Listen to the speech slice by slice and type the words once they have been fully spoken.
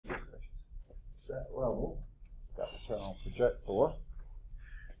that level. Got to turn on projector.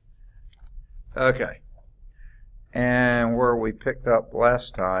 Okay. And where we picked up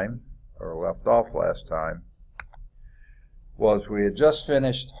last time, or left off last time, was we had just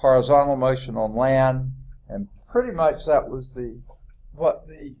finished horizontal motion on land, and pretty much that was what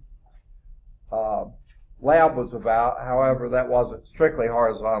the lab was about. However, that wasn't strictly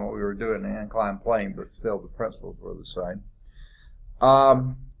horizontal. We were doing an inclined plane, but still the principles were the same.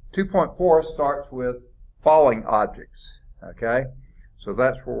 2.4 starts with falling objects. Okay, so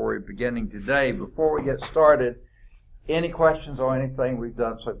that's where we're beginning today. Before we get started, any questions on anything we've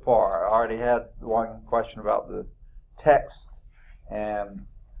done so far? I already had one question about the text, and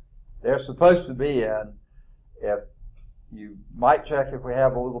they're supposed to be in. If you might check if we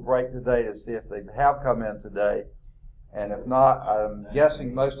have a little break today to see if they have come in today, and if not, I'm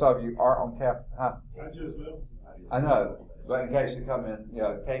guessing most of you are on campus. Huh? I know, but in case you come in,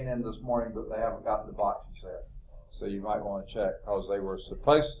 came in this morning, but they haven't gotten the boxes yet, so you might want to check, because they were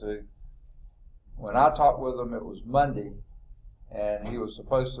supposed to. When I talked with him, it was Monday, and he was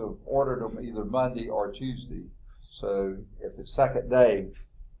supposed to have ordered them either Monday or Tuesday. So if it's second day,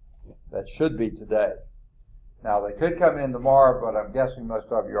 that should be today. Now, they could come in tomorrow, but I'm guessing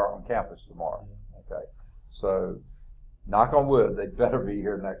most of you are on campus tomorrow. Okay, so knock on wood, they better be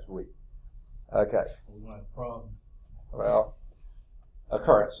here next week. Okay. Well,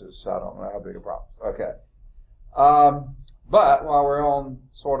 occurrences, I don't know how big a problem. Okay. But while we're on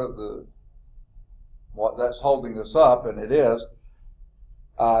sort of what that's holding us up, and it is,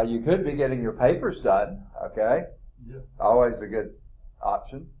 you could be getting your papers done, okay? Yeah. Always a good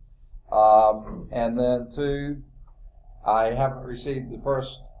option. And then 2, I haven't received the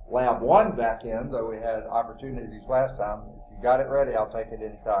first Lab 1 back in, though we had opportunities last time. If you got it ready, I'll take it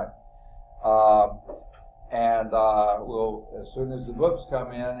anytime. We'll, as soon as the books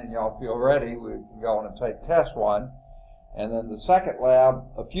come in and y'all feel ready, we can go on and take test 1. And then the second lab,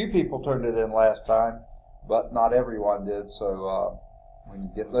 a few people turned it in last time, but not everyone did. So when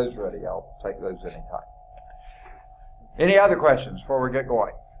you get those ready, I'll take those anytime. Any other questions before we get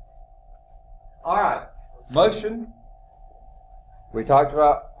going? All right, motion. We talked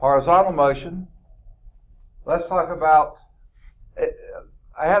about horizontal motion. Let's talk about,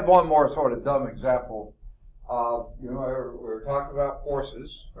 I had one more sort of dumb example of, we were talking about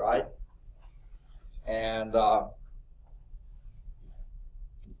forces, right? And nah,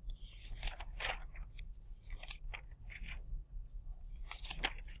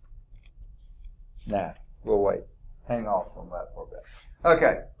 we'll wait. Hang off on that for a bit.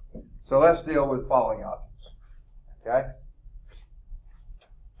 Okay, so let's deal with falling objects. Okay?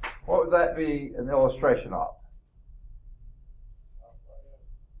 What would that be an illustration of?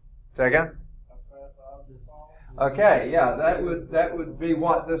 Say again? Okay, yeah, that would be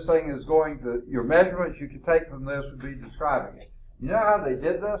what this thing is going to, your measurements you could take from this would be describing it. You know how they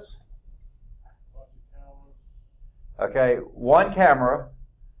did this? Okay, one camera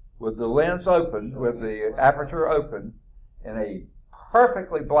with the lens open, with the aperture open, in a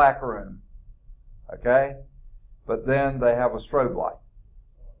perfectly black room, okay? But then they have a strobe light.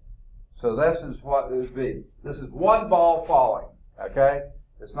 So this is what it would be. This is one ball falling, okay?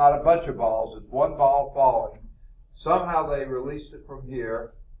 It's not a bunch of balls, it's one ball falling. Somehow they released it from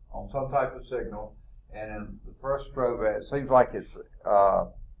here on some type of signal, and in the first strobe, it seems like it's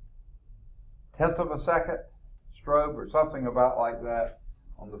 1/10 of a second strobe or something about like that.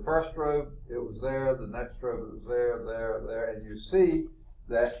 On the first strobe, it was there, the next strobe, it was there, there, and you see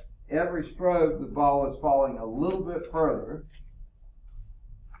that every strobe, the ball is falling a little bit further,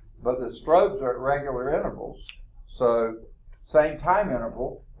 but the strobes are at regular intervals. So, same time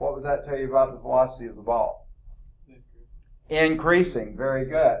interval, what would that tell you about the velocity of the ball? Increasing, very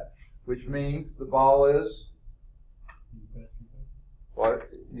good. Which means the ball is, what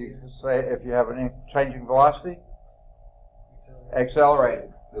you say if you have an changing velocity?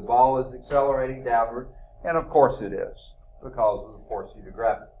 Accelerating. The ball is accelerating downward, and of course it is, because of the force due to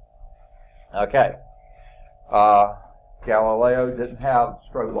gravity. Okay. Galileo didn't have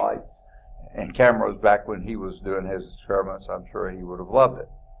strobe lights and cameras back when he was doing his experiments. I'm sure he would have loved it.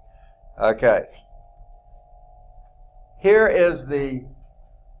 Okay. Here is the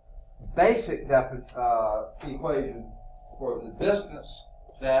basic equation for the distance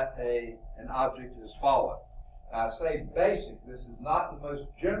that an object is following. Now, I say basic. This is not the most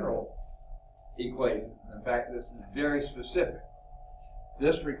general equation. In fact, this is very specific.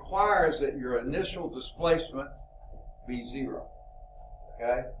 This requires that your initial displacement be 0.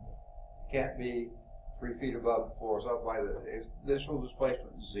 Okay? It can't be 3 feet above the floor or something like that. Initial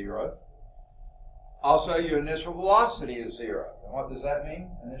displacement is 0. Also, your initial velocity is 0. And what does that mean?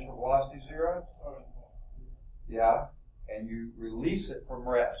 Initial velocity is 0? Yeah. And you release it from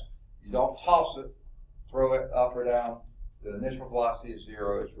rest. You don't toss it, throw it up or down. The initial velocity is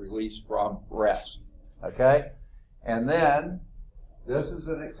 0. It's released from rest. Okay? And then this is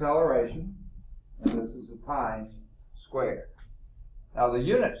an acceleration, and this is a time squared. Now the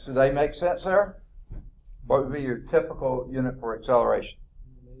units, do they make sense there? What would be your typical unit for acceleration?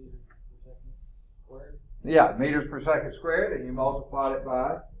 Meters per second squared. Yeah, meters per second squared, and you multiply it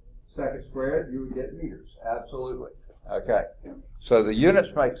by second squared, you would get meters. Absolutely. Okay. So the units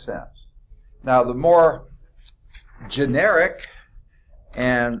make sense. Now the more generic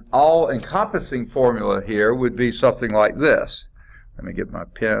and all-encompassing formula here would be something like this. Let me get my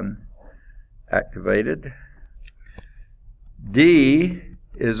pen activated. D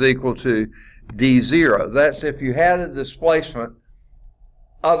is equal to D0. That's if you had a displacement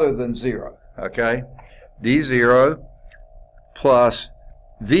other than 0. Okay? D0 plus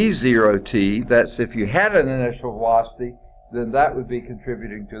V0t, that's if you had an initial velocity, then that would be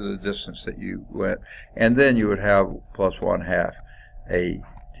contributing to the distance that you went. And then you would have plus 1/2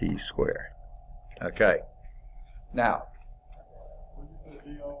 AT squared. Okay. Now,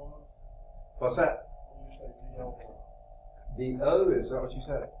 what's that? DO, is that what you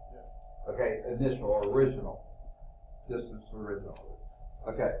said? Yeah. Okay, initial or original. Distance original.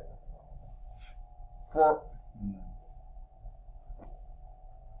 Okay.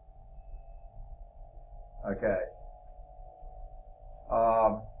 Okay.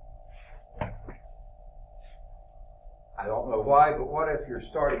 I don't know why, but what if your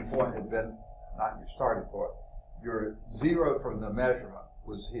starting point had been, not your starting point, your 0 from the measurement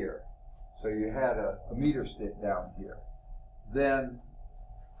was here. So you had a meter stick down here. Then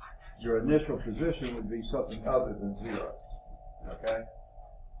your initial position would be something other than 0. Okay?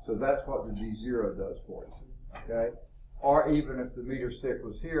 So that's what the D0 does for you. Okay? Or even if the meter stick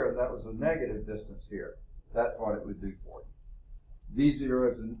was here and that was a negative distance here, that's what it would do for you.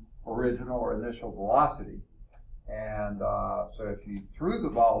 V0 is an original or initial velocity. And so if you threw the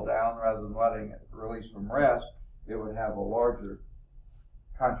ball down rather than letting it release from rest, it would have a larger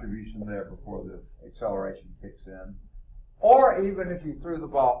contribution there before the acceleration kicks in. Or even if you threw the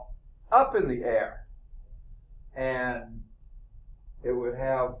ball up in the air, and it would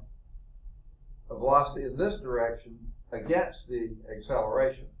have a velocity in this direction against the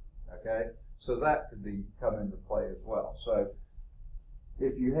acceleration. Okay? So that could come into play as well. So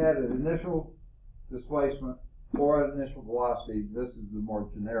if you had an initial displacement or an initial velocity, this is the more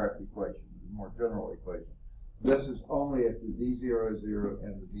generic equation, the more general equation. This is only if the D0 is 0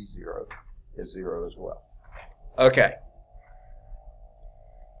 and the V0 is 0 as well. Okay.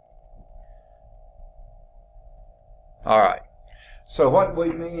 All right. So what we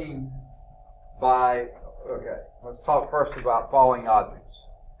mean by, okay, let's talk first about falling objects.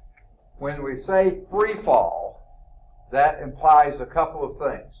 When we say free fall, that implies a couple of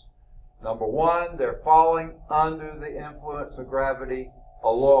things. Number one, they're falling under the influence of gravity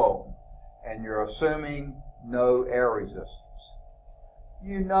alone, and you're assuming no air resistance.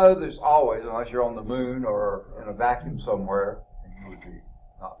 You know there's always, unless you're on the moon or in a vacuum somewhere, and you would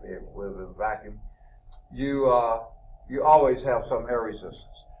not be able to live in a vacuum, you always have some air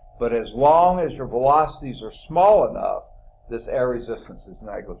resistance. But as long as your velocities are small enough, this air resistance is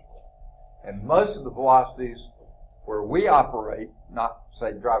negligible. And most of the velocities where we operate, not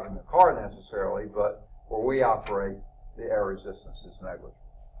say driving the car necessarily, but where we operate, the air resistance is negligible.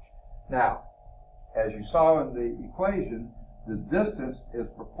 Now, as you saw in the equation, the distance is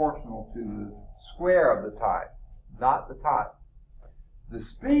proportional to the square of the time, not the time. The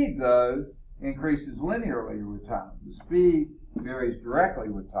speed, though, increases linearly with time. The speed varies directly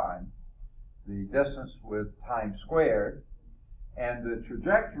with time, the distance with time squared, and the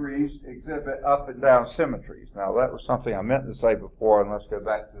trajectories exhibit up and down symmetries. Now, that was something I meant to say before, and let's go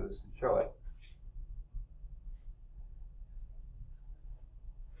back to this and show it.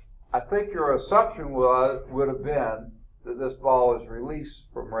 I think your assumption would have been that this ball is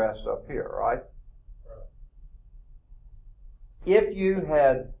released from rest up here, right? If you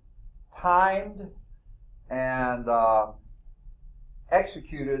had timed and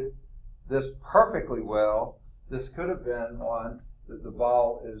executed this perfectly well, this could have been one that the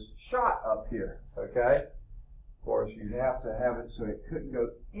ball is shot up here, okay? Of course, you'd have to have it so it couldn't go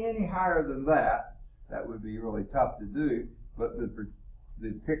any higher than that. That would be really tough to do, but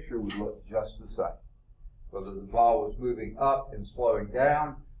the picture would look just the same. Whether the ball was moving up and slowing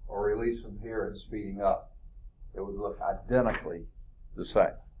down or released from here and speeding up, it would look identically the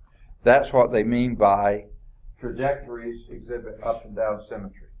same. That's what they mean by trajectories exhibit up and down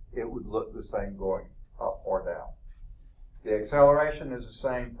symmetry. it would look the same going up or down. The acceleration is the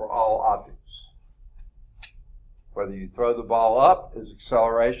same for all objects. Whether you throw the ball up, its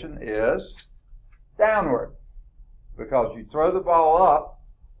acceleration is downward. Because you throw the ball up,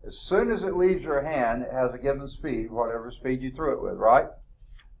 as soon as it leaves your hand, it has a given speed, whatever speed you threw it with, right?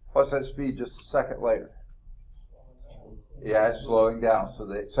 What's that speed just a second later? Yeah, it's slowing down, so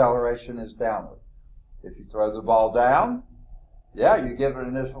the acceleration is downward. If you throw the ball down, yeah, you give it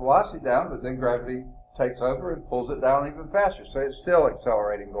initial velocity down, but then gravity takes over and pulls it down even faster. So it's still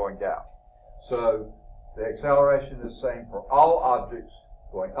accelerating going down. So the acceleration is the same for all objects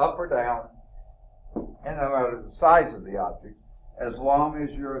going up or down, and no matter the size of the object, as long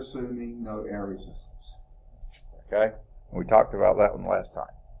as you're assuming no air resistance. Okay? We talked about that one last time.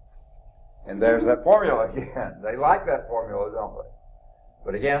 And there's that formula again. They like that formula, don't they?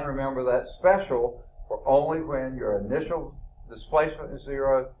 But again, remember that's special for only when your initial displacement is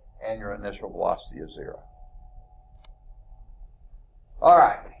 0 and your initial velocity is 0. All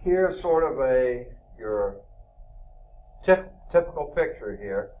right, here's sort of your typical picture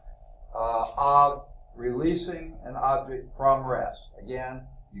here of releasing an object from rest. Again,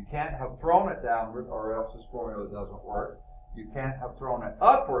 you can't have thrown it downward or else this formula doesn't work. You can't have thrown it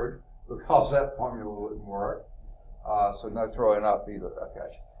upward because that formula wouldn't work. So no throwing up either. Okay.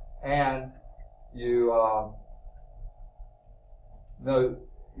 And you're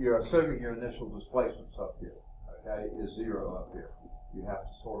assuming your initial displacement's up here. Okay, is 0 up here. You have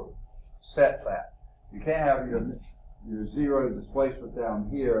to sort of set that. You can't have your 0 displacement down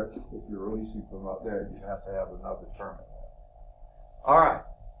here if you're releasing from up there. You have to have another term. All right.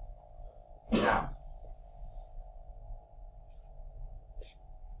 Now,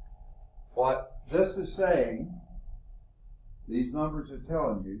 what this is saying, these numbers are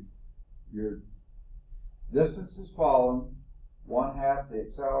telling you, your distance has fallen 1/2 the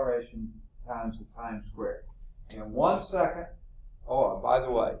acceleration times the time squared. In 1 second, oh, and by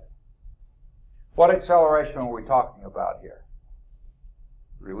the way, what acceleration are we talking about here?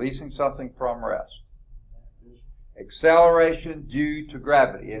 Releasing something from rest. Acceleration due to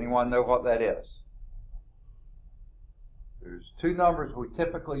gravity. Anyone know what that is? There's 2 numbers we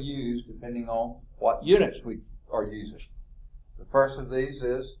typically use depending on what units we are using. The first of these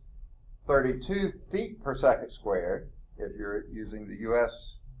is 32 feet per second squared, if you're using the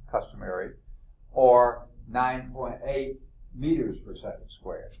US customary, or 9.8 meters per second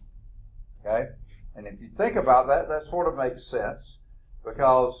squared. Okay? And if you think about that, that sort of makes sense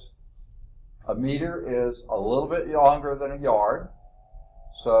because a meter is a little bit longer than a yard,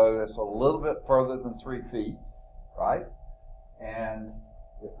 so it's a little bit further than 3 feet, right? And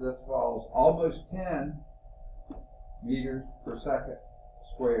if this falls almost 10 meters per second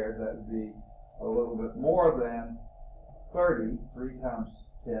squared, that would be a little bit more than 30. 3 times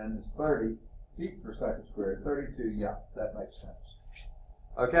 10 is 30 feet per second squared. 32, yeah, that makes sense.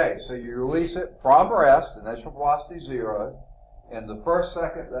 Okay, so you release it from rest, initial velocity 0. In the first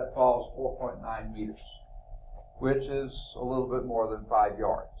second, that falls 4.9 meters, which is a little bit more than 5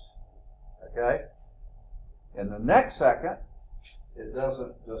 yards. Okay? In the next second, it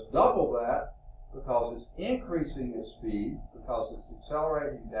doesn't just double that because it's increasing its speed because it's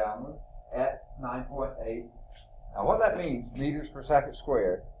accelerating downward at 9.8. Now what that means, meters per second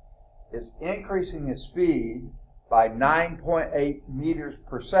squared, it's increasing its speed by 9.8 meters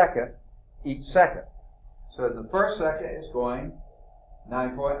per second each second. So in the first second, it's going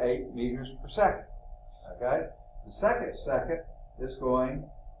 9.8 meters per second. Okay? The second second, it's going,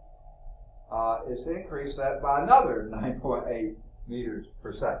 it's increased that by another 9.8 meters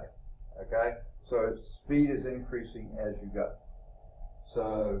per second. Okay? So its speed is increasing as you go.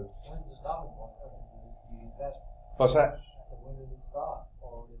 So. When's the stopping point? Or does it keep getting faster? What's that? I said, when does it stop?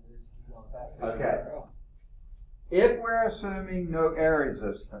 Or does it keep going faster? Okay. If we're assuming no air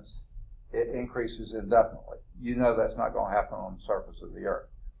resistance, it increases indefinitely. You know that's not going to happen on the surface of the Earth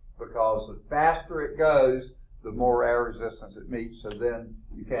because the faster it goes, the more air resistance it meets, so then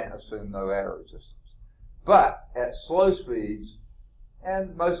you can't assume no air resistance. But at slow speeds,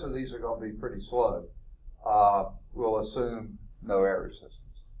 and most of these are going to be pretty slow, we'll assume no air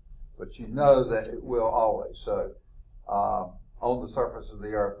resistance. But you know that it will always. So on the surface of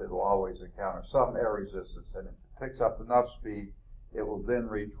the Earth, it will always encounter some air resistance, and if it picks up enough speed, it will then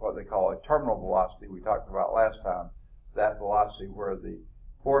reach what they call a terminal velocity we talked about last time, that velocity where the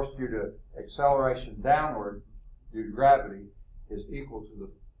force due to acceleration downward due to gravity is equal to the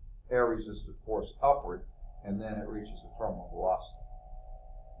air resistant force upward, and then it reaches a terminal velocity,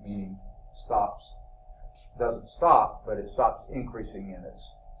 meaning stops, doesn't stop, but it stops increasing in its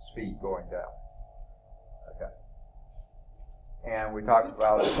speed going down. Okay. And we talked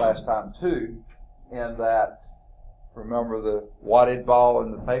about it last time too, in that, remember the wadded ball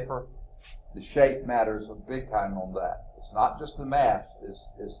in the paper? The shape matters a big time on that. It's not just the mass, it's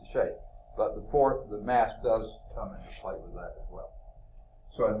the shape. But the mass does come into play with that as well.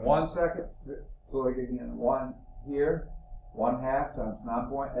 So in 1 second, plugging in 1 here, 1/2 times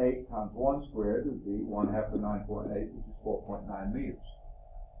 9.8 times 1 squared would be 1/2 of 9.8, which is 4.9 meters.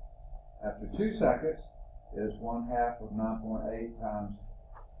 After 2 seconds is 1/2 of 9.8 times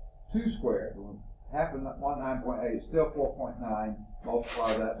 2 squared. Half of 9.8 is still 4.9.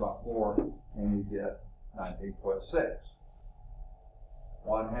 Multiply that by 4, and you get 19.6.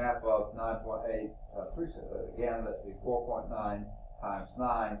 1/2 of 9.8 3 seconds. Again, that'd be 4.9 times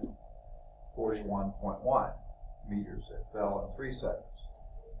 9, 41.1 meters. It fell in 3 seconds.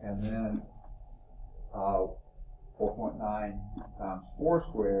 And then 4.9 times 4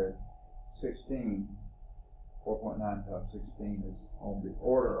 squared, 16. 4.9 times 16 is on the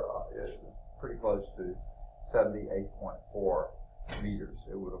order of, it's pretty close to 78.4 meters.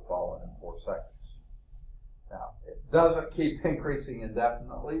 It would have fallen in 4 seconds. Now, it doesn't keep increasing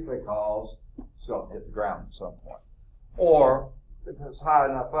indefinitely because it's going to hit the ground at some point. Or, if it's high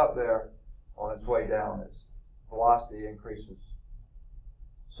enough up there, on its way down, its velocity increases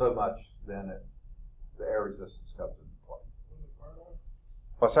so much, then the air resistance comes into play.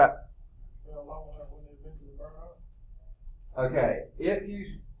 What's that? Okay, if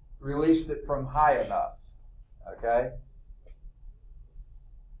you released it from high enough, okay,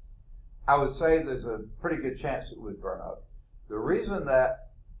 I would say there's a pretty good chance it would burn up. The reason that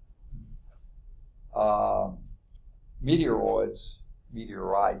meteorites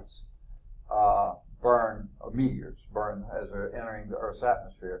burn, or meteors burn as they're entering the Earth's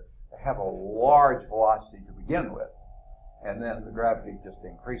atmosphere, they have a large velocity to begin with, and then the gravity just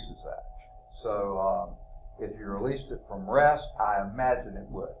increases that. So if you released it from rest, I imagine it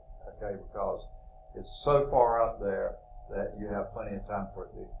would, okay, because it's so far up there that you have plenty of time for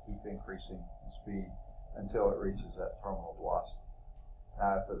it to keep increasing in speed until it reaches that terminal velocity.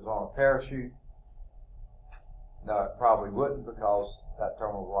 Now, if it was on a parachute, no, it probably wouldn't, because that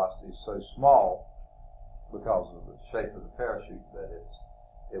terminal velocity is so small because of the shape of the parachute that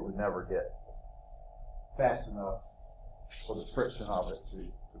it would never get fast enough for the friction of it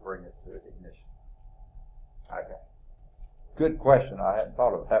to bring it to ignition. Okay. Good question. I hadn't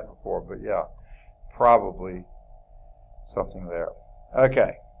thought of that before, but yeah, probably something there.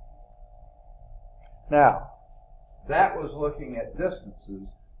 Okay. Now, that was looking at distances.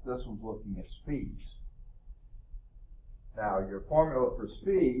 This was looking at speeds. Now, your formula for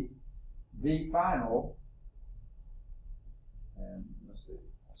speed, V final, and let's see,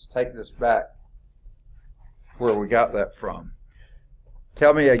 let's take this back where we got that from.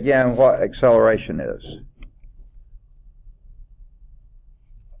 Tell me again what acceleration is.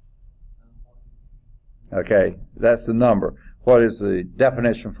 Okay, that's the number. What is the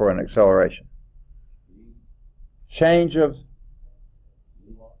definition for an acceleration? Change of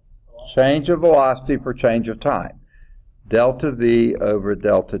velocity per change of time. Delta V over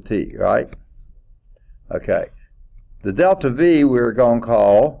delta T, right? Okay. The delta V we're going to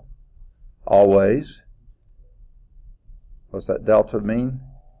call always, what's that delta mean?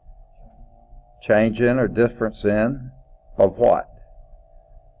 Change in or difference in of what?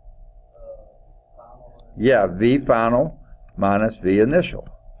 Yeah, V final minus V initial,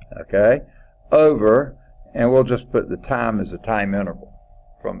 okay? Over, and we'll just put the time as a time interval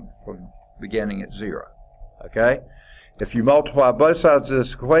from beginning at 0, okay? If you multiply both sides of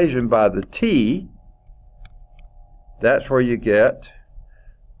this equation by the T, that's where you get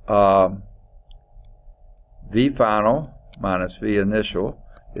V final minus V initial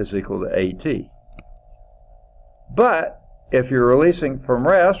is equal to AT. But if you're releasing from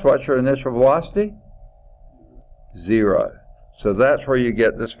rest, what's your initial velocity? 0. So that's where you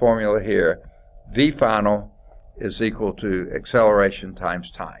get this formula here. V final is equal to acceleration times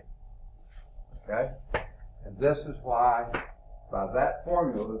time. Okay? And this is why, by that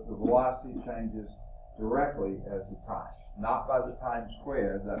formula, the velocity changes directly as the time. Not by the time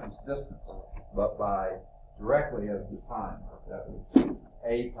squared, that was distance, but by directly as the time. That was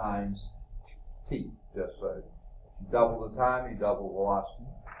A times T. Just so if you double the time, you double velocity.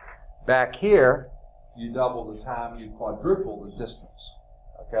 Back here, you double the time, you quadruple the distance.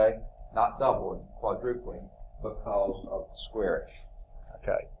 Okay? Not doubling, quadrupling, because of the squaring.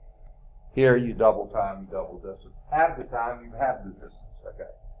 Okay? Here you double time, you double distance. Half the time, you have the distance. Okay?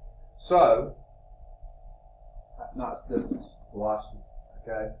 So, not distance, velocity.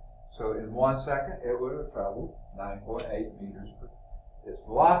 Okay? So in 1 second, it would have traveled 9.8 meters per. Its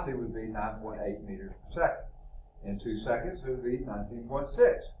velocity would be 9.8 meters per second. In 2 seconds, it would be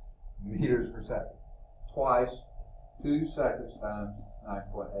 19.6 meters per second. Twice 2 seconds times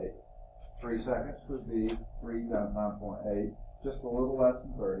 9.8. 3 seconds would be 3 times 9.8, just a little less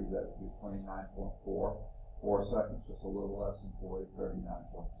than 30, that would be 29.4. 4 seconds, just a little less than 40,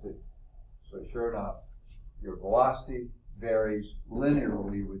 39.2. So sure enough, your velocity varies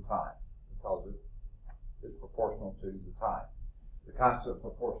linearly with time because it is proportional to the time. The constant of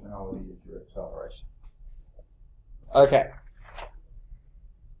proportionality is your acceleration. Okay.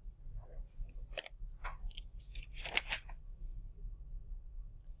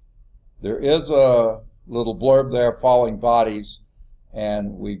 There is a little blurb there, falling bodies,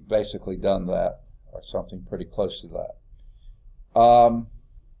 and we've basically done that, or something pretty close to that.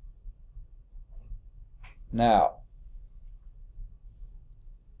 Now,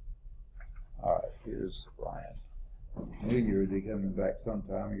 all right, here's Ryan. I knew you would be coming back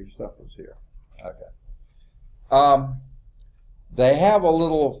sometime. Your stuff was here. Okay. They have a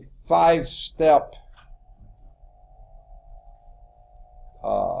little 5-step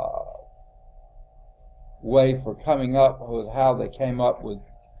way for coming up with how they came up with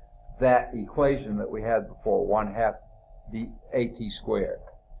that equation that we had before, 1/2 the AT squared.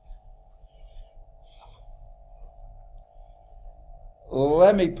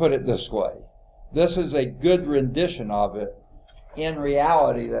 Let me put it this way. This is a good rendition of it. In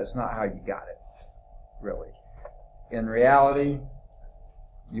reality, that's not how you got it, really. In reality,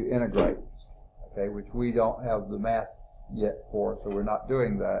 you integrate, okay, which we don't have the math yet for, so we're not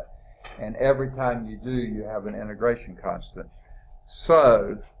doing that. And every time you do, you have an integration constant.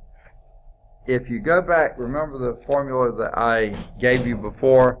 So, if you go back, remember the formula that I gave you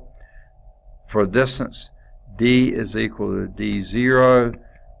before for distance? D is equal to D0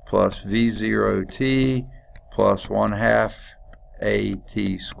 plus V0t plus 1/2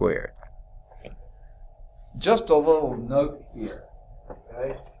 AT squared. Just a little note here,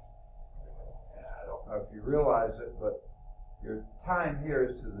 okay? I don't know if you realize it, but your time here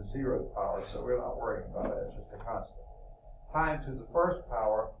is to the 0th power, so we're not worrying about it. It's just a constant. Time to the 1st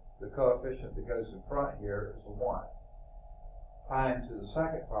power, the coefficient that goes in front here is a 1. Time to the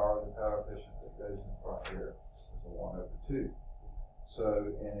 2nd power, the coefficient that goes in front here is a 1/2.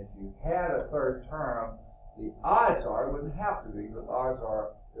 So, and if you had a 3rd term, the odds are, it wouldn't have to be, but the odds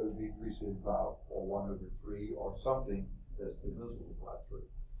are it would be preceded by or 1/3 or something that's divisible by 3.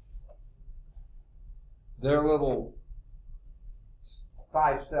 Their little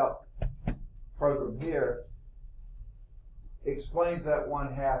 5-step program here explains that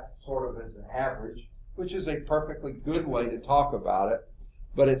 1/2 sort of as an average, which is a perfectly good way to talk about it,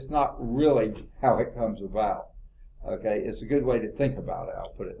 but it's not really how it comes about. Okay, it's a good way to think about it,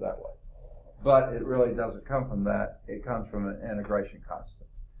 I'll put it that way. But it really doesn't come from that, it comes from an integration constant.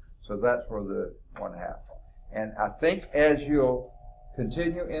 So that's where the 1/2. And I think as you'll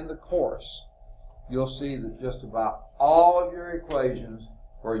continue in the course, you'll see that just about all of your equations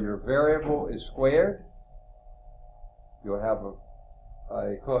where your variable is squared, you'll have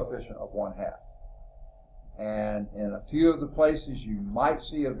a coefficient of 1/2. And in a few of the places you might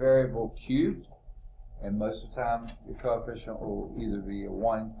see a variable cubed, and most of the time your coefficient will either be a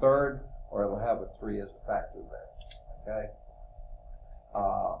 1/3 or it'll have a 3 as a factor there. Okay?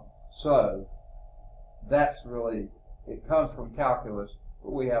 So that's really, it comes from calculus,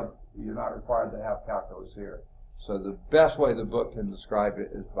 but you're not required to have calculus here. So the best way the book can describe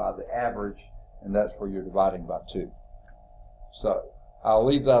it is by the average, and that's where you're dividing by 2. So I'll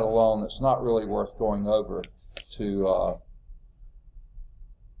leave that alone. It's not really worth going over to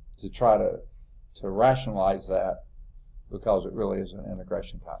try to rationalize that, because it really is an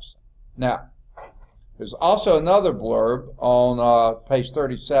integration constant. Now, there's also another blurb on page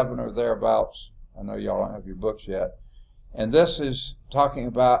 37 or thereabouts. I know y'all don't have your books yet. And this is talking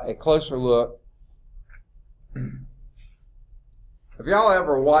about a closer look. Have y'all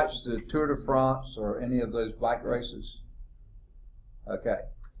ever watched the Tour de France or any of those bike races? Okay.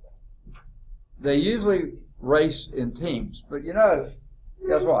 They usually race in teams, but you know,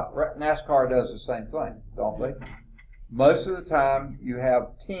 guess what? NASCAR does the same thing, don't they? Most of the time, you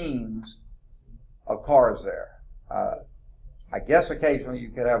have teams of cars there. I guess occasionally you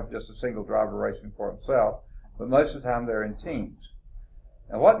could have just a single driver racing for himself, but most of the time they're in teams.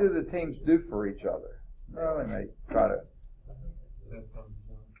 And what do the teams do for each other? Well, they may try to.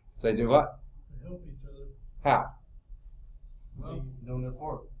 They do what? They help each other. How? Well, doing their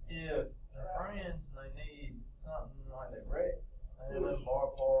part. If they're friends and they need something like they wreck, they'll let them borrow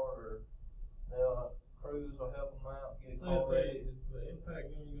a part, or they'll crews will help them out, get a car ready. If the impact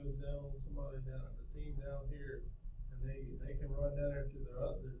gun goes down, somebody down, the team down here, and they can run down there to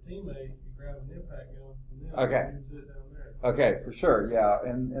their teammate and grab an impact gun and then Okay. use it down there. Okay, for sure, yeah.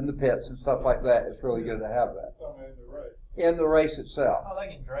 In the pits and stuff like that, it's really good to have that. In the race. In the race itself. Oh, they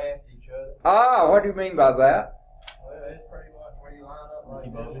can draft each other. Ah, what do you mean by that? Well, it's pretty much where you line up like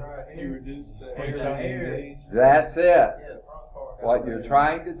You this right You here. reduce the Switch air out here. gauge. That's it. Yeah, the front car got What that. you're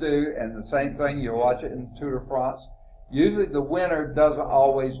trying to do, and the same thing, you watch it in Tour de France, usually the winner doesn't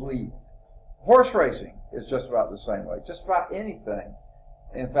always lead. Horse racing is just about the same way, just about anything.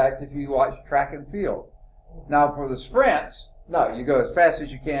 In fact, if you watch track and field. Now for the sprints, no, you go as fast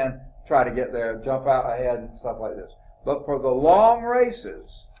as you can, try to get there, jump out ahead and stuff like this. But for the long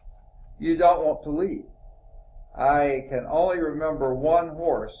races, you don't want to lead. I can only remember one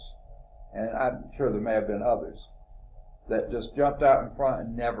horse, and I'm sure there may have been others, that just jumped out in front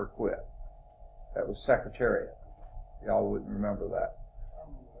and never quit. That was Secretariat. Y'all wouldn't remember that.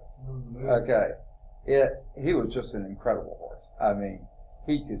 Okay. He was just an incredible horse. I mean,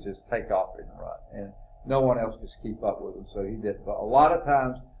 he could just take off and run, and no one else could keep up with him, so he did. But a lot of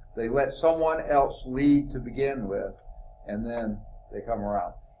times, they let someone else lead to begin with, and then they come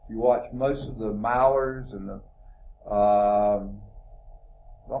around. If you watch most of the milers and the,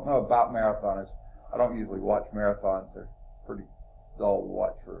 don't know about marathoners. I don't usually watch marathons. They're pretty dull to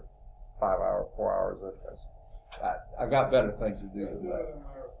watch for 5 hours, 4 hours. I've got better things to do than that.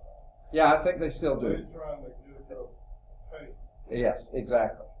 Yeah, I think they still do. They're trying to get the pace. Yes,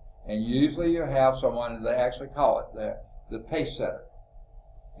 exactly. And usually you have someone, and they actually call it the pace setter.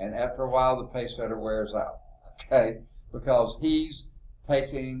 And after a while, the pace setter wears out, okay? Because he's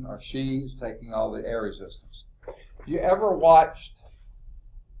taking, or she's taking all the air resistance. You ever watched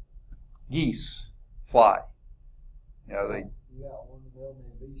geese fly? You know, they... You got one built in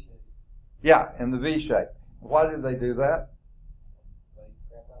a V shape. Yeah, in the V shape. Why do they do that?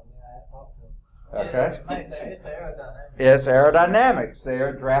 Okay. It's aerodynamic. It's aerodynamics. They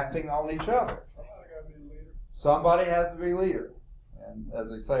are drafting on each other. Somebody has to be leader. And as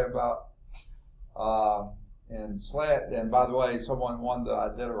they say about in sled, and by the way, someone won the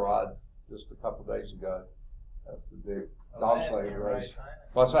Iditarod just a couple of days ago. That's the big dog sled race.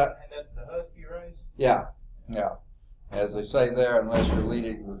 What's that? And that's the Husky race? Yeah, yeah. As they say there, unless you're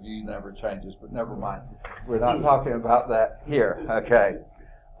leading, the view never changes. But never mind. We're not talking about that here. Okay.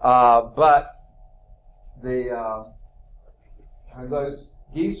 But when those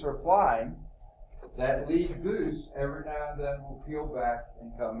geese are flying, that lead goose every now and then will peel back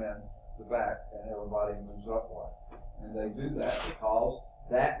and come in the back, and everybody moves upward. And they do that because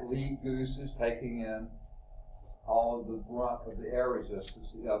that lead goose is taking in all of the brunt of the air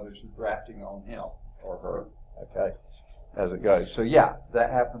resistance the others are drafting on him or her, okay, as it goes. So yeah,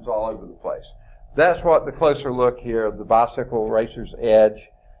 that happens all over the place. That's what the closer look here, the bicycle racer's edge.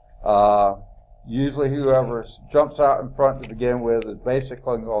 Usually whoever jumps out in front to begin with is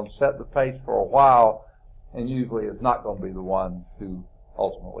basically going to set the pace for a while, and usually is not going to be the one who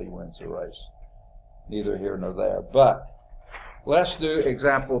ultimately wins the race. Neither here nor there. But let's do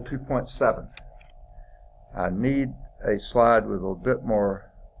example 2.7. I need a slide with a bit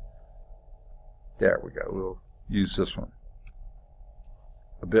more. There we go. We'll use this one.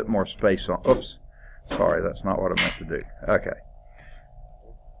 A bit more space on. Oops. Sorry, that's not what I meant to do. Okay.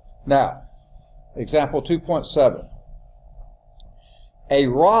 Now, example 2.7. A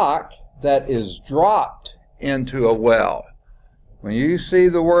rock that is dropped into a well. When you see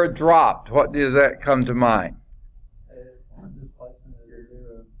the word dropped, what does that come to mind?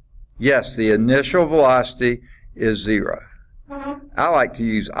 Yes, the initial velocity is 0. I like to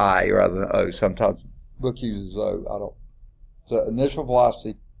use I rather than O. Sometimes book uses O. I don't. So initial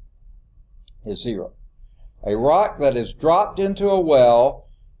velocity is 0. A rock that is dropped into a well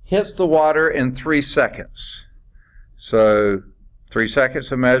hits the water in 3 seconds. So 3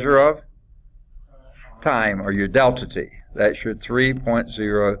 seconds a measure of time, or your delta t. That's your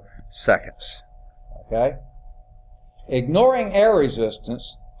 3.0 seconds. Okay? Ignoring air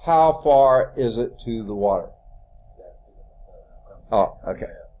resistance, how far is it to the water? Oh, okay.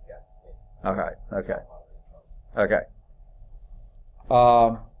 Okay, okay. Okay.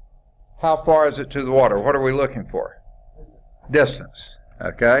 How far is it to the water? What are we looking for? Distance.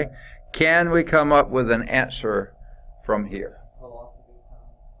 Okay? Can we come up with an answer from here?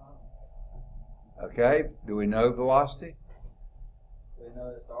 Okay, do we know velocity? We know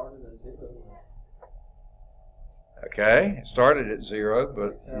it started at 0. Okay, it started at 0,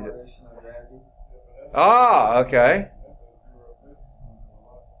 but... Acceleration of gravity. Ah, okay.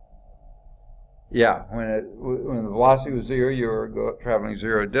 Yeah, when the velocity was 0, you were traveling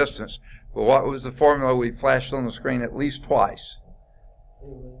 0 distance. But what was the formula we flashed on the screen at least twice? It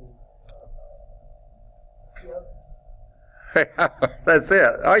was That's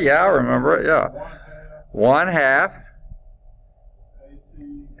it. Oh yeah, I remember it. Yeah. 1/2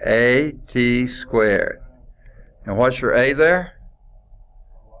 AT squared. And what's your A there?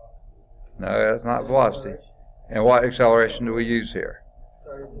 No, that's not velocity. And what acceleration do we use here?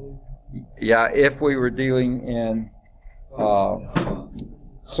 32. Yeah, if we were dealing in, so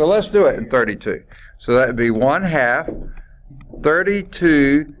let's do it in 32. So that would be 1/2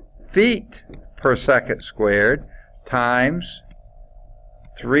 32 feet per second squared times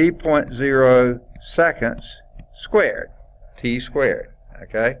 3.0 seconds squared, t squared,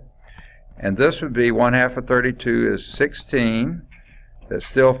 okay? And this would be 1/2 of 32 is 16, that's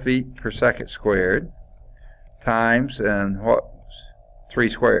still feet per second squared, times, and what, 3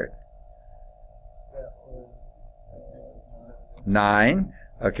 squared? 9,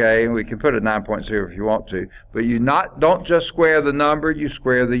 okay, and we can put a 9.0 if you want to, but you don't just square the number, you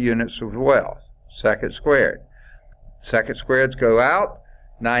square the units as well. Second squared. Second squareds go out,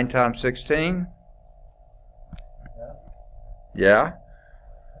 9 times 16. Yeah?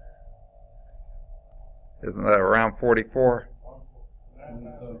 Isn't that around 44?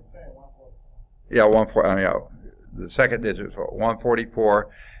 Yeah, 140. I mean, yeah, the second digit is 144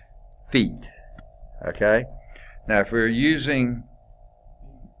 feet. Okay? Now, if we were using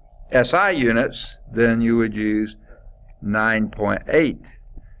SI units, then you would use 9.8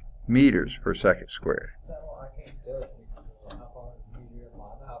 meters per second squared. I can't judge how far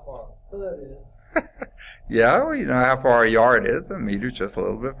how far a foot is. Yeah, well, you know how far a yard is. A meter's just a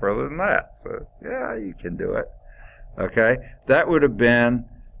little bit further than that. So, yeah, you can do it. Okay? That would have been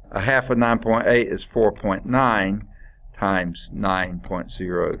 1/2 of 9.8 is 4.9 times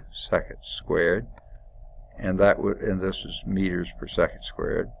 9.0 seconds squared. And this is meters per second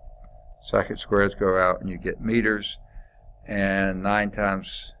squared. Second squareds go out and you get meters. And 9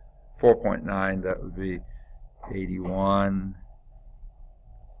 times 4.9, that would be 81.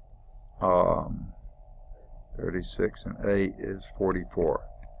 36 and 8 is 44.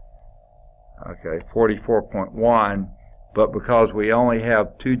 Okay, 44.1, but because we only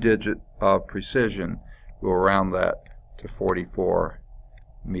have 2 digit of precision, we'll round that to 44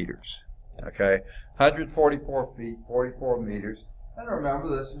 meters. Okay, 144 feet, 44 meters. And remember,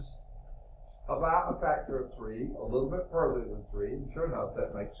 this is about a factor of 3, a little bit further than 3, and sure enough,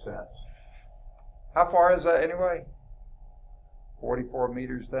 that makes sense. How far is that anyway? 44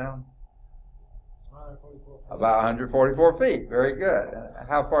 meters down? 144 feet. About 144 feet. Very good. And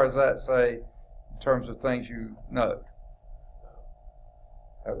how far does that say in terms of things you know?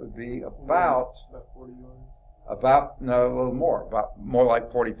 That would be about 40 yards. no, a little more. About more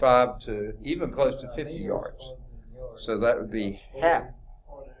like 45 to even close to 50 yards. So that would be half.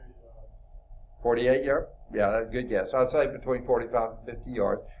 48 yards? Yeah, that's a good guess. I'd say between 45 and 50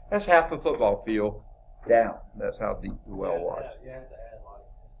 yards. That's half a football field down. That's how deep the well was. You have to add like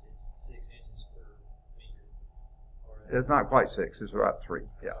 6 inches per meter. It's not quite 6. It's about 3.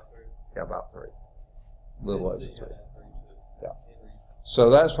 Yeah. Yeah, about 3. A little over 3. Yeah. So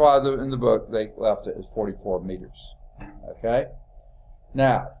that's why in the book they left it as 44 meters. Okay?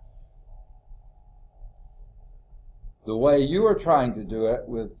 Now, the way you are trying to do it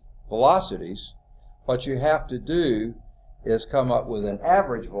with velocities, what you have to do is come up with an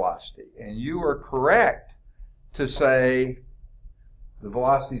average velocity. And you are correct to say the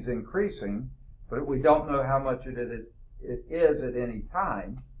velocity is increasing, but we don't know how much it is at any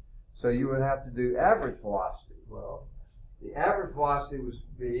time. So you would have to do average velocity. Well, the average velocity would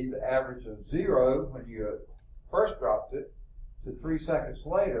be the average of 0 when you first dropped it to 3 seconds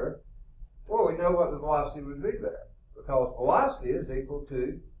later. Well, we know what the velocity would be there, because velocity is equal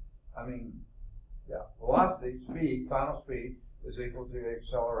to, velocity, speed, final speed, is equal to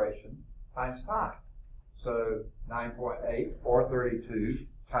acceleration times time. So 9.8 or 32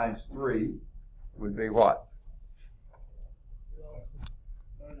 times 3 would be what?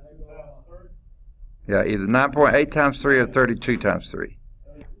 Yeah, either 9.8 times 3 or 32 times 3.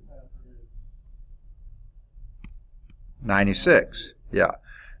 96. Yeah.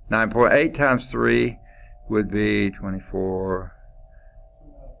 9.8 times 3 would be 24.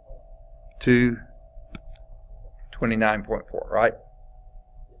 29.4, right?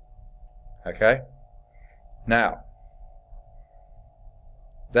 Okay? Now,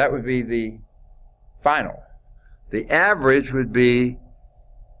 that would be the final. The average would be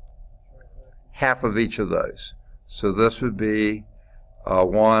half of each of those. So this would be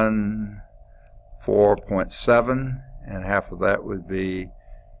 4.7, and half of that would be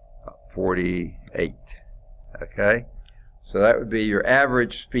 48. Okay? So that would be your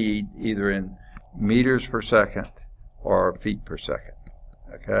average speed, either in meters per second or feet per second.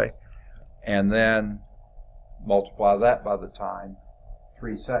 Okay? And then multiply that by the time,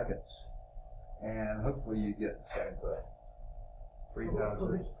 3 seconds. And hopefully you get the same thing. 3 times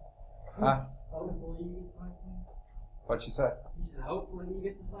this. Huh? Hopefully you get the same thing. What you say? You said hopefully you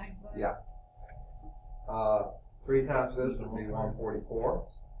get the same thing? Yeah. 3 times this would be 144.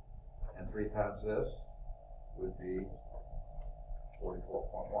 And 3 times this would be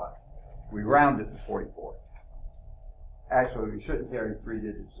 44.1. We rounded to 44. Actually, we shouldn't carry 3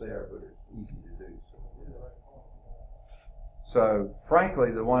 digits there, but it's easy to do. So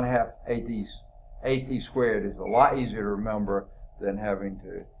frankly, the 1/2 AT squared is a lot easier to remember than having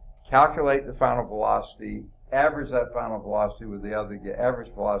to calculate the final velocity, average that final velocity with the other, get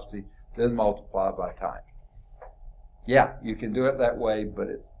average velocity, then multiply by time. Yeah, you can do it that way, but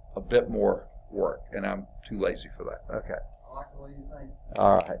it's a bit more work, and I'm too lazy for that. Okay. I like the way you think.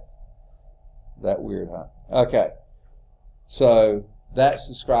 All right. That weird, huh? Okay. So that's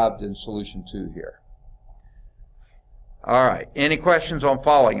described in solution 2 here. All right. Any questions on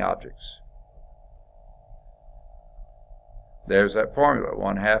falling objects? There's that formula,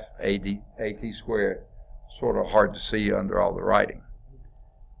 1/2 AT squared. Sort of hard to see under all the writing.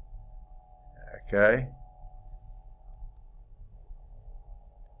 Okay.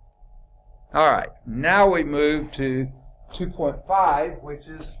 All right. Now we move to 2.5, which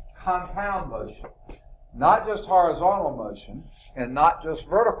is compound motion. Not just horizontal motion and not just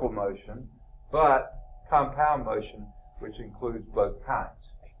vertical motion, but compound motion, which includes both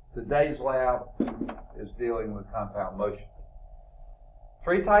kinds. Today's lab is dealing with compound motion.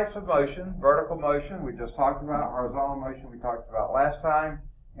 3 types of motion: vertical motion, we just talked about; horizontal motion, we talked about last time;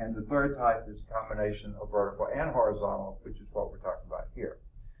 and the third type is a combination of vertical and horizontal, which is what we're talking about here.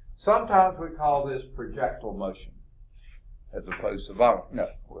 Sometimes we call this projectile motion, as opposed to no,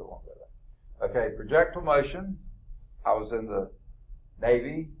 we won't go there. Okay, projectile motion. I was in the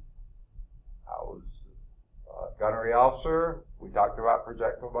Navy. I was a gunnery officer. We talked about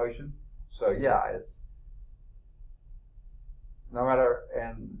projectile motion. So yeah, it's no matter,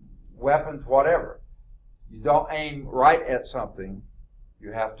 and weapons, whatever. You don't aim right at something.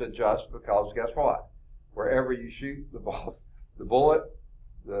 You have to adjust, because guess what? Wherever you shoot the ball, the bullet,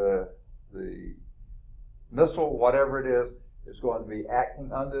 the missile, whatever it is going to be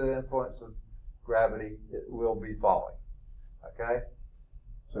acting under the influence of gravity. It will be falling. Okay?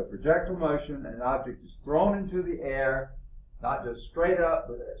 So projectile motion, an object is thrown into the air, not just straight up,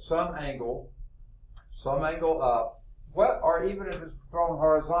 but at some angle up. Or even if it's thrown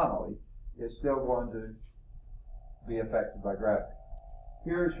horizontally, it's still going to be affected by gravity.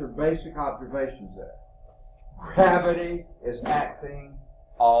 Here's your basic observations there. Gravity is acting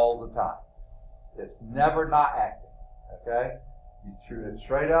all the time. It's never not acting. Okay? You shoot it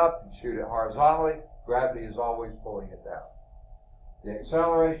straight up, you shoot it horizontally, gravity is always pulling it down. The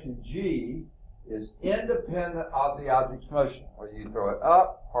acceleration g is independent of the object's motion. Whether you throw it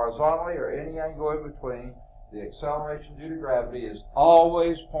up, horizontally, or any angle in between, the acceleration due to gravity is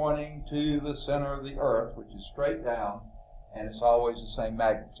always pointing to the center of the Earth, which is straight down, and it's always the same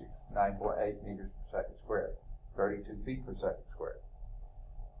magnitude, 9.8 meters per second squared, 32 feet per second squared.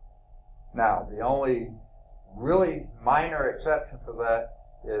 Now, the only really minor exception for that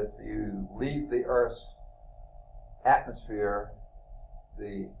is if you leave the Earth's atmosphere,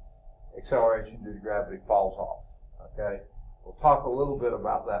 the acceleration due to gravity falls off. Okay? We'll talk a little bit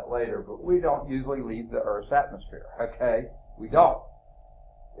about that later, but we don't usually leave the Earth's atmosphere. Okay? We don't.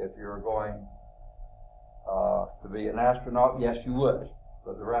 If you're going to be an astronaut, yes, you would.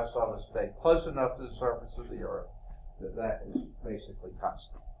 But the rest of us stay close enough to the surface of the Earth that is basically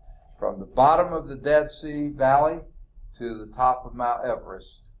constant. From the bottom of the Dead Sea Valley to the top of Mount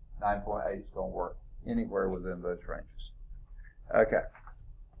Everest, 9.8 is going to work anywhere within those ranges. Okay.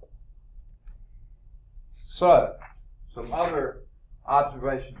 So, some other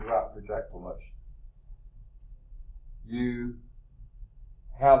observations about projectile motion. You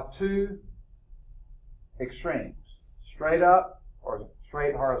have 2 extremes, straight up or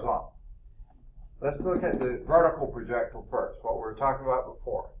straight horizontal. Let's look at the vertical projectile first, what we were talking about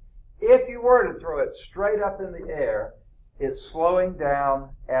before. If you were to throw it straight up in the air, it's slowing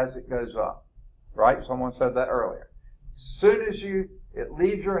down as it goes up, right? Someone said that earlier. As soon as it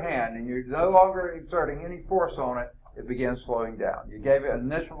leaves your hand and you're no longer exerting any force on it, it begins slowing down. You gave it an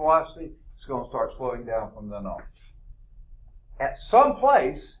initial velocity, it's going to start slowing down from then on. At some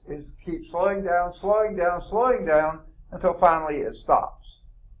place, it keeps slowing down until finally it stops.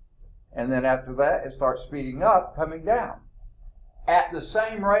 And then after that, it starts speeding up, coming down. At the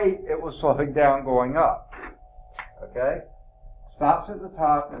same rate it was slowing down going up. Okay? Stops at the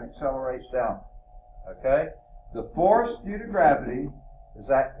top and accelerates down. Okay? The force due to gravity is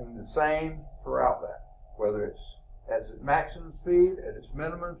acting the same throughout that. whether it's at its maximum speed, at its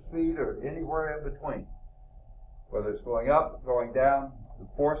minimum speed, or anywhere in between. Whether it's going up, going down, the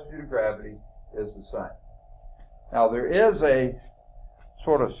force due to gravity is the same. Now there is a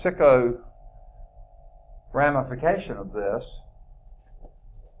sort of sicko ramification of this.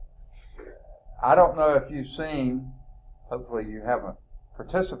 I don't know if you've seen, hopefully you haven't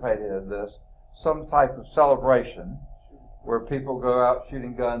participated in this, some type of celebration where people go out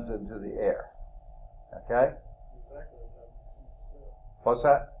shooting guns into the air. Okay? What's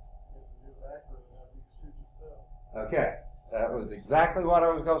that? Okay, that was exactly what I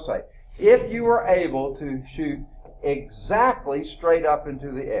was going to say. If you were able to shoot exactly straight up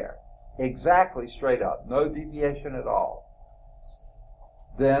into the air, exactly straight up, no deviation at all,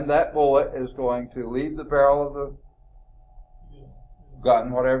 then that bullet is going to leave the barrel of the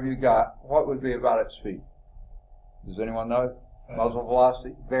gun, whatever you got. What would be about its speed? Does anyone know? Muzzle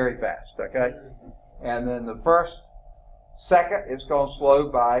velocity? Very fast, okay? And then the first second, it's going to slow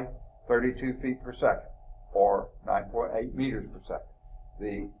by 32 feet per second, or 9.8 meters per second.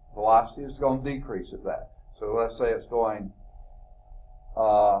 The velocity is going to decrease at that. So let's say it's going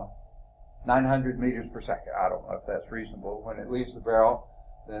 900 meters per second. I don't know if that's reasonable. When it leaves the barrel,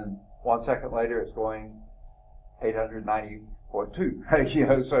 then 1 second later it's going 890.2. You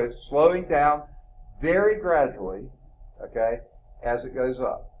know, so it's slowing down very gradually, okay, as it goes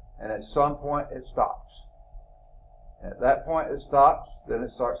up. And at some point it stops. And at that point it stops, then it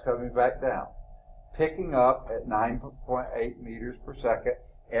starts coming back down, picking up at 9.8 meters per second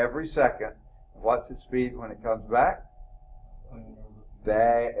every second. What's its speed when it comes back?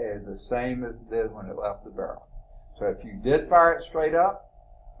 That is the same as it did when it left the barrel. So if you did fire it straight up,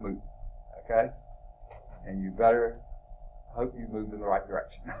 move, okay? And you better hope you move in the right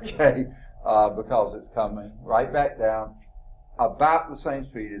direction, okay? Because it's coming right back down about the same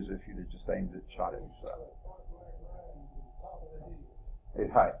speed as if you'd have just aimed it, shot it yourself.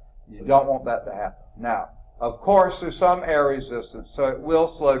 Hey, you don't want that to happen. Now, of course, there's some air resistance, so it will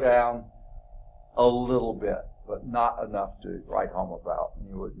slow down a little bit, but not enough to write home about, and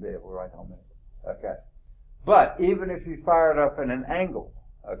you wouldn't be able to write home anyway. Okay. But even if you fire it up at an angle,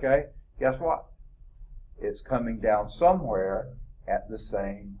 okay, guess what? It's coming down somewhere at the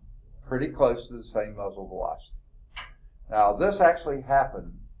same, pretty close to the same muzzle velocity. Now, this actually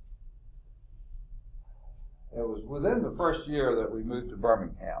happened. It was within the first year that we moved to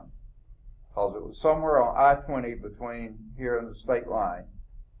Birmingham, because it was somewhere on I-20 between here and the state line,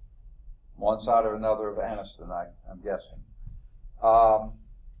 one side or another of Anniston, I'm guessing.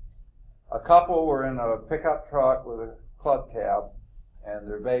 A couple were in a pickup truck with a club cab, and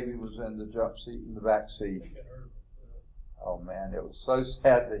their baby was in the jump seat in the back seat. Oh man, it was so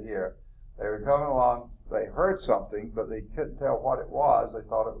sad to hear. They were coming along, they heard something, but they couldn't tell what it was. They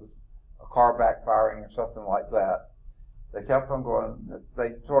thought it was a car backfiring or something like that. They kept on going.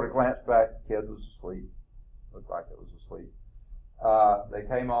 They sort of glanced back. The kid was asleep. Looked like it was asleep. They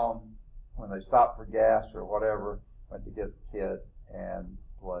came on when they stopped for gas or whatever, went to get the kid, and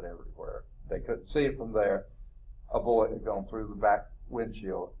blood everywhere. They couldn't see it from there. A bullet had gone through the back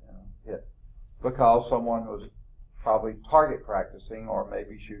windshield and hit, because someone was probably target practicing or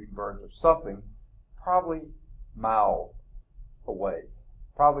maybe shooting birds or something, probably mile away,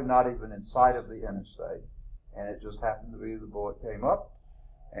 probably not even in sight of the interstate, and it just happened to be the bullet came up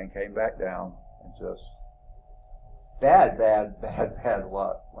and came back down, and just bad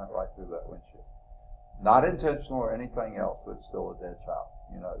luck went right through that windshield. Not intentional or anything else, but still a dead child,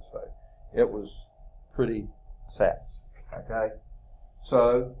 you know, so it was pretty sad, okay?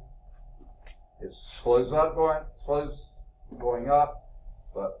 So it slows going up,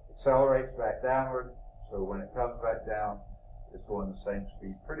 but accelerates back downward, so when it comes back down, it's going the same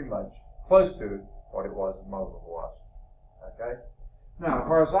speed, pretty much close to what it was in muzzle velocity, okay? Now,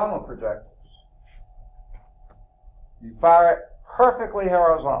 horizontal projectiles. You fire it perfectly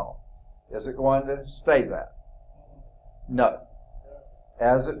horizontal. Is it going to stay that? No.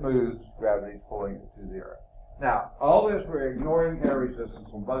 As it moves, gravity is pulling it to the earth. Now, all this, we're ignoring air resistance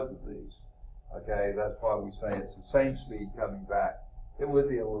on both of these. Okay, that's why we say it's the same speed coming back. It would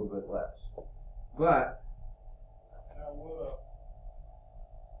be a little bit less. But Now, would a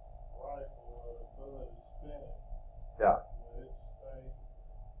rifle or a bullet spinning? yeah, Would it stay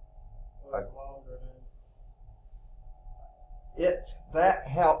Like- longer than? that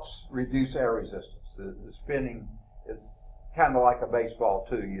helps reduce air resistance. The spinning is kind of like a baseball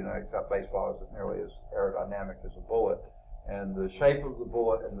too, you know, except baseball isn't nearly as aerodynamic as a bullet. And the shape of the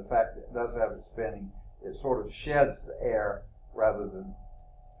bullet and the fact that it does have it spinning, it sort of sheds the air rather than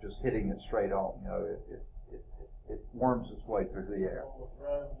just hitting it straight on. You know, it worms its way through the air. With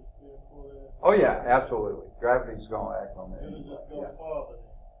gravity still pull it. Oh yeah, absolutely. Gravity's going to act on that. It'll anyway. just go Yeah. farther.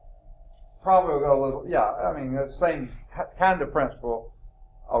 Probably will go a little, yeah, I mean, the same kind of principle.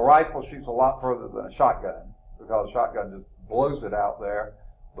 A rifle shoots a lot further than a shotgun because a shotgun just blows it out there,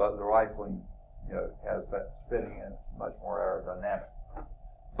 but the rifling, has that spinning and much more aerodynamic.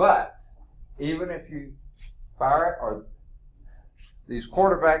 But even if you fire it, or these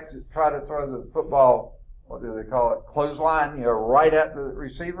quarterbacks that try to throw the football, what do they call it, clothesline, right at the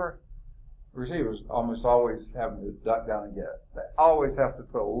receiver, receivers almost always having to duck down and get it. They always have to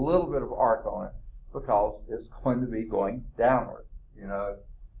put a little bit of arc on it because it's going to be going downward,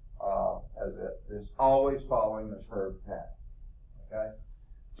 as it is always following the curved path. Okay?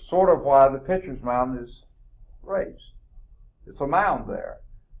 Sort of why the pitcher's mound is raised. It's a mound there.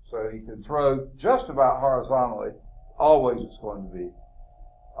 So you can throw just about horizontally, always it's going to be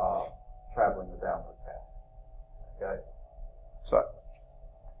traveling the downward path. Okay? So,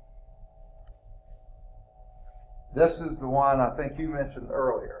 this is the one I think you mentioned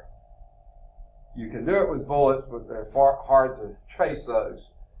earlier. You can do it with bullets, but they're hard to trace those.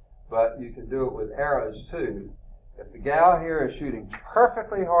 But you can do it with arrows too. If the gal here is shooting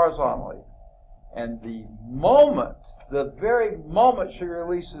perfectly horizontally, and the very moment she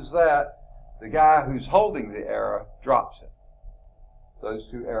releases that, the guy who's holding the arrow drops it. Those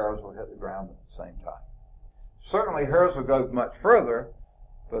two arrows will hit the ground at the same time. Certainly hers will go much further,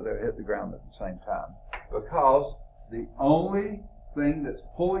 but they'll hit the ground at the same time. Because the only thing that's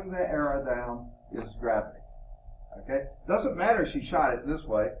pulling the arrow down is gravity. Okay? Doesn't matter if she shot it this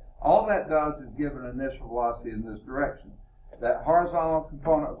way. All that does is give an initial velocity in this direction. That horizontal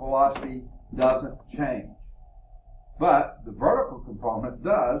component velocity doesn't change. But the vertical component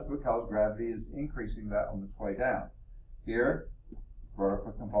does because gravity is increasing that on its way down. Here,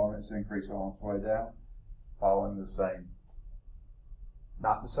 vertical component is increasing on its way down, following the same,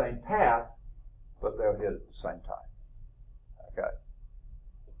 not the same path, but they'll hit at the same time. Okay.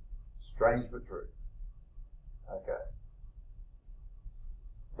 Strange but true. Okay.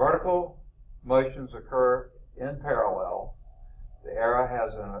 Vertical motions occur in parallel. The arrow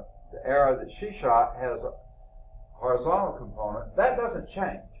that she shot has a horizontal component. That doesn't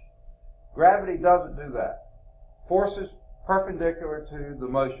change. Gravity doesn't do that. Forces perpendicular to the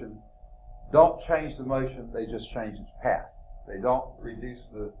motion don't change the motion, they just change its path. They don't reduce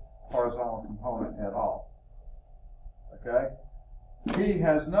the horizontal component at all. Okay? He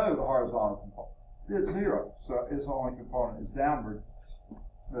has no horizontal component. It's zero, so its only component is downward,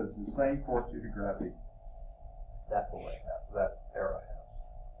 but it's the same force due to gravity that arrow has.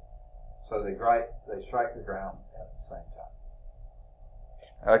 So they strike the ground at the same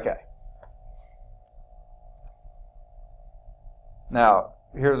time. Okay. Now,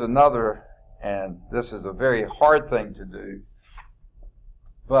 here's another, and this is a very hard thing to do,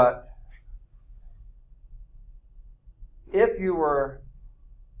 but if you were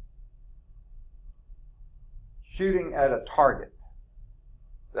shooting at a target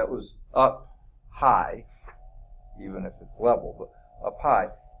that was up high, even if it's level, but up high,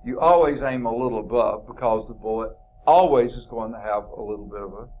 you always aim a little above because the bullet always is going to have a little bit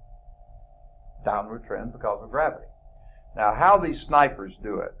of a downward trend because of gravity. Now, how these snipers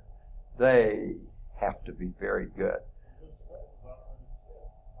do it, they have to be very good.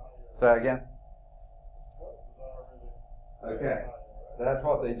 Say that again? Okay. That's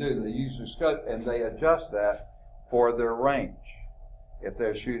what they do. They use their scope and they adjust that for their range. If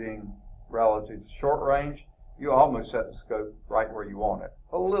they're shooting relative short range, you almost set the scope right where you want it.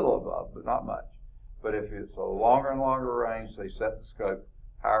 A little above, but not much. But if it's a longer and longer range, they set the scope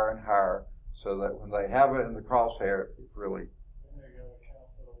higher and higher so that when they have it in the crosshair, it's really...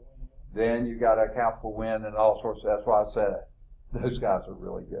 Then you got to account for wind and all sorts of... That's why I said those guys are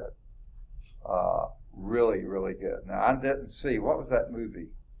really good. Really, really good. Now, I didn't see... What was that movie?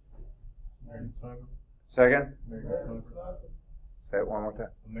 American Sniper. Second? American Sniper. Say it one more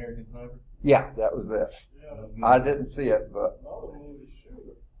time. American Sniper. Yeah, that was it. Yeah. I didn't see it, but... Another movie,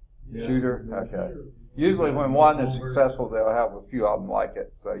 Shooter. Yeah. Shooter? Okay. Usually when one is successful, they'll have a few of them like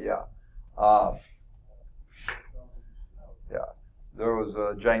it. So, yeah. Yeah. There was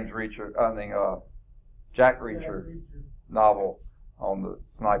a Jack Reacher novel on the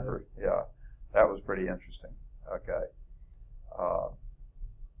sniper. Yeah. That was pretty interesting. Okay.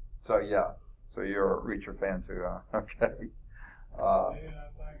 So, yeah. So you're a Reacher fan too, huh? Okay.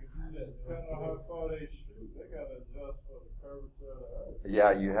 Depending on how far they shoot, they got to adjust for the curvature of the earth.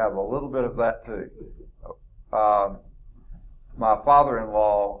 Yeah, you have a little bit of that too. My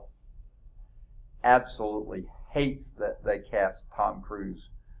father-in-law absolutely hates that they cast Tom Cruise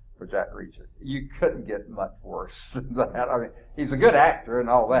for Jack Reacher. You couldn't get much worse than that. I mean, he's a good actor and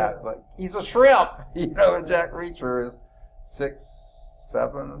all that, but he's a shrimp. You know, and Jack Reacher is 6,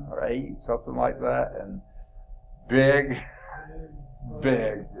 7, or 8, something like that, and big,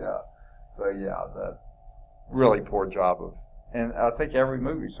 yeah. So yeah, that really poor job of, and I think every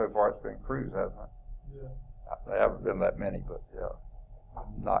movie so far it's been Cruise, hasn't it? Yeah. There haven't been that many, but yeah,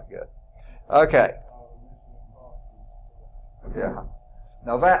 not good. Okay. Yeah.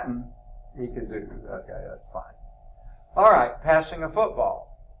 Now that one he could do. Okay, that's fine. All right, passing a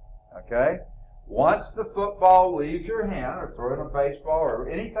football. Okay. Once the football leaves your hand, or throwing a baseball or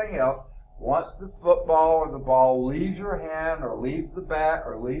anything else, once the football or the ball leaves your hand or leaves the bat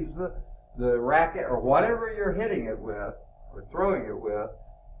or leaves the racket or whatever you're hitting it with or throwing it with,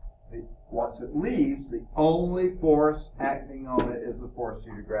 once it leaves, the only force acting on it is the force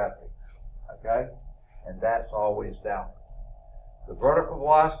due to gravity. Okay? And that's always downward. The vertical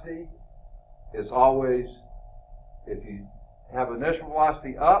velocity is always, if you have initial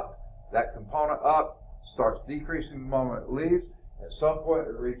velocity up, that component up starts decreasing the moment it leaves. At some point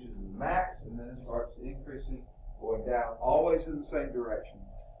it reaches the max, and then it starts increasing, going down, always in the same direction,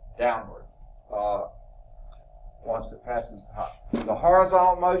 downward, once it passes the top. The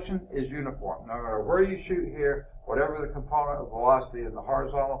horizontal motion is uniform. No matter where you shoot here, whatever the component of velocity in the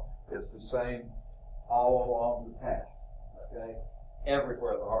horizontal, it's the same all along the path. Okay?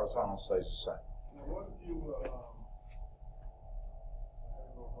 Everywhere the horizontal stays the same. Now, what if you,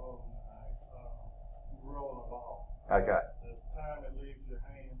 you roll a ball? Okay. The time it leaves your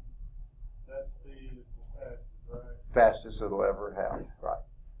hand, that speed is the fastest, right? Fastest it'll ever have, right.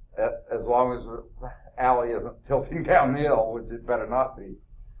 As long as the alley isn't tilting downhill, which it better not be.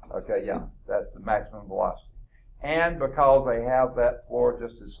 Okay, yeah, that's the maximum velocity. And because they have that floor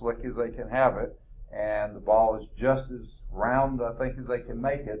just as slick as they can have it, and the ball is just as round, I think, as they can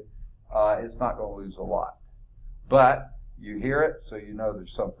make it, it's not going to lose a lot. But you hear it, so you know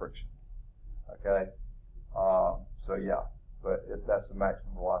there's some friction. Okay? So yeah, but that's the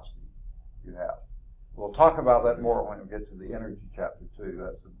maximum velocity you have. We'll talk about that more when we get to the energy chapter too.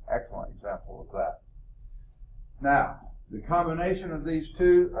 That's an excellent example of that. Now, the combination of these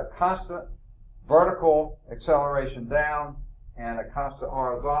two, a constant vertical acceleration down and a constant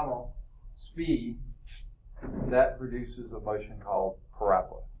horizontal speed, that produces a motion called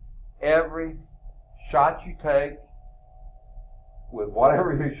parabola. Every shot you take with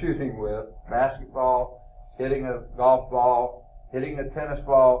whatever you're shooting with, basketball, hitting a golf ball, hitting a tennis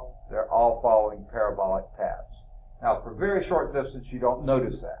ball, they're all following parabolic paths. Now, for very short distance, you don't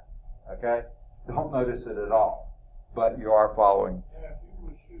notice that, okay? Don't notice it at all, but you are following. Yeah, if you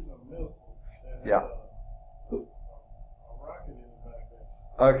were shooting a missile and Yeah. a rocket in the back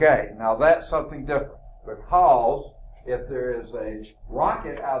there. Okay, now that's something different, because if there is a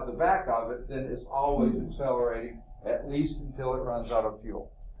rocket out the back of it, then it's always accelerating at least until it runs out of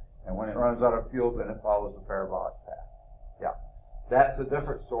fuel. And when it runs out of fuel, then it follows the parabolic path. Yeah. That's a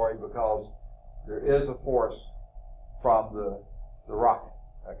different story because there is a force from the rocket,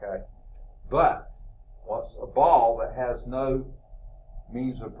 okay? But once a ball that has no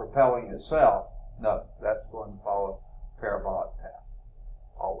means of propelling itself, no, that's going to follow parabolic path,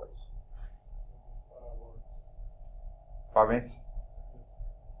 always. Pardon me?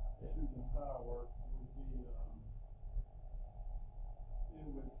 Shooting fireworks would be,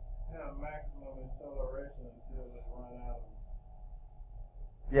 it would have maximum acceleration until it run out of.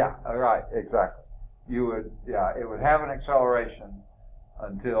 Yeah, right, exactly. You would, yeah, it would have an acceleration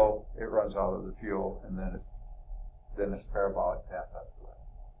until it runs out of the fuel, and then it's parabolic path after that.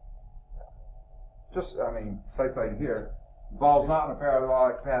 Yeah. Just, I mean, same thing here. The ball's not in a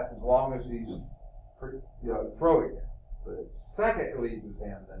parabolic path as long as he's, throwing it. But the second it leaves his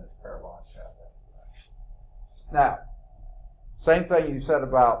hand, then it's parabolic path after that. Now, same thing you said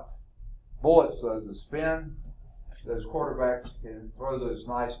about bullets, though, the spin. Those quarterbacks can throw those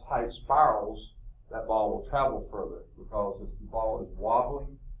nice tight spirals, that ball will travel further, because if the ball is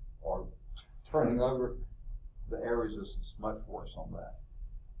wobbling or turning over, the air resistance is much worse on that.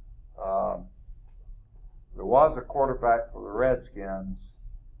 There was a quarterback for the Redskins,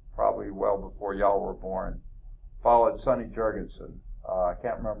 probably well before y'all were born, followed Sonny Jurgensen. I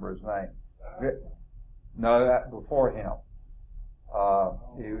can't remember his name. No, before him.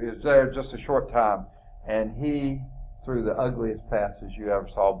 He was there just a short time, and he threw the ugliest passes you ever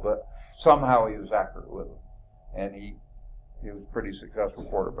saw, but somehow he was accurate with them, and he was a pretty successful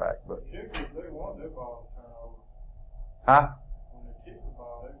quarterback. But Kickers, they want their ball to turn over. huh? When they kick the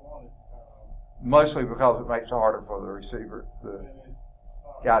ball, they want it to turn over. Mostly because it makes it harder for the receiver, the And it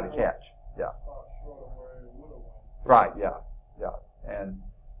stops guy to short- catch. Yeah. stops short of where it would have went. Right. Yeah. Yeah. And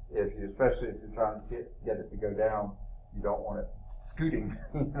especially if you're trying to get it to go down, you don't want it scooting,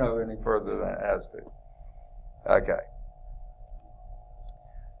 any further than it has to. Okay.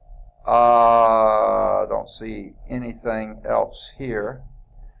 I don't see anything else here.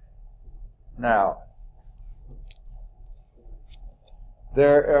 Now,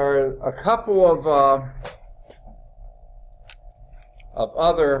 there are a couple of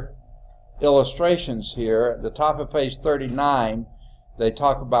other illustrations here. At the top of page 39, they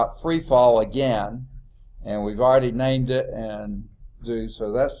talk about free fall again, and we've already named it,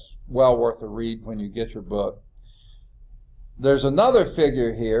 so that's well worth a read when you get your book. There's another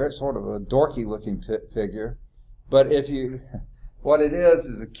figure here. It's sort of a dorky looking figure, but what it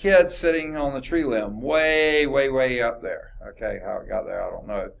is a kid sitting on the tree limb way, way, way up there. Okay, how it got there, I don't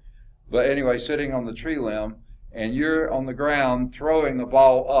know. But anyway, sitting on the tree limb, and you're on the ground throwing the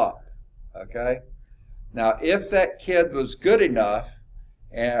ball up. Okay? Now, if that kid was good enough,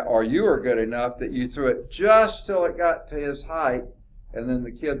 or you were good enough that you threw it just till it got to his height, and then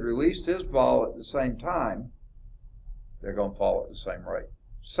the kid released his ball at the same time, they're going to fall at the same rate.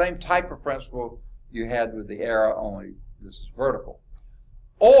 Same type of principle you had with the arrow, only this is vertical.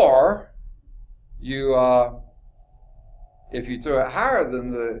 Or if you threw it higher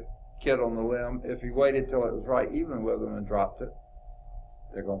than the kid on the limb, if he waited till it was right even with them and dropped it,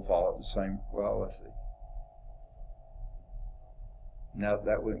 they're going to fall at the same. Well, let's see. No,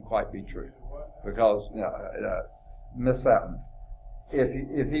 that wouldn't quite be true, because miss that one.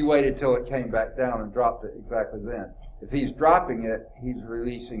 If he waited till it came back down and dropped it exactly then. If he's dropping it, he's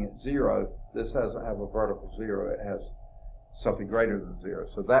releasing at 0. This doesn't have a vertical 0. It has something greater than 0.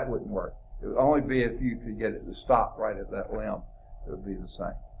 So that wouldn't work. It would only be if you could get it to stop right at that limb. It would be the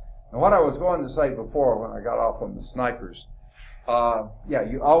same. And what I was going to say before when I got off on the snipers,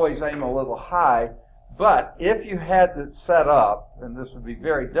 you always aim a little high, but if you had it set up, and this would be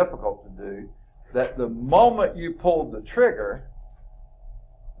very difficult to do, that the moment you pulled the trigger,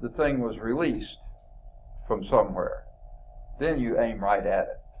 the thing was released from somewhere. Then you aim right at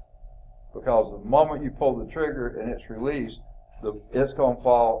it. Because the moment you pull the trigger and it's released, it's going to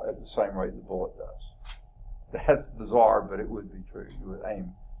fall at the same rate the bullet does. That's bizarre, but it would be true. You would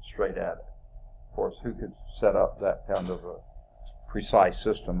aim straight at it. Of course, who could set up that kind of a precise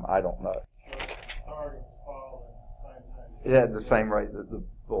system? I don't know. Target fall at the same time. It had the same rate that the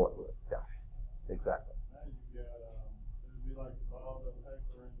bullet would. Yeah, exactly. Now you got, it'd be like the ball of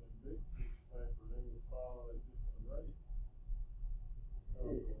paper and the big piece of paper, they would fall at different rates.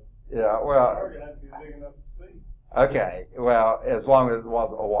 Yeah, The well, target had to be big enough to see. okay, well, as long as it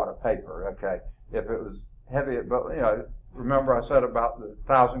wasn't a wad of paper, okay. If it was heavy, but, remember I said about the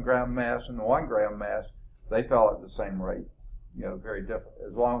 1,000-gram mass and the 1-gram mass, they fell at the same rate, very different,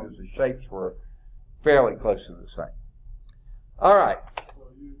 as long as the shapes were fairly close to the same. All right. So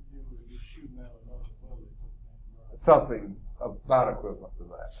you would be shooting out another bullet. Something about equivalent to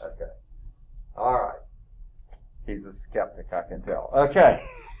that, okay. All right. He's a skeptic, I can tell. Okay.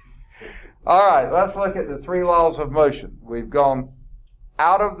 All right, let's look at the 3 laws of motion. We've gone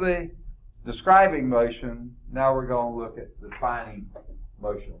out of the describing motion. Now we're going to look at defining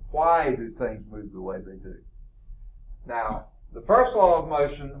motion. Why do things move the way they do? Now, the first law of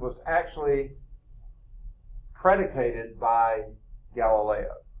motion was actually predicated by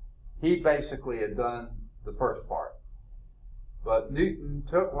Galileo. He basically had done the first part. But Newton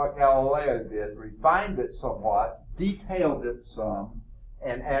took what Galileo did, refined it somewhat, detailed it some,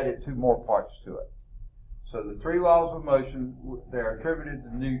 and added 2 more parts to it. So the 3 laws of motion, they're attributed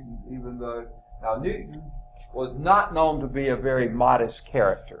to Newton, even though, now Newton was not known to be a very modest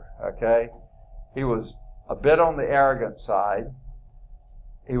character, okay? He was a bit on the arrogant side.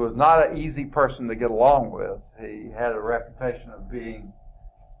 He was not an easy person to get along with. He had a reputation of being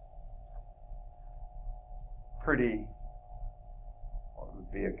pretty, what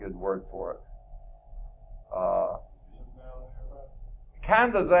would be a good word for it?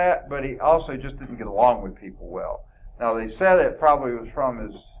 Kind of that, but he also just didn't get along with people well. Now, they said it probably was from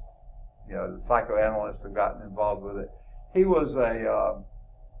his, the psychoanalyst who gotten involved with it. He was a,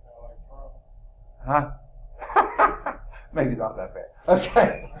 maybe not that bad.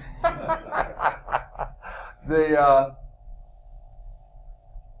 Okay.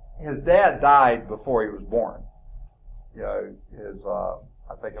 His dad died before he was born. I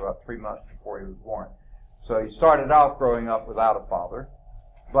think about 3 months before he was born. So he started off growing up without a father,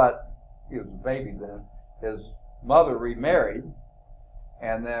 but he was a baby then. His mother remarried,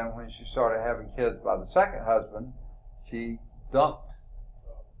 and then when she started having kids by the second husband, she dumped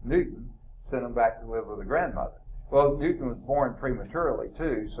Newton, sent him back to live with a grandmother. Well, Newton was born prematurely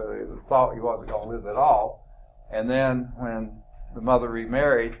too, so it was thought he wasn't going to live at all. And then when the mother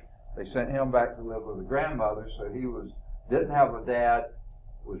remarried, they sent him back to live with a grandmother, so he didn't have a dad,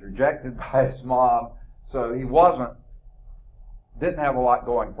 was rejected by his mom, so he didn't have a lot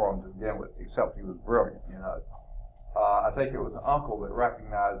going for him to begin with, except he was brilliant, you know. I think it was an uncle that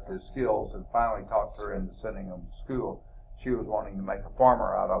recognized his skills and finally talked her into sending him to school. She was wanting to make a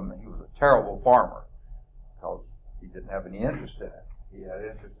farmer out of him, and he was a terrible farmer because he didn't have any interest in it. He had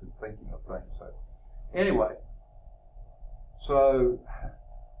interest in thinking of things. So anyway, so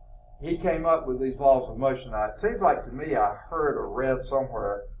he came up with these laws of motion. Now, it seems like to me I heard or read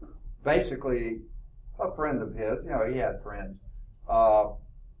somewhere, basically a friend of his, you know, he had friends, a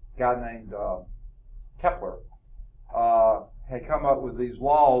guy named Kepler, had come up with these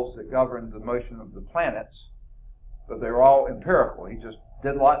laws that governed the motion of the planets, but they were all empirical. He just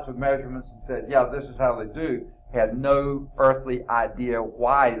did lots of measurements and said, yeah, this is how they do. He had no earthly idea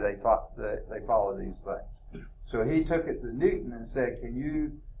why they follow these things. So he took it to Newton and said, can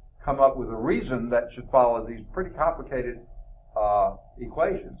you come up with a reason that should follow these pretty complicated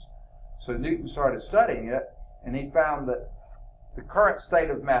equations? So Newton started studying it, and he found that the current state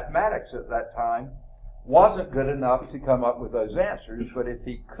of mathematics at that time wasn't good enough to come up with those answers, but if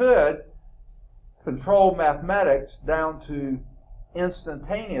he could control mathematics down to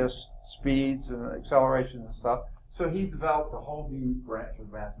instantaneous speeds and accelerations and stuff, so he developed a whole new branch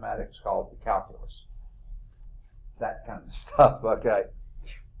of mathematics called the calculus. That kind of stuff, okay.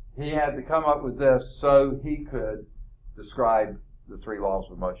 He had to come up with this so he could describe the three laws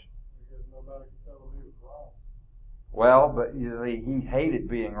of motion. Because nobody could tell him he was wrong. Well, but you know, he hated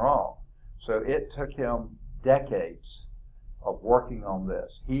being wrong. So it took him decades of working on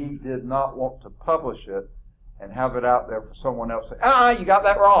this. He did not want to publish it and have it out there for someone else to say, you got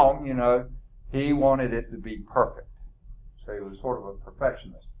that wrong, you know. He wanted it to be perfect. So he was sort of a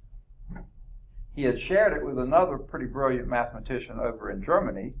perfectionist. He had shared it with another pretty brilliant mathematician over in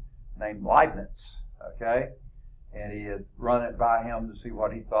Germany named Leibniz, okay? And he had run it by him to see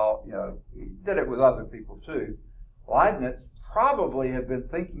what he thought. You know, he did it with other people too. Leibniz probably had been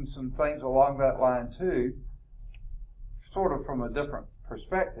thinking some things along that line too, sort of from a different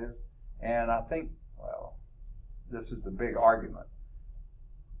perspective. And I think, well, this is the big argument.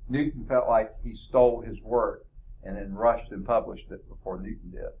 Newton felt like he stole his work and then rushed and published it before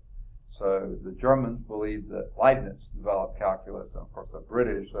Newton did. So the Germans believed that Leibniz developed calculus, and of course the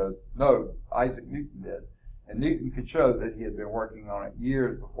British said, no, Isaac Newton did. And Newton could show that he had been working on it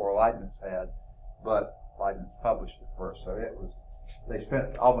years before Leibniz had, but Leibniz published it first. So they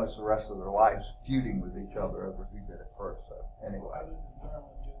spent almost the rest of their lives feuding with each other over who did it first. So anyway. How did the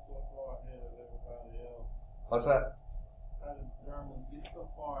Germans get so far ahead of everybody else? What's that? How did the Germans get so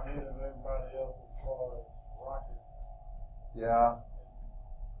far ahead of everybody else as far as rockets? Yeah.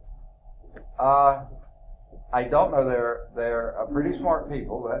 I don't know. They're pretty smart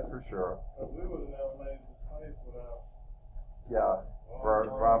people, that's for sure. But we would have never made it to space without. Yeah,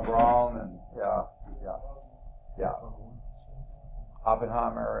 von Braun and yeah,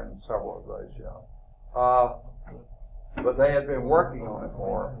 Oppenheimer and several of those. Yeah, but they had been working on it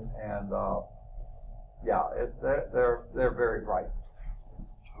more, and they're very bright.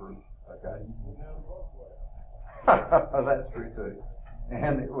 Okay. That's true too.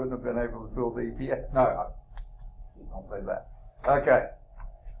 And it wouldn't have been able to fool the EPA. No, I don't say that. Okay.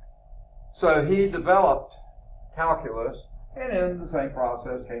 So he developed calculus, and in the same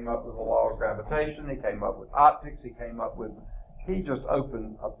process came up with the law of gravitation. He came up with optics. He just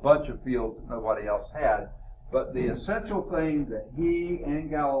opened a bunch of fields that nobody else had. But the essential thing that he and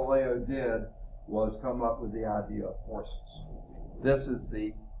Galileo did was come up with the idea of forces. This is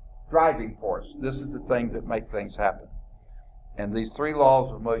the driving force. This is the thing that makes things happen. And these three laws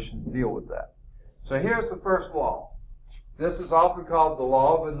of motion deal with that. So here's the first law. This is often called the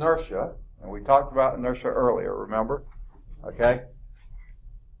law of inertia. And we talked about inertia earlier, remember? Okay?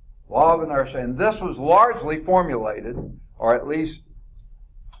 Law of inertia. And this was largely formulated, or at least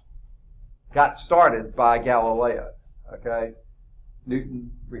got started by Galileo. Okay?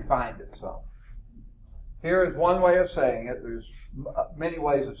 Newton refined it some. Here is one way of saying it. There's many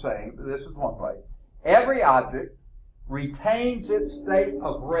ways of saying it, but this is one way. Every object retains its state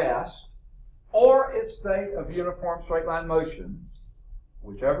of rest or its state of uniform straight line motion,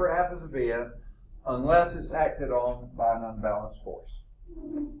 whichever it happens to be in, unless it's acted on by an unbalanced force.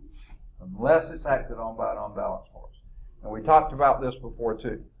 Unless it's acted on by an unbalanced force. And we talked about this before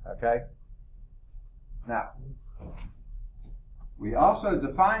too, okay? Now, we also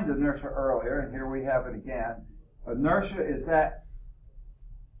defined inertia earlier, and here we have it again. Inertia is that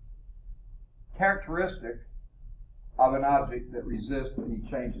characteristic of an object that resists any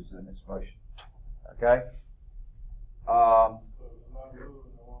changes in its motion. Okay? So not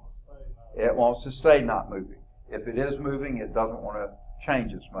moving, it wants to stay not It wants to stay not moving. If it is moving, it doesn't want to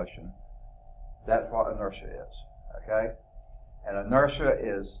change its motion. That's what inertia is, okay? And inertia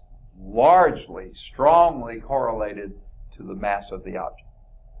is largely, strongly correlated to the mass of the object.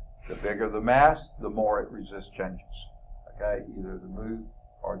 The bigger the mass, the more it resists changes, okay? Either to move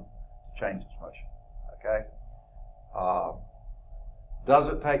or to change its motion, okay?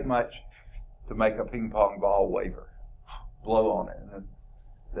 Doesn't take much to make a ping pong ball waver. Blow on it, and then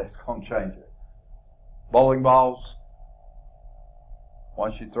that's going to change it. Bowling balls,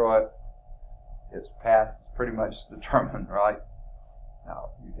 once you throw it, its path is pretty much determined, right?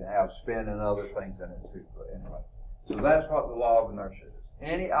 Now, you can have spin and other things in it too, but anyway. So that's what the law of inertia is.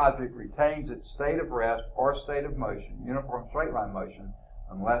 Any object retains its state of rest or state of motion, uniform straight line motion,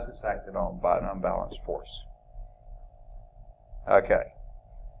 unless it's acted on by an unbalanced force. Okay.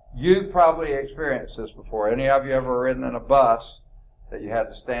 You've probably experienced this before. Any of you ever ridden in a bus that you had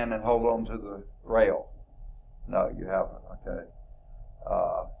to stand and hold on to the rail? No, you haven't, okay.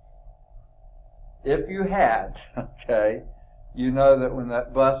 If you had, okay, you know that when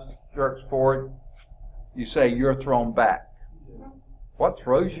that bus jerks forward, you say you're thrown back. What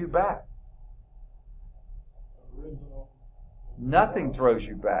throws you back? original. Nothing throws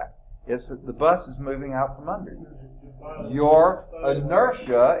you back. It's that the bus is moving out from under you. Your Your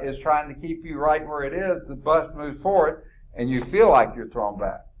inertia is trying to keep you right where it is. The bus moves forward, and you feel like you're thrown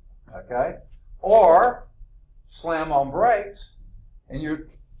back. Okay? Or slam on brakes, and you're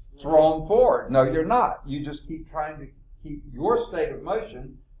thrown forward. No, you're not. You just keep trying to keep your state of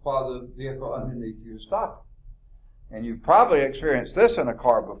motion while the vehicle underneath you is stopping. And you've probably experienced this in a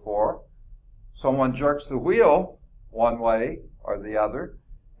car before. Someone jerks the wheel one way or the other,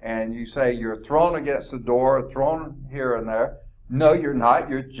 and you say you're thrown against the door, thrown here and there. No, you're not.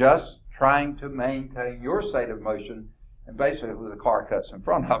 You're just trying to maintain your state of motion, and basically the car cuts in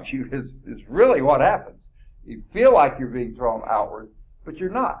front of you is really what happens. You feel like you're being thrown outward, but you're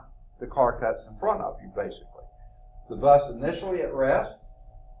not. The car cuts in front of you, basically. The bus initially at rest.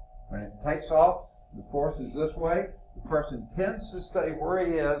 When it takes off, the force is this way. The person tends to stay where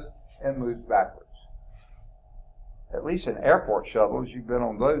he is and moves backwards. At least in airport shuttles, you've been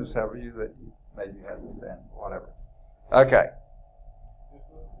on those, haven't you, that you maybe had to stand, whatever. Okay.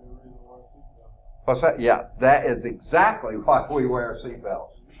 What's that? Yeah, that is exactly why we wear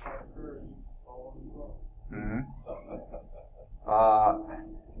seatbelts.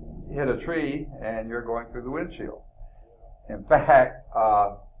 Hit a tree and you're going through the windshield. In fact,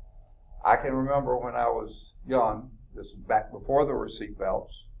 I can remember when I was young, this is back before there were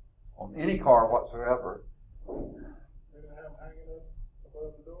seatbelts, on any car whatsoever. They didn't have them hanging up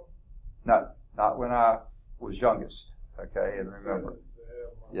above the door? No, not when I was youngest, okay, and remember.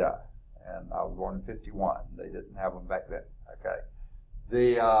 Yeah, and I was born in 51. They didn't have them back then, okay.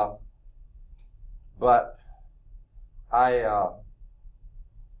 But I,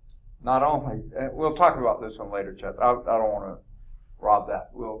 not only, and we'll talk about this in a later chapter. I don't want to rob that.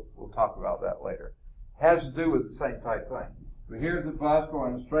 We'll talk about that later. Has to do with the same type thing. But here's the bus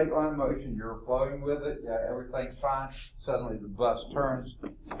going in straight line motion. You're flowing with it. Yeah, everything's fine. Suddenly the bus turns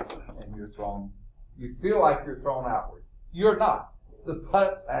and you're thrown. You feel like you're thrown outward. You're not. The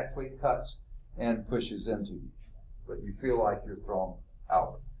bus actually cuts and pushes into you. But you feel like you're thrown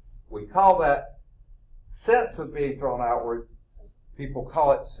outward. We call that sense of being thrown outward. People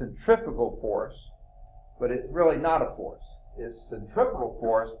call it centrifugal force, but it's really not a force. It's centripetal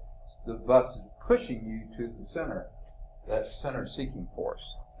force. The bus is pushing you to the center. That's center-seeking force.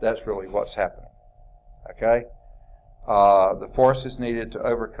 That's really what's happening. Okay? The force is needed to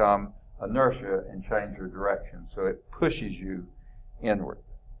overcome inertia and change your direction, so it pushes you inward.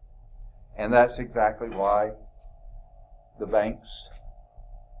 And that's exactly why the banks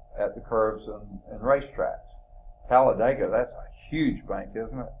at the curves and racetracks. Talladega, that's a huge bank,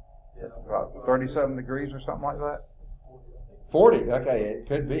 isn't it? It's about 37 degrees or something like that. 40, okay, it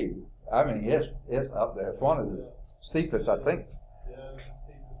could be. I mean, it's up there. It's one of the steepest, I think. Yeah, it's the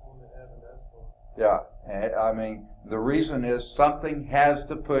steepest one they have in asphalt. Yeah, and I mean, the reason is something has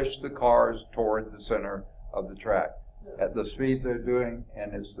to push the cars toward the center of the track at the speeds they're doing,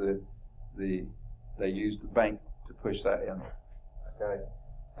 and it's they use the bank to push that inward. Okay,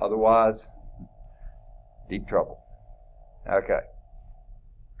 otherwise, deep trouble. Okay.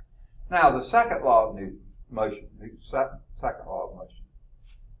 Now the second law of Newton's motion, Newton's second law of motion.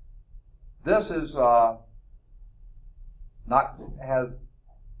 This is the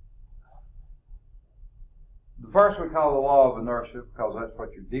first we call the law of inertia because that's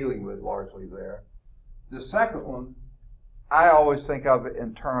what you're dealing with largely there. The second one, I always think of it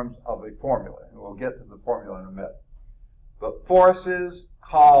in terms of a formula, and we'll get to the formula in a minute. But forces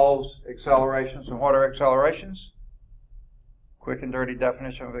cause accelerations. And what are accelerations? Quick and dirty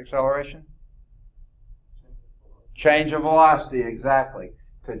definition of acceleration? Change of velocity, exactly.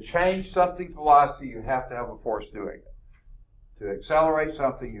 To change something's velocity, you have to have a force doing it. To accelerate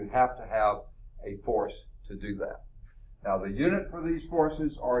something, you have to have a force to do that. Now, the unit for these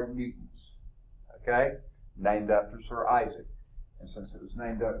forces are newtons, okay? Named after Sir Isaac. And since it was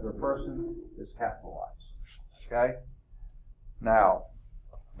named after a person, it's capitalized, okay? Now,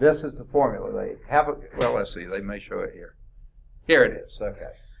 this is the formula. They have it, well, let's see, they may show it here. Here it is,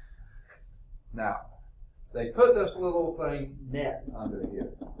 okay. Now, they put this little thing, net, under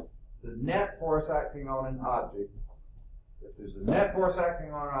here. The net force acting on an object, if there's a net force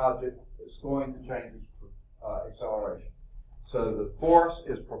acting on an object, it's going to change its acceleration. So the force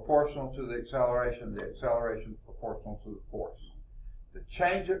is proportional to the acceleration is proportional to the force. To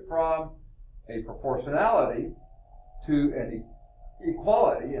change it from a proportionality to an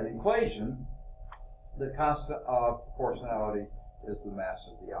equality, an equation, the constant of proportionality is the mass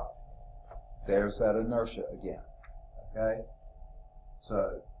of the object. There's that inertia again, okay?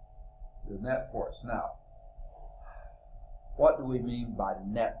 So, the net force. Now, what do we mean by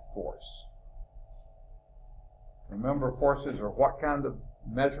net force? Remember, forces are what kind of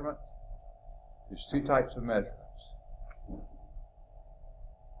measurement? There's two types of measurements.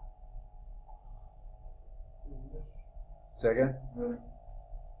 Say again?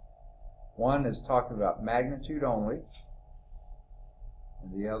 One is talking about magnitude only,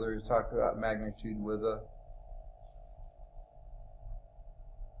 and the other is talking about magnitude with a,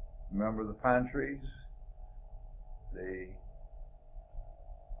 remember the pine trees? The,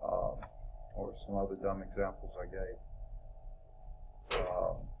 or some other dumb examples I gave.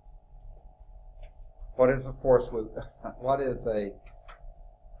 What is a force with, what is a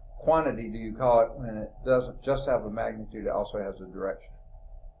quantity do you call it when it doesn't just have a magnitude, it also has a direction?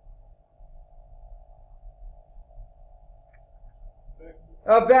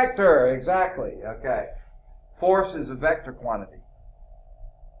 A vector, exactly, okay. Force is a vector quantity.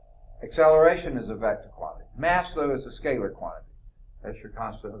 Acceleration is a vector quantity. Mass, though, is a scalar quantity. That's your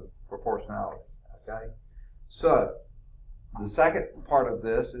constant of proportionality, okay? So, the second part of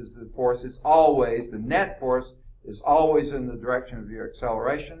this is the force is always, the net force is always in the direction of your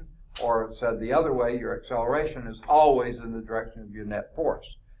acceleration, or said the other way, your acceleration is always in the direction of your net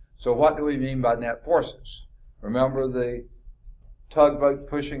force. So what do we mean by net forces? Remember the tugboat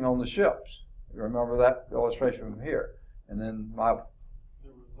pushing on the ships. You remember that illustration from here. And then my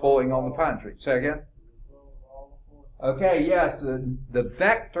pulling on the pine tree. Say again? Okay, yes, the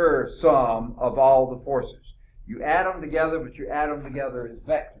vector sum of all the forces. You add them together, but you add them together as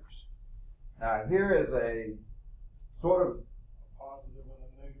vectors. Now here is a sort of Positive and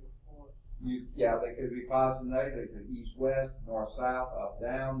a negative force. yeah, they could be positive, negative, they could be east, west, north, south, up,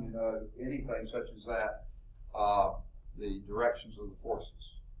 down, you know, anything such as that. The directions of the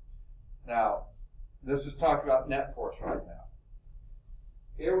forces. Now, this is talking about net force right now.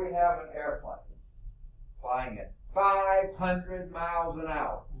 Here we have an airplane flying at 500 miles an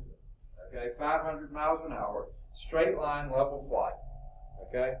hour. Okay, 500 miles an hour, straight line, level flight.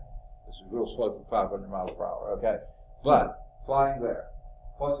 Okay, this is real slow for 500 miles per hour. Okay, but flying there,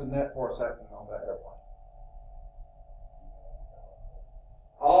 what's the net force acting on that airplane?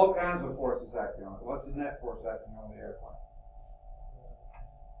 All kinds of forces acting on it. What's the net force acting on the airplane?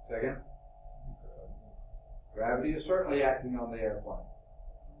 Say again? Gravity is certainly acting on the airplane.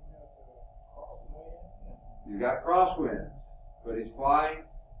 You got crosswinds, but he's flying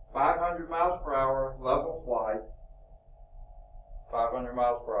 500 miles per hour, level flight, 500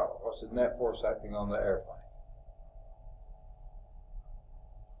 miles per hour. What's the net force acting on the airplane?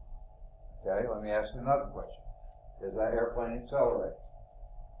 Okay, let me ask you another question. Is that airplane accelerating?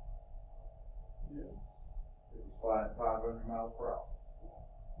 Yes. If he's flying at 500 miles per hour.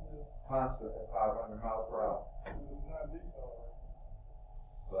 Constant at 500 miles per hour. It's not decelerating.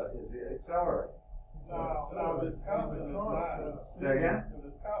 But is it accelerating? No, if it's constant, it's not. Say again? If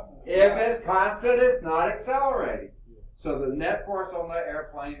it's constant, If it's constant, it's not accelerating. So the net force on that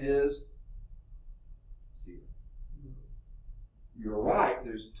airplane is zero. You're right.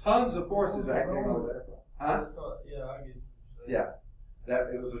 There's tons of forces acting on that airplane. Huh? Yeah, I get you. Yeah.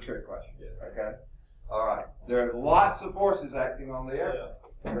 That it was a trick question. Yeah. Okay. All right. There are lots of forces acting on the airplane.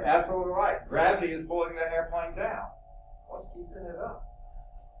 You're absolutely right. Gravity is pulling that airplane down. What's keeping it up?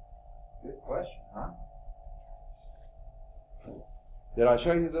 Good question, huh? Did I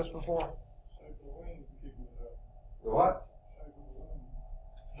show you this before? shape of the wings kicking it up. The what? Shape of the wings.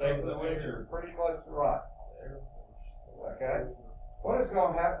 Shape of the wings are pretty close to right. Okay. What is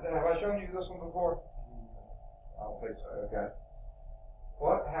going to happen? Have I shown you this one before? I don't think so. Okay.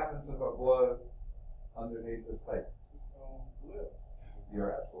 What happens if I blow underneath this paper? It's gonna lift.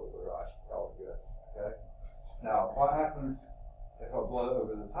 You're absolutely right. All good. Okay. Now, what happens if I blow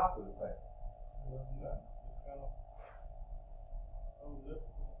over the top of the paper? It's gonna lift.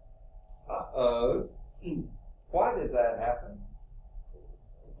 Uh-oh. Why did that happen?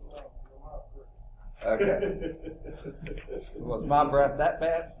 Okay. Was my breath that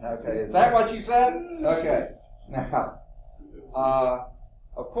bad? Okay. Is that what you said? Okay. Now,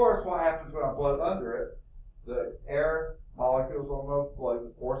 of course, what happens when I blow under it? The air molecules on the blow,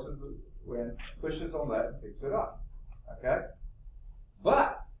 the force of the wind pushes on that and picks it up. Okay?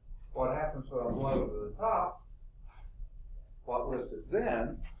 But what happens when I blow over the top? What lifts it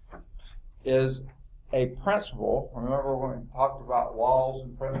then is a principle. Remember when we talked about laws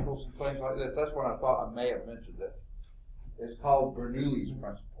and principles and things like this? That's when I thought I may have mentioned it. It's called Bernoulli's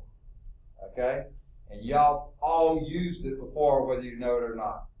principle. Okay? And y'all all used it before, whether you know it or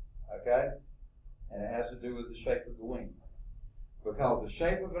not. Okay? And it has to do with the shape of the wing. Because the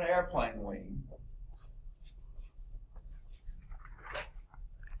shape of an airplane wing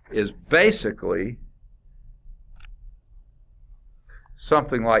is basically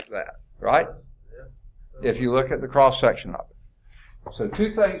something like that, right? If you look at the cross section of it. So two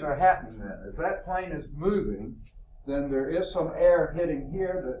things are happening then. As that plane is moving, then there is some air hitting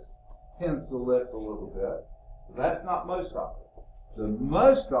here that tends to lift a little bit. But that's not most of it. The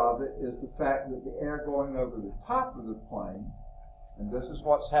most of it is the fact that the air going over the top of the plane, and this is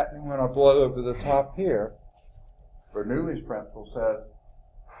what's happening when I blow over the top here. Bernoulli's principle says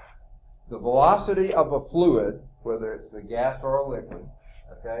the velocity of a fluid, whether it's a gas or a liquid,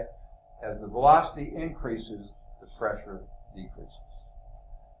 okay, as the velocity increases, the pressure decreases.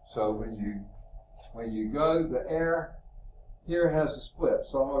 So when you go, the air here has a split.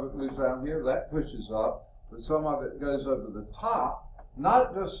 Some of it moves down here, that pushes up, but some of it goes over the top.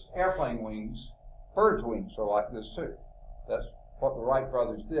 Not just airplane wings, birds' wings are like this too. That's what the Wright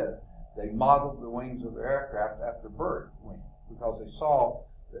brothers did. They modeled the wings of their aircraft after bird wings because they saw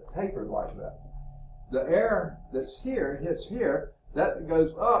that tapered like that. The air that's here hits here, that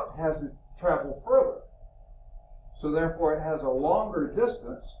goes up has to travel further. So therefore it has a longer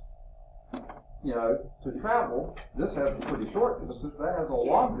distance, to travel. This has a pretty short distance, that has a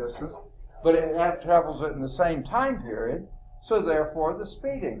long distance, but it travels it in the same time period, so therefore the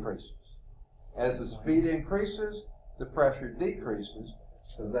speed increases. As the speed increases, the pressure decreases,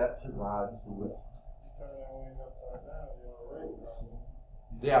 so that provides the lift.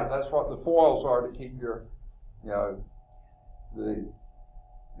 Yeah, that's what the foils are to keep your,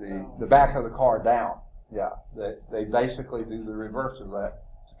 the back of the car down. Yeah, they basically do the reverse of that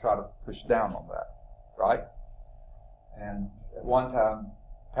to try to push down on that, right? And at one time,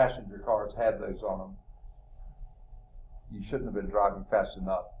 passenger cars had those on them. You shouldn't have been driving fast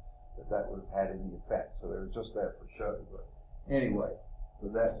enough that would have had any effect. So they were just there for show. But anyway,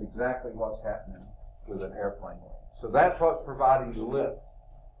 but that's exactly what's happening with an airplane wing. So that's what's providing the lift.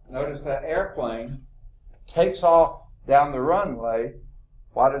 Notice that airplane takes off down the runway.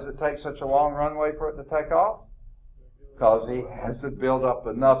 Why does it take such a long runway for it to take off? Because he has to build up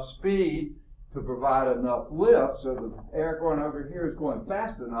enough speed to provide enough lift, so the air going over here is going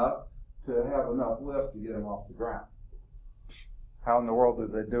fast enough to have enough lift to get him off the ground. How in the world do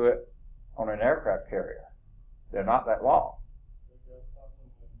they do it on an aircraft carrier? They're not that long.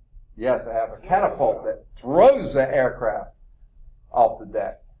 Yes, they have a catapult that throws the aircraft off the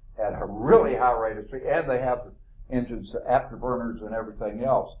deck at a really high rate of speed, and they have the engines, afterburners, and everything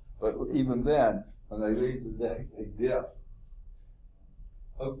else. But even then, when they leave the deck, they dip.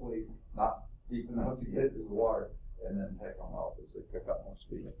 Hopefully not deep enough to get to the water, and then take on off as they pick up more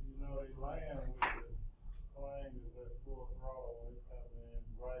speed. They land with the plane is at full throttle when it's coming in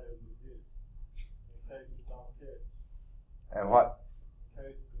right as it hits, in case it don't catch. And what? In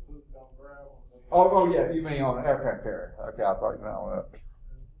case the hook don't grab them. Oh, yeah, you mean on an aircraft carrier. Okay, I thought you meant on a,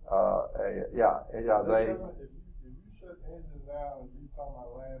 they. If you shut the engine down and you talking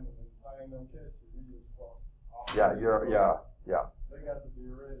about landing and the plane don't catch it, you just fall off. Yeah, yeah. They got to be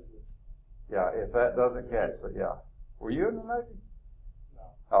ready to. Yeah, if that doesn't catch it, yeah. Were you in the Navy? No.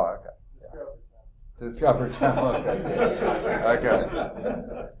 Oh, okay. Discovery time. Discovery time, okay.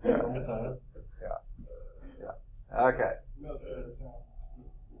 Yeah. Okay. Military time.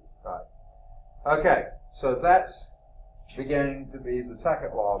 Right. Okay, so that's beginning to be the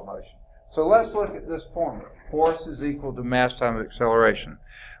second law of motion. So let's look at this formula. Force is equal to mass times acceleration.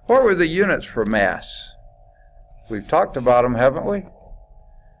 What were the units for mass? We've talked about them, haven't we?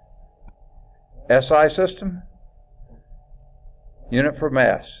 SI system? Unit for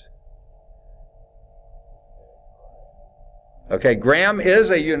mass. Okay, gram is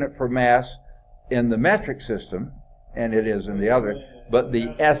a unit for mass in the metric system, and it is in the other. But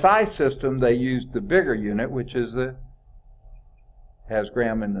the SI system, they used the bigger unit, which is has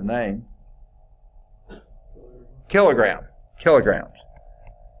gram in the name. Kilogram. Kilograms.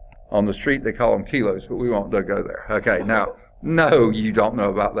 On the street, they call them kilos, but we won't go there. Okay, now, no, you don't know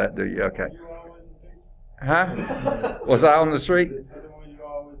about that, do you? Okay. You always a teacher? Huh? Was I on the street? I didn't want you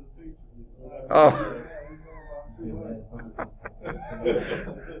always a teacher. Oh.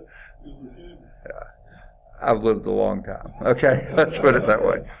 I've lived a long time. Okay, let's put it that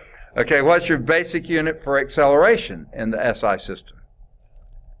way. Okay, what's your basic unit for acceleration in the SI system?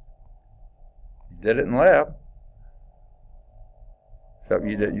 You did it in lab. Except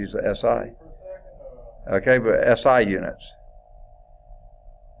you didn't use the SI. Okay, but SI units.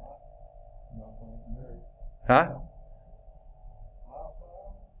 Huh?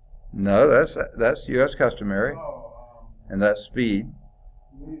 No, that's U.S. customary. And that's speed.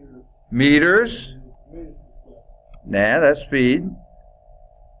 Meters. Nah, that's speed.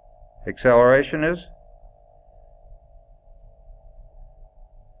 Acceleration is?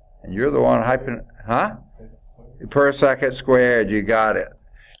 And you're the one hyping, huh? Per second squared, you got it.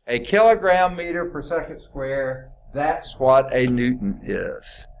 A kilogram meter per second squared, that's what a Newton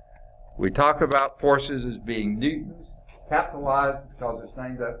is. We talk about forces as being Newtons, capitalized because it's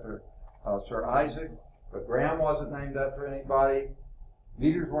named after Sir Isaac, but gram wasn't named after anybody.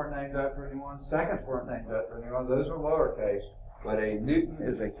 Meters weren't named after anyone. Seconds weren't named after anyone. Those are lowercase. But a Newton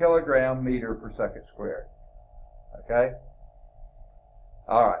is a kilogram meter per second squared. Okay?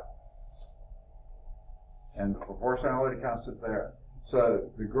 All right. And the proportionality constant there.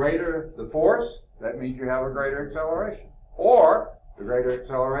 So the greater the force, that means you have a greater acceleration. Or the greater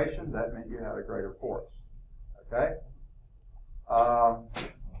acceleration, that means you have a greater force. Okay?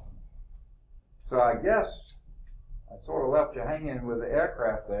 So I guess I sort of left you hanging with the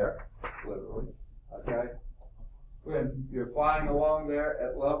aircraft there, literally. Okay? When you're flying along there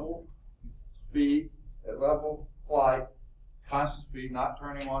at level speed, at level flight, constant speed, not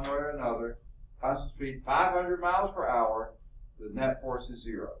turning one way or another, constant speed 500 miles per hour, the net force is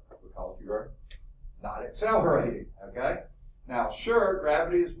zero because you're not accelerating. Okay? Now, sure,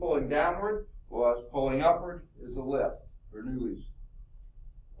 gravity is pulling downward, what's pulling upward is a lift, or Newton's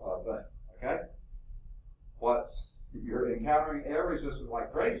thing. Okay? You're encountering air resistance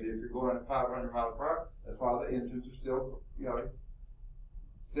like crazy if you're going at 500 miles per hour. That's why the engines are still,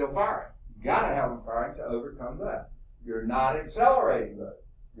 still firing. You got to have them firing to overcome that. You're not accelerating though.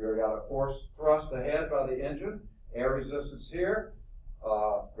 You've got a force thrust ahead by the engine, air resistance here,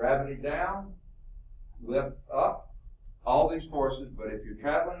 gravity down, lift up, all these forces. But if you're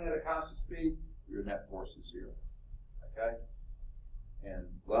traveling at a constant speed, your net force is zero. Okay? And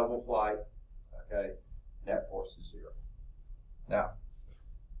level flight, okay, net force is zero. Now,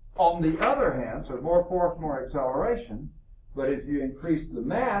 on the other hand, so more force, more acceleration, but if you increase the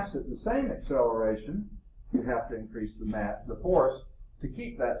mass at the same acceleration, you have to increase the force to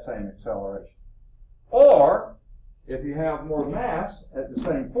keep that same acceleration. Or, if you have more mass at the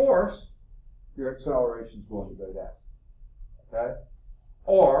same force, your acceleration is going to go down. Okay?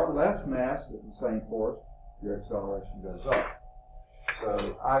 Or, less mass at the same force, your acceleration goes up.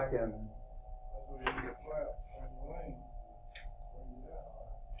 So, I can...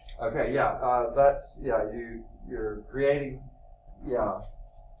 Okay, yeah, you're creating,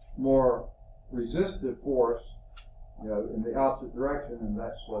 more resistive force, in the opposite direction, and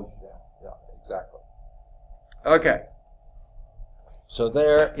that slows you down. Yeah, exactly. Okay. So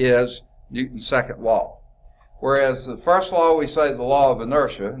there is Newton's second law. Whereas the first law, we say the law of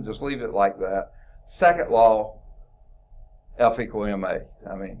inertia, and just leave it like that. Second law, F equal ma.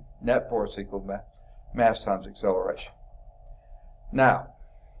 I mean, net force equal mass times acceleration. Now,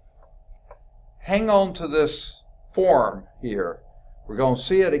 hang on to this form here. We're going to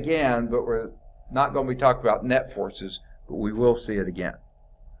see it again, but we're not going to be talking about net forces, but we will see it again.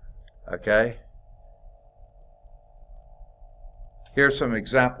 Okay? Here's some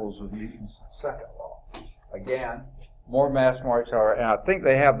examples of Newton's second law. Again, more mass, more acceleration. And I think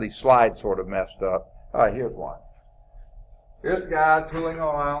they have these slides sort of messed up. All right, here's one. Here's a guy tooling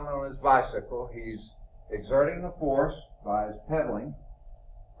around on his bicycle. He's exerting the force by his pedaling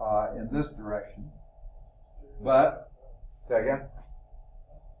in this direction. But, say again?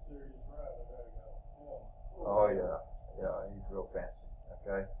 Oh, yeah, he's real fancy,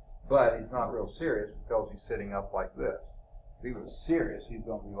 okay? But he's not real serious because he's sitting up like this. If he was serious, he's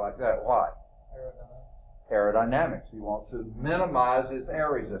going to be like that. Why? Aerodynamics. He wants to minimize his air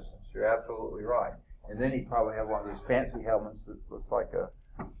resistance. You're absolutely right. And then he'd probably have one of these fancy helmets that looks like a,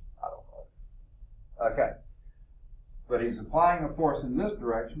 I don't know. Okay. but he's applying a force in this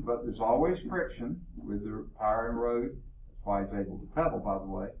direction, but there's always friction with the tire and road. That's why he's able to pedal, by the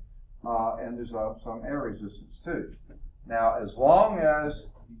way. And there's some air resistance too. Now, as long as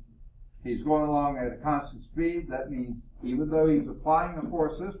he's going along at a constant speed, that means even though he's applying the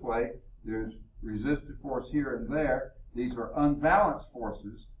force this way, there's resistive force here and there. These are unbalanced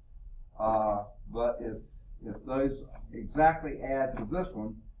forces, but if those exactly add to this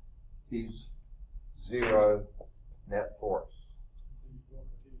one, he's zero net force.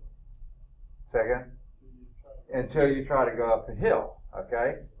 Second? Until you try to go up a hill,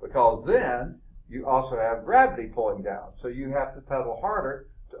 okay? Because then you also have gravity pulling down, so you have to pedal harder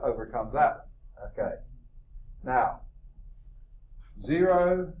to overcome that, okay? Now,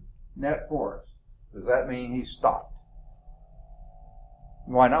 zero net force. Does that mean he's stopped?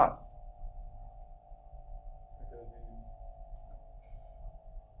 Why not?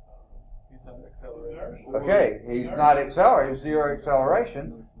 Okay, he's not accelerating, zero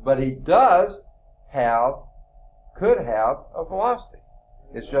acceleration, but he could have a velocity.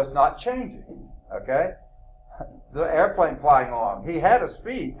 It's just not changing, okay? The airplane flying along, he had a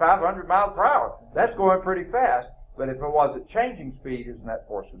speed, 500 miles per hour. That's going pretty fast, but if it wasn't changing speed, his net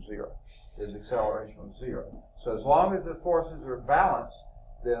force was zero. His acceleration was zero. So as long as the forces are balanced,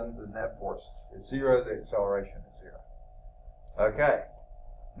 then the net force is zero, the acceleration is zero. Okay,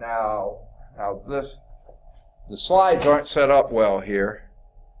 now the slides aren't set up well here.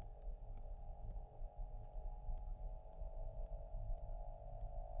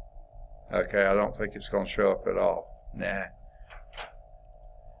 Okay, I don't think it's going to show up at all. Nah.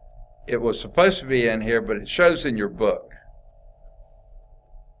 It was supposed to be in here, but it shows in your book.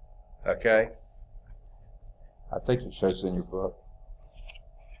 Okay? I think it shows in your book.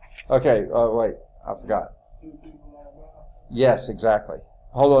 Okay, wait, I forgot. Yes, exactly.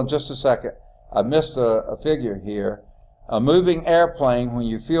 Hold on just a second. I missed a figure here. A moving airplane, when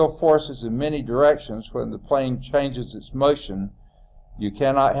you feel forces in many directions, when the plane changes its motion, you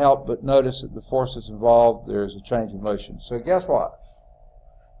cannot help but notice that the forces involved, there is a change in motion. So guess what?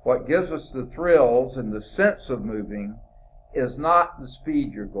 What gives us the thrills and the sense of moving is not the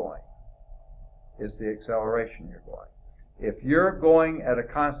speed you're going. It's the acceleration you're going. If you're going at a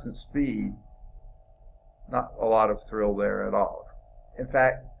constant speed, not a lot of thrill there at all. In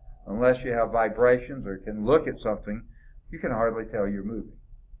fact, unless you have vibrations or can look at something, you can hardly tell you're moving.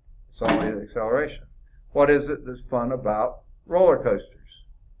 It's only an acceleration. What is it that's fun about roller coasters?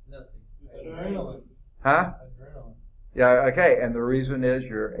 Nothing. Adrenaline. Huh? Adrenaline. Yeah, okay, and the reason is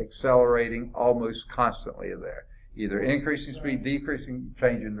you're accelerating almost constantly there. Either increasing speed, decreasing,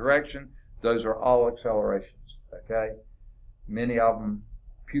 changing direction, those are all accelerations, okay? Many of them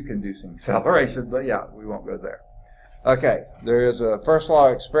puke-inducing acceleration, but yeah, we won't go there. Okay, there is a first law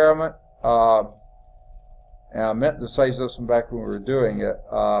experiment, and I meant to say this one back when we were doing it.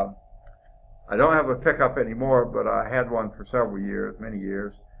 I don't have a pickup anymore, but I had one for several years, many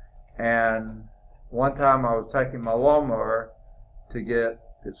years, and one time I was taking my lawnmower to get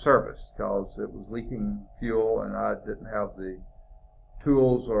it serviced because it was leaking fuel and I didn't have the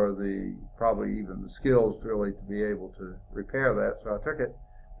tools or probably even the skills really to be able to repair that. So I took it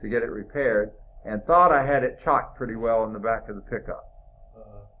to get it repaired and thought I had it chocked pretty well in the back of the pickup,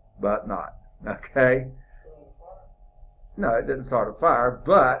 but not, okay? No, it didn't start a fire,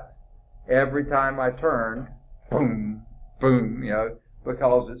 but every time I turned, boom, boom, you know,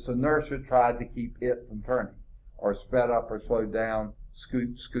 because its inertia tried to keep it from turning, or sped up or slowed down,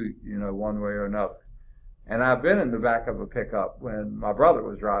 scoot, scoot, you know, one way or another. And I've been in the back of a pickup when my brother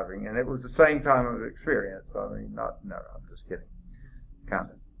was driving, and it was the same time of experience. I mean, no, I'm just kidding. Kind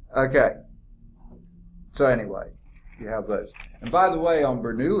of. Okay. So anyway, you have those. And by the way, on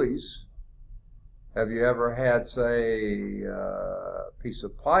Bernoulli's, have you ever had, say, a piece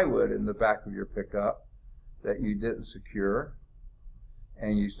of plywood in the back of your pickup that you didn't secure,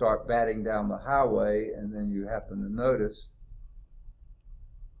 and you start batting down the highway, and then you happen to notice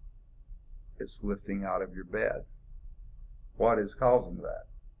it's lifting out of your bed? What is causing that?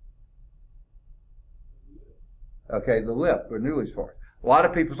 Okay, the lift, Bernoulli's force. A lot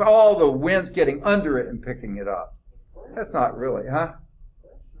of people say, oh, the wind's getting under it and picking it up. That's not really, huh?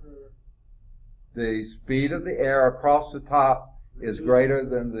 The speed of the air across the top is greater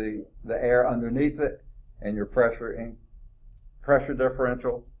than the air underneath it, and your pressure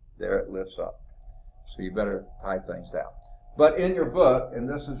differential, there it lifts up. So you better tie things down. But in your book, and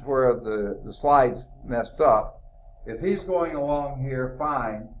this is where the slides messed up, if he's going along here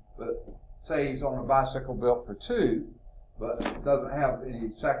fine, but say he's on a bicycle built for two, but doesn't have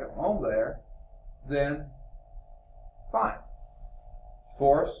any second on there, then fine.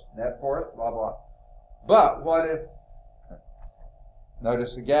 Force, net force, blah, blah. But what if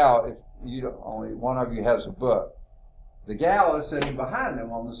Notice the gal, if you don't, only one of you has a book, the gal is sitting behind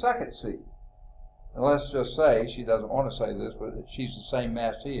them on the second seat. And let's just say, she doesn't want to say this, but she's the same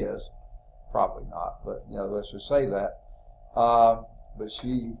mass he is. Probably not, but let's just say that. But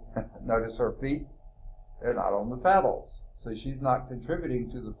she, notice her feet, they're not on the pedals. So she's not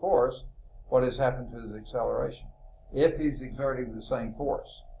contributing to the force. What has happened to the acceleration? If he's exerting the same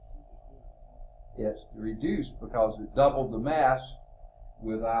force, it's reduced because it doubled the mass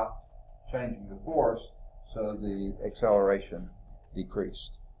without changing the force, so the acceleration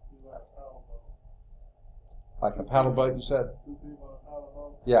decreased. Like a paddle boat, you said?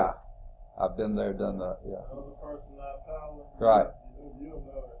 Yeah. I've been there, done that, yeah. Right.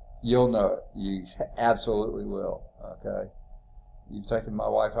 You'll know it. You absolutely will. Okay. You've taken my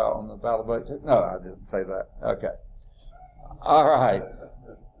wife out on the paddle boat too? No, I didn't say that. Okay. All right.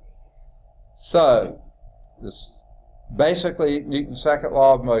 So, this basically Newton's second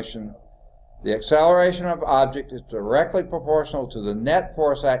law of motion. The acceleration of an object is directly proportional to the net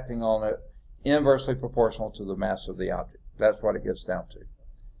force acting on it, inversely proportional to the mass of the object. That's what it gets down to,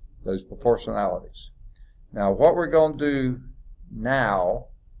 those proportionalities. Now, what we're going to do now,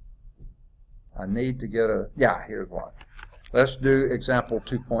 I need to get here's one. Let's do example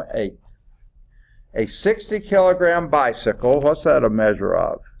 2.8. A 60 kilogram bicycle, what's that a measure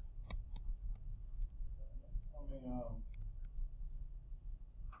of?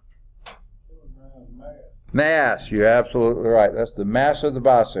 Mass, you're absolutely right. That's the mass of the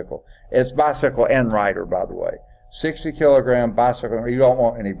bicycle. It's bicycle and rider, by the way. 60 kilogram bicycle. You don't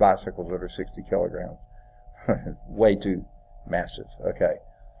want any bicycles that are 60 kilograms. Way too massive. Okay.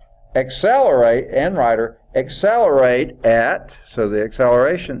 Accelerate, and rider, accelerate at, so the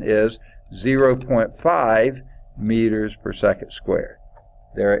acceleration is 0.5 meters per second squared.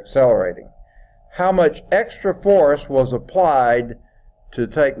 They're accelerating. How much extra force was applied to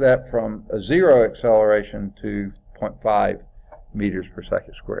take that from a 0 acceleration to 0.5 meters per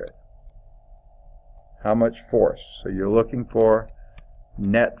second squared? How much force? So you're looking for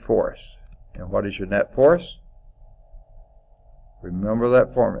net force. And what is your net force? Remember that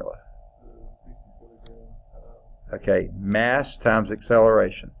formula. Okay, mass times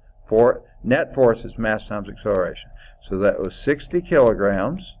acceleration. Net force is mass times acceleration. So that was 60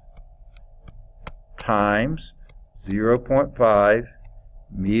 kilograms times 0.5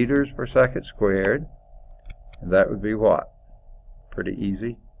 meters per second squared. And that would be what? Pretty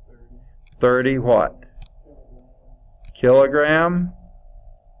easy. 30 what? Kilogram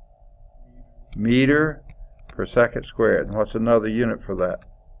meter per second squared. And what's another unit for that?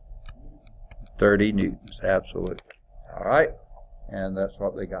 30 newtons, absolutely. All right, and that's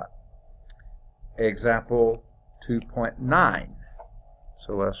what they got. Example 2.9.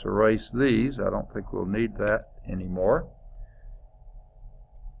 So let's erase these. I don't think we'll need that anymore.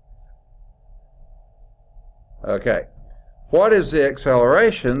 Okay, what is the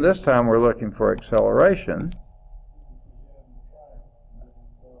acceleration? This time we're looking for acceleration.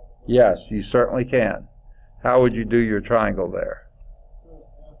 Yes, you certainly can. How would you do your triangle there?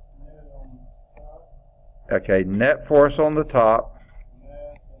 Okay, net force on the top,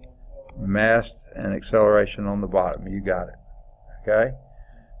 mass and acceleration on the bottom. You got it. Okay?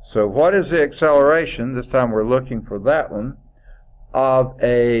 So what is the acceleration? This time we're looking for that one. Of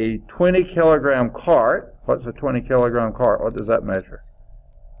a 20 kilogram cart. What's a 20 kilogram cart? What does that measure?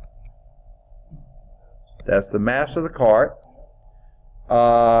 That's the mass of the cart.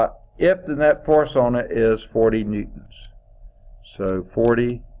 If the net force on it is 40 newtons. So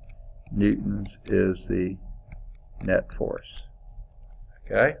 40 newtons is the net force.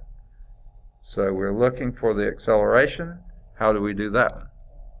 Okay? So we're looking for the acceleration. How do we do that one?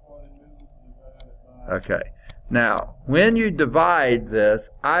 Okay. Now, when you divide this,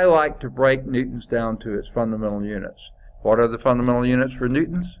 I like to break newtons down to its fundamental units. What are the fundamental units for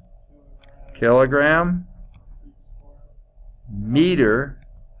newtons? Kilogram, meter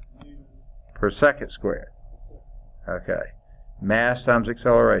per second squared. Okay. Mass times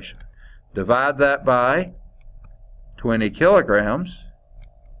acceleration. Divide that by 20 kilograms.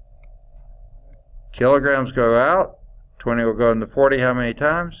 Kilograms go out. 20 will go into 40 how many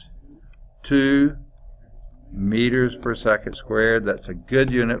times? 2 meters per second squared. That's a good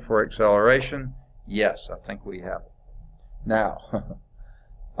unit for acceleration. Yes, I think we have it. Now,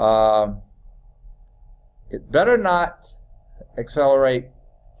 it better not accelerate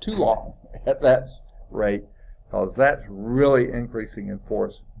too long at that rate, because that's really increasing in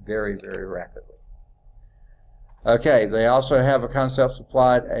force very, very rapidly. Okay, they also have a concept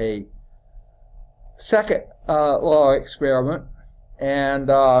supplied a second law experiment, and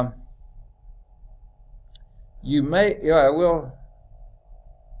you may,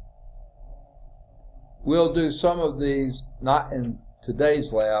 we'll do some of these, not in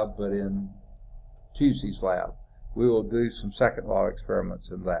today's lab, but in Tuesday's lab. We will do some second law experiments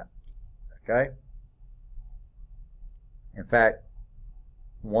in that. Okay? In fact,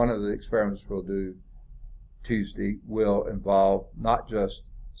 one of the experiments we'll do Tuesday will involve not just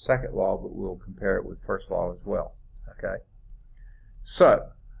second law, but we'll compare it with first law as well. Okay? So,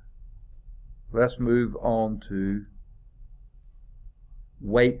 let's move on to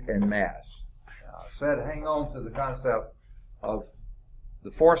weight and mass. Now, I said hang on to the concept of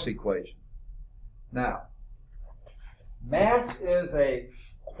the force equation. Now, mass is a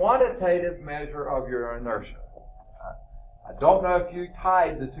quantitative measure of your inertia. I don't know if you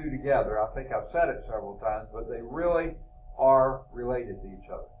tied the two together. I think I've said it several times, but they really are related to each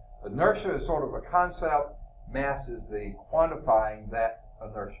other. Inertia is sort of a concept. Mass is the quantifying that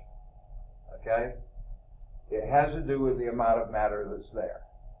inertia. Okay? It has to do with the amount of matter that's there.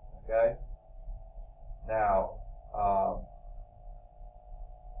 Okay? Now,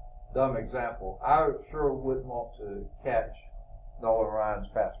 dumb example. I sure wouldn't want to catch Nolan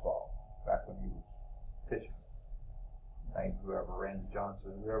Ryan's fastball back when he was pitching. Name whoever, Randy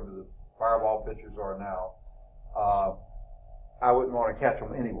Johnson, whoever the fireball pitchers are now. I wouldn't want to catch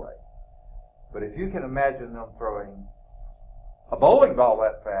them anyway. But if you can imagine them throwing a bowling ball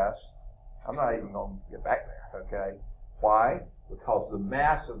that fast, I'm not even going to get back there, okay? Why? Because the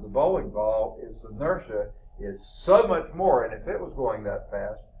mass of the bowling ball, its inertia, is so much more, and if it was going that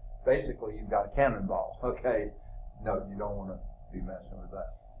fast, basically you've got a cannonball, okay? No, you don't want to be messing with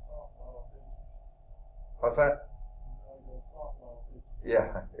that. What's that?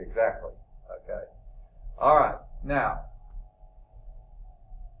 Yeah, exactly. Okay. All right. Now,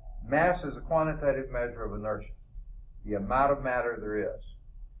 mass is a quantitative measure of inertia, the amount of matter there is.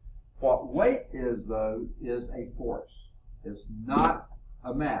 What weight is, though, is a force. It's not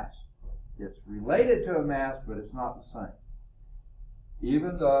a mass. It's related to a mass, but it's not the same.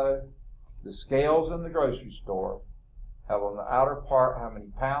 Even though the scales in the grocery store have on the outer part how many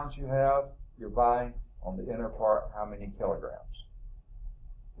pounds you're buying, on the inner part how many kilograms.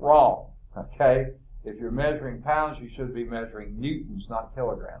 Wrong, okay? If you're measuring pounds, you should be measuring newtons, not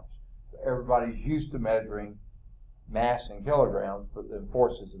kilograms. Everybody's used to measuring mass in kilograms, but then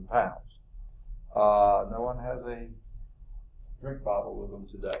forces in pounds. No one has a drink bottle with them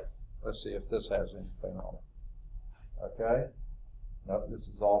today. Let's see if this has anything on it. Okay? Nope, this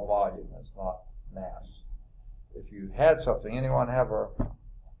is all volume. It's not mass. If you had something, anyone have a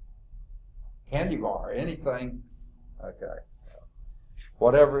candy bar, anything? Okay.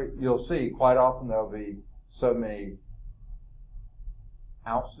 Whatever you'll see, quite often there'll be so many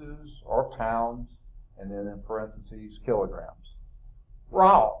ounces or pounds, and then in parentheses, kilograms.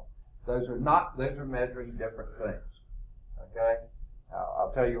 Wrong. Those are measuring different things. Okay?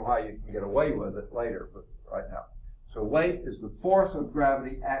 I'll tell you how you can get away with it later, but right now. So weight is the force of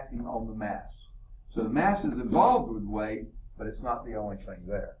gravity acting on the mass. So the mass is involved with weight, but it's not the only thing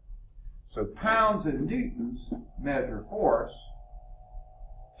there. So pounds and newtons measure force.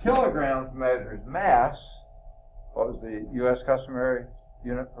 Kilograms measures mass. What was the U.S. customary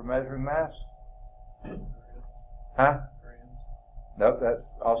unit for measuring mass? Huh? Nope,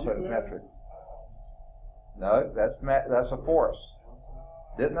 that's also metric. No, that's a force.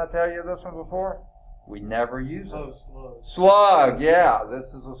 Didn't I tell you this one before? We never use it. Oh, slug. Slug, yeah,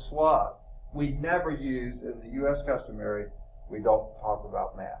 this is a slug. We never use, in the U.S. customary, we don't talk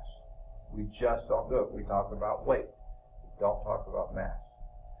about mass. We just don't do it. We talk about weight. We don't talk about mass.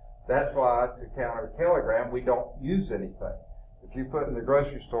 That's why, to counter kilogram, we don't use anything. If you put in the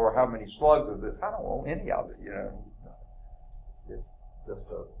grocery store how many slugs of this, I don't want any of it, you know. It just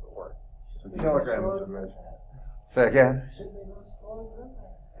doesn't work. So kilogram is a measure. Say again? Shouldn't be no slugs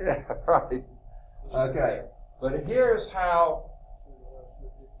in there. Yeah, right. Okay, but here's how.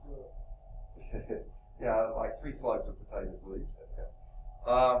 Yeah, like 3 slugs of potato, please.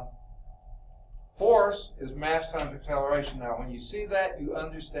 Okay. Force is mass times acceleration. Now, when you see that, you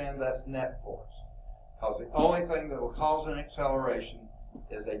understand that's net force. Because the only thing that will cause an acceleration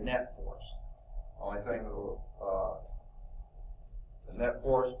is a net force. The only thing that will, the net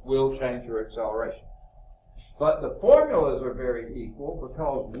force will change your acceleration. But the formulas are very equal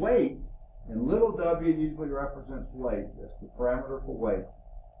because weight, and little w usually represents weight. That's the parameter for weight.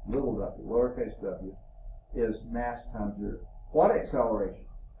 Little w, lowercase w, is mass times your what acceleration?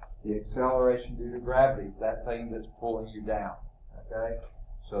 The acceleration due to gravity, that thing that's pulling you down. Okay?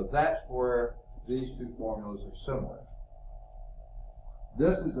 So that's where these two formulas are similar.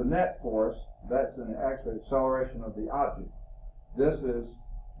 This is a net force. That's an actual acceleration of the object. This is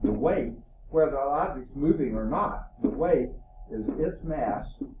the weight, whether the object's moving or not. The weight is its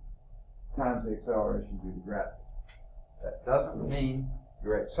mass times the acceleration due to gravity. That doesn't mean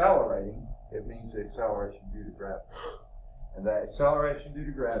you're accelerating, it means the acceleration due to gravity. And that acceleration due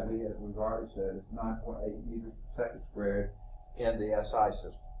to gravity, as we've already said, is 9.8 meters per second squared in the SI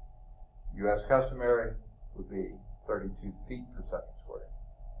system. U.S. customary would be 32 feet per second squared.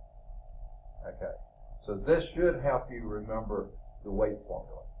 Okay, so this should help you remember the weight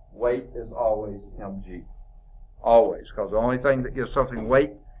formula. Weight is always mg. Always, because the only thing that gives something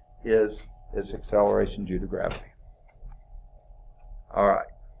weight is its acceleration due to gravity. All right.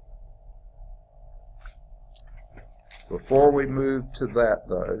 Before we move to that,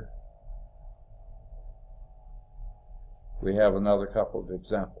 though, we have another couple of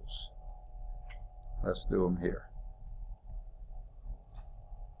examples. Let's do them here.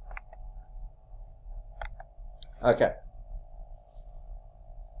 Okay.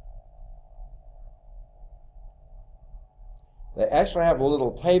 They actually have a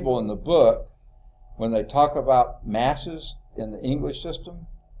little table in the book when they talk about masses in the English system.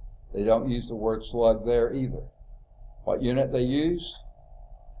 They don't use the word slug there either. What unit they use?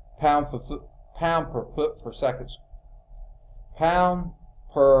 Pound per foot per second. Pound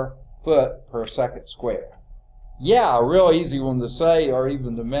per foot per second square. Yeah, a real easy one to say or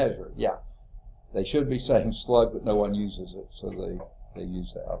even to measure. Yeah. They should be saying slug, but no one uses it, so they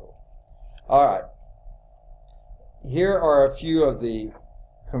use that other one. All right. Here are a few of the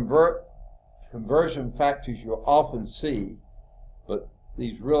conversion factors you'll often see, but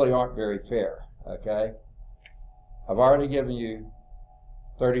these really aren't very fair, okay? I've already given you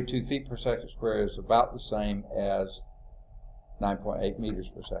 32 feet per second squared is about the same as 9.8 meters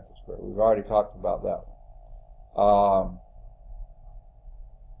per second squared. We've already talked about that one.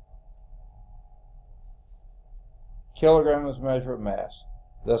 Kilogram is a measure of mass.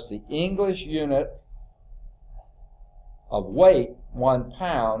 Thus, the English unit of weight, 1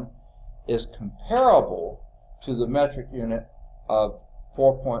 pound, is comparable to the metric unit of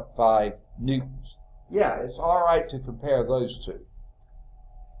 4.5 newtons. Yeah, it's all right to compare those two.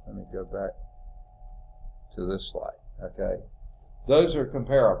 Let me go back to this slide, okay? Those are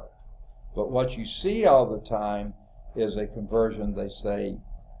comparable. But what you see all the time is a conversion, they say,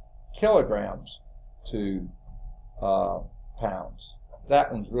 kilograms to pounds.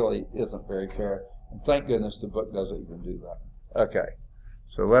 That one really isn't very fair, and thank goodness the book doesn't even do that. Okay,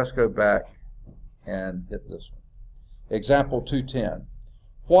 so let's go back and hit this one. Example 210.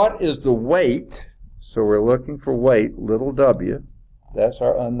 What is the weight, so we're looking for weight, little w, that's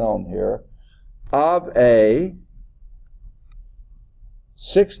our unknown here, of a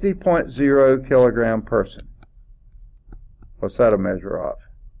 60.0 kilogram person? What's that a measure of?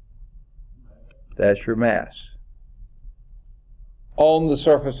 That's your mass on the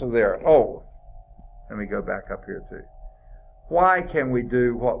surface of the earth. Oh, let me go back up here too. Why can we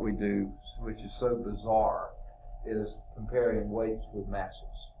do what we do, which is so bizarre, is comparing weights with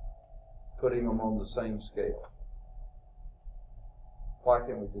masses, putting them on the same scale? Why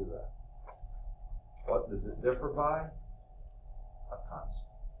can we do that? What does it differ by? A constant.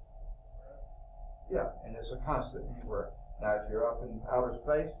 Yeah, and it's a constant anywhere. Now, if you're up in outer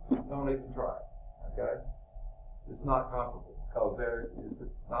space, don't even try it, okay? It's not comparable because there is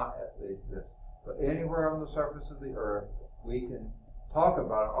not at this. But anywhere on the surface of the earth, we can talk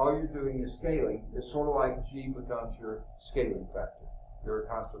about it. All you're doing is scaling. It's sort of like G becomes your scaling factor, your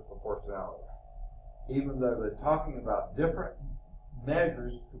constant proportionality. Even though they're talking about different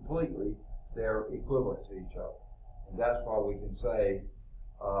measures completely, they're equivalent to each other. And that's why we can say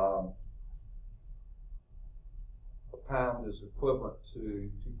a pound is equivalent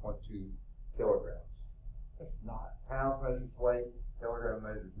to 2.2 kilograms. It's not. Pound measures weight, kilogram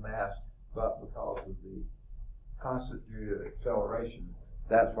measures mass, but because of the constant due to acceleration,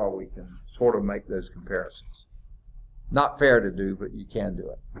 that's why we can sort of make those comparisons. Not fair to do, but you can do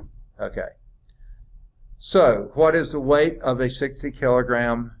it. Okay. So, what is the weight of a 60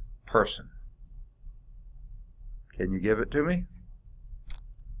 kilogram person? Can you give it to me?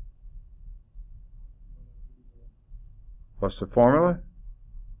 What's the formula?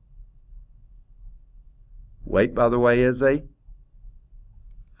 Weight, by the way, is a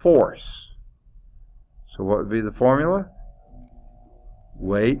force. So what would be the formula?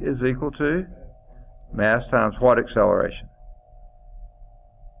 Weight is equal to mass times what acceleration?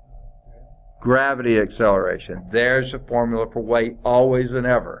 Gravity acceleration. There's the formula for weight, always and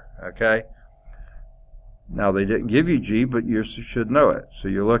ever, okay? Now, they didn't give you G, but you should know it. So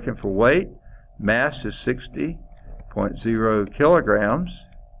you're looking for weight. Mass is 60.0 kilograms.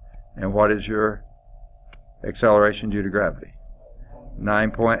 And what is your acceleration due to gravity?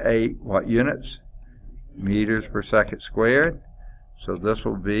 9.8 what units? Meters per second squared. So this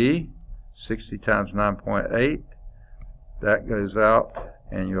will be 60 times 9.8. That goes out,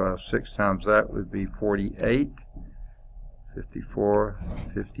 and you'll have 6 times that would be 48. 54,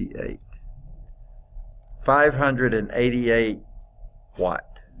 58. 588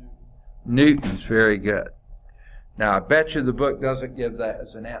 watt. Newtons, very good. Now, I bet you the book doesn't give that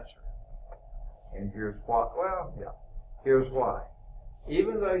as an answer. And here's why. Well, yeah. Here's why.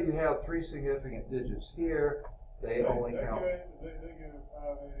 Even though you have 3 significant digits here, they only count. They give it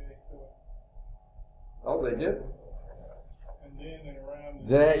 588 to it. Oh, they did? And then they round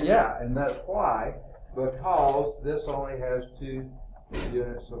it. Yeah, and that's why, because this only has 2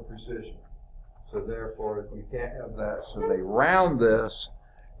 units of precision. So therefore, you can't have that. So they round this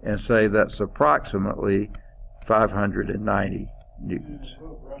and say that's approximately 590 newtons.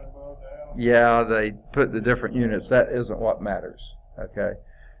 Yeah, they put the different units. That isn't what matters. Okay.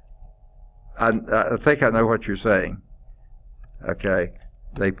 I think I know what you're saying. Okay.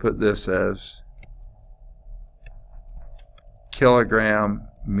 They put this as kilogram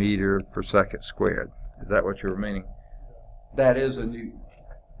meter per second squared. Is that what you were meaning? That is a newton.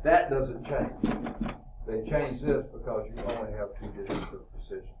 That doesn't change. They changed this because you only have 2 digits of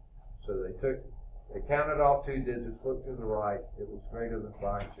precision. So they counted off 2 digits, looked to the right, it was greater than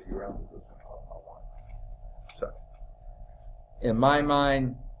 5, so you rounded this one off by 1. So, in my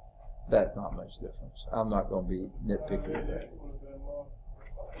mind, that's not much difference. I'm not going to be nitpicky with that.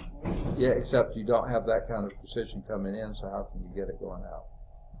 Yeah, except you don't have that kind of precision coming in, so how can you get it going out?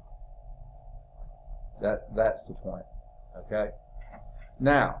 That's the point. Okay?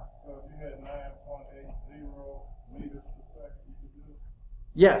 Now, So if you had 9.80 meters per second, you could do it?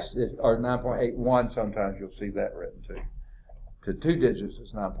 yes, or 9.81, sometimes you'll see that written too. To 2 digits,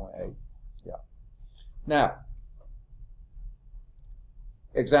 it's 9.8. Yeah. Now,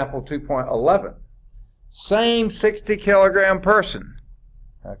 example 2.11. Same 60 kilogram person.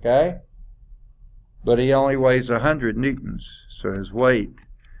 Okay? But he only weighs 100 newtons, so his weight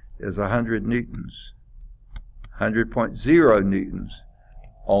is 100 newtons. 100.0 newtons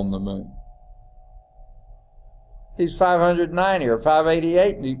on the moon. He's 590 or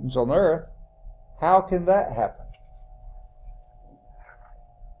 588 newtons on Earth. How can that happen?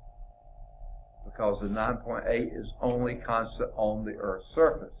 Because the 9.8 is only constant on the Earth's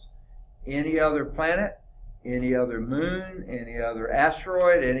surface. Any other planet, any other moon, any other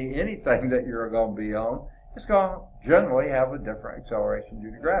asteroid, anything that you're going to be on, it's going to generally have a different acceleration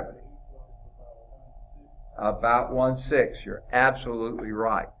due to gravity. About 1/6. You're absolutely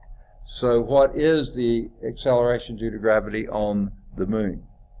right. So what is the acceleration due to gravity on the moon?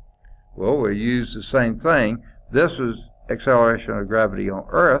 Well, we'll use the same thing. This is acceleration of gravity on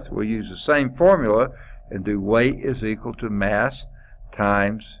Earth. We'll use the same formula and do weight is equal to mass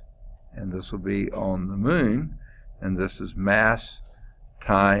times, and this will be on the moon, and this is mass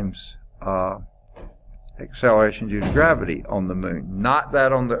times acceleration due to gravity on the moon, not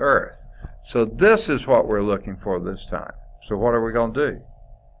that on the Earth. So this is what we're looking for this time. So what are we going to do?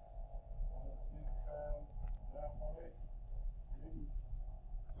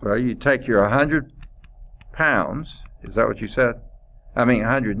 Well, you take your 100 pounds, is that what you said? I mean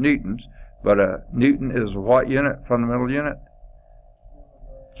 100 newtons, but a newton is what unit, fundamental unit?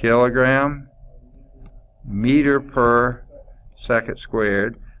 Kilogram meter per second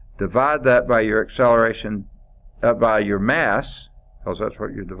squared. Divide that by your acceleration, by your mass, because that's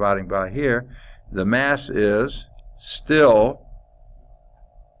what you're dividing by here. The mass is still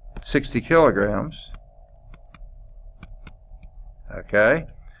 60 kilograms. Okay?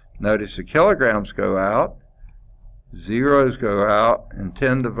 Notice the kilograms go out, zeros go out, and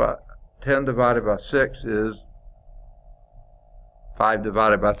 10 divided by 6 is 5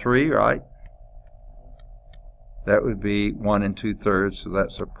 divided by 3, right? That would be 1 2/3, so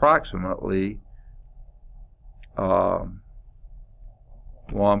that's approximately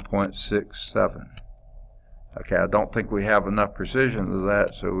 1.67. Okay, I don't think we have enough precision to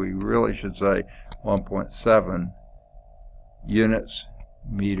that, so we really should say 1.7 units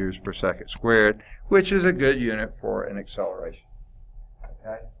meters per second squared, which is a good unit for an acceleration.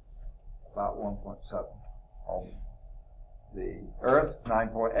 Okay, about 1.7 on the Earth,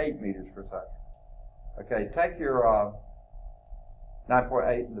 9.8 meters per second. Okay, take your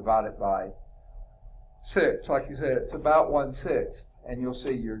 9.8 and divide it by 6. Like you said, it's about 1/6, and you'll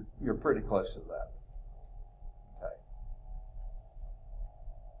see you're pretty close to that. Okay.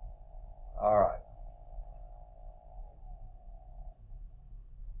 All right.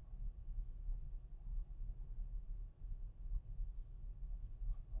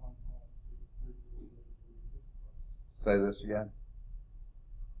 Say this again.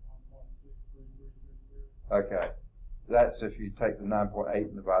 Okay. That's if you take the 9.8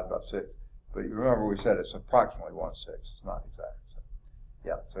 and divide by 6. But you remember we said it's approximately 1/6. It's not exact. So,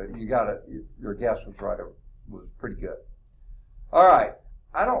 yeah, so you got it. Your guess was right. It was pretty good. All right.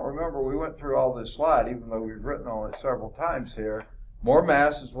 I don't remember we went through all this slide, even though we've written on it several times here. More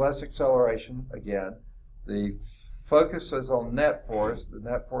mass is less acceleration. Again, the focus is on net force. The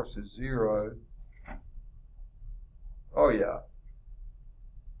net force is 0. Oh, yeah.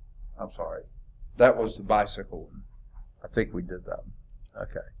 I'm sorry. That was the bicycle one. I think we did that one.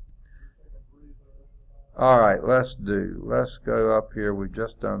 Okay. All right, let's go up here. We've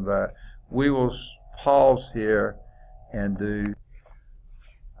just done that. We will pause here and do.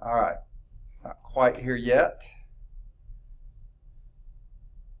 All right. Not quite here yet.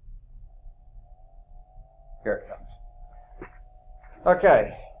 Here it comes.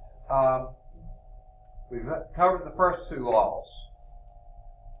 Okay. We've covered the first two laws.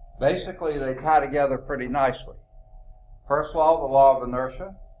 Basically, they tie together pretty nicely. First law, the law of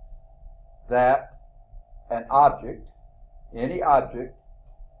inertia, that an object, any object,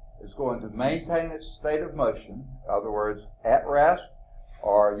 is going to maintain its state of motion, in other words, at rest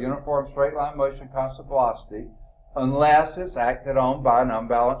or uniform straight line motion, constant velocity, unless it's acted on by an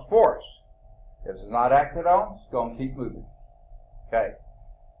unbalanced force. If it's not acted on, it's going to keep moving. Okay.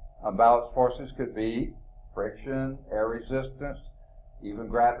 Unbalanced forces could be friction, air resistance, even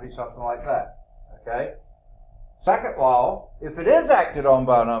gravity, something like that. Okay? Second law, if it is acted on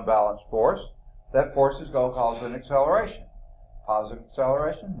by an unbalanced force, that force is going to cause an acceleration. Positive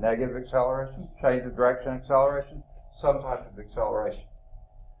acceleration, negative acceleration, change of direction acceleration, some type of acceleration.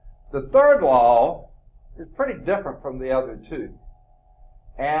 The third law is pretty different from the other two,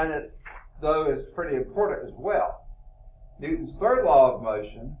 and though it's pretty important as well. Newton's third law of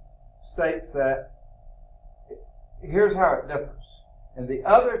motion states that, here's how it differs. In the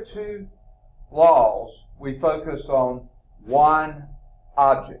other two laws, we focus on one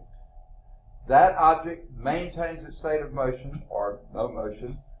object. That object maintains its state of motion, or no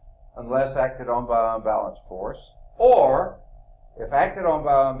motion, unless acted on by an unbalanced force, or if acted on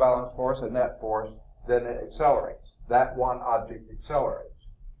by an unbalanced force, a net force, then it accelerates. That one object accelerates.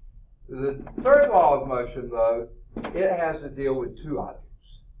 The third law of motion, though, it has to deal with two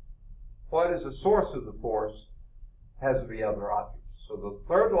objects. What is the source of the force has to be other objects. So the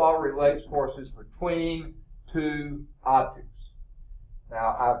third law relates forces between two objects.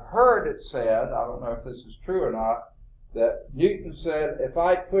 Now, I've heard it said, I don't know if this is true or not, that Newton said, if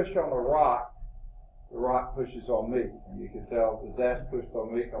I push on a rock, the rock pushes on me. And you can tell the dash pushed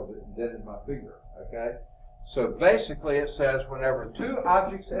on me because it indented my finger, okay? So basically it says whenever two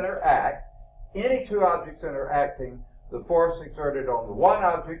objects interact, any two objects interacting, the force exerted on the one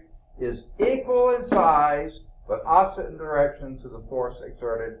object is equal in size, but opposite in direction to the force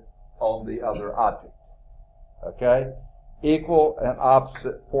exerted on the other object, okay? Equal and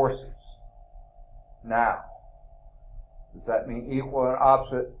opposite forces. Now, does that mean equal and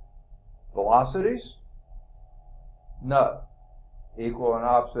opposite velocities? No. Equal and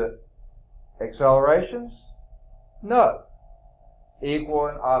opposite accelerations? No. Equal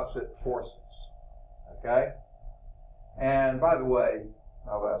and opposite forces. Okay? And by the way,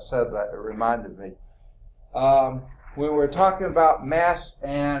 now that I said that, it reminded me. When we're talking about mass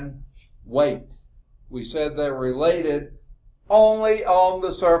and weight, we said they're related only on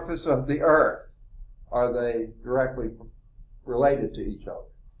the surface of the earth. Are they directly related to each other?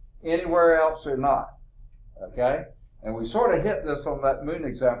 Anywhere else they're not. Okay? And we sort of hit this on that moon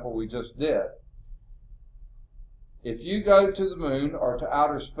example we just did. If you go to the moon or to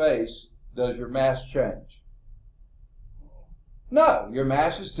outer space, does your mass change? No, your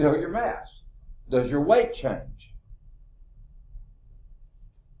mass is still your mass. Does your weight change?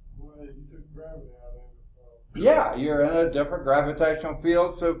 Well, you took gravity out of it, so. Yeah, you're in a different gravitational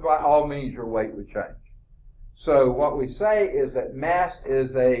field, so by all means your weight would change. So what we say is that mass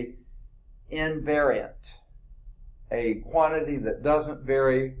is a invariant, a quantity that doesn't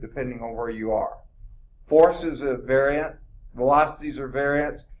vary depending on where you are. Forces are variant, velocities are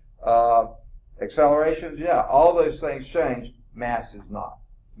variant, accelerations, yeah, all those things change. Mass is not.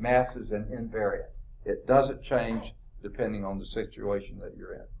 Mass is an invariant. It doesn't change depending on the situation that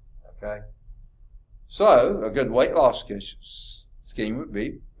you're in, okay? So a good weight loss scheme would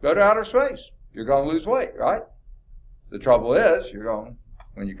be go to outer space. You're going to lose weight, right? The trouble is,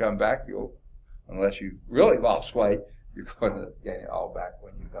 when you come back, unless you really lost weight, you're going to gain it all back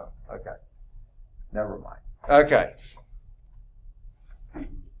when you come. Okay. Never mind. Okay.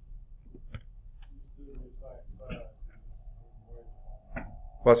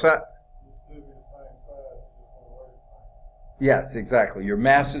 What's that? Yes, exactly. Your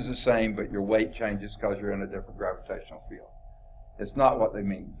mass is the same, but your weight changes because you're in a different gravitational field. It's not what they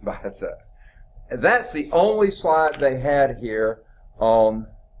mean by that. that's the only slide they had here on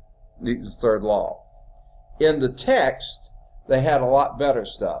Newton's third law. In the text, they had a lot better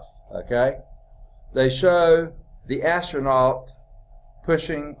stuff, okay? They show the astronaut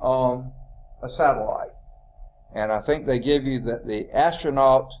pushing on a satellite. And I think they give you that the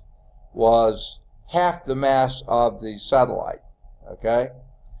astronaut was half the mass of the satellite, okay?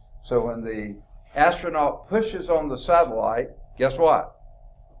 So when the astronaut pushes on the satellite, guess what?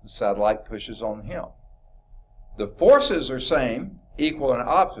 The satellite pushes on him. The forces are same, equal and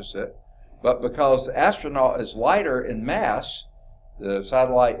opposite, but because the astronaut is lighter in mass, the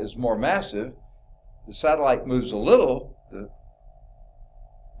satellite is more massive, the satellite moves a little, the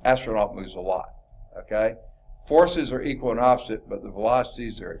astronaut moves a lot, okay? Forces are equal and opposite, but the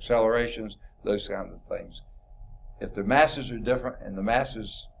velocities, their accelerations, those kinds of things. If the masses are different and the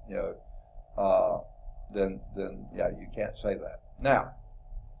masses, then yeah, you can't say that. Now,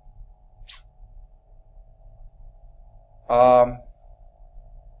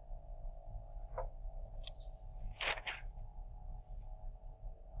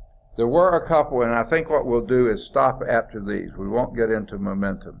 there were a couple, and I think what we'll do is stop after these. We won't get into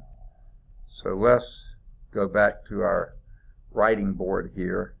momentum. So let's go back to our writing board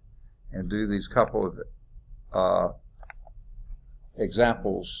here and do these couple of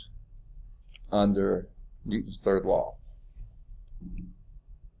examples under Newton's third law.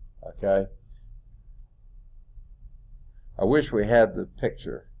 Okay? I wish we had the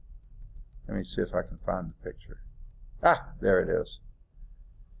picture. Let me see if I can find the picture. Ah, there it is.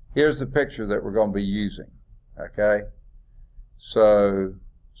 Here's the picture that we're going to be using. Okay? So,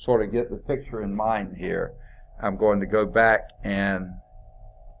 sort of get the picture in mind here. I'm going to go back and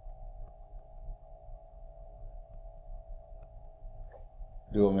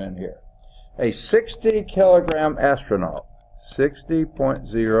do them in here. A 60 kilogram astronaut,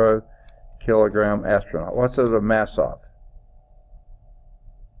 60.0 kilogram astronaut. What's the mass of?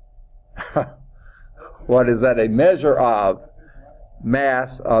 What is that? A measure of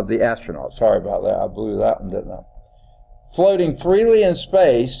mass of the astronaut. Sorry about that. I blew that one, didn't I? Floating freely in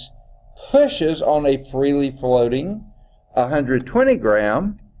space, pushes on a freely floating 120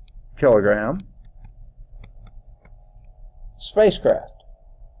 kilogram spacecraft.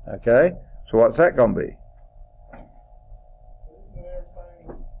 Okay? So what's that going to be?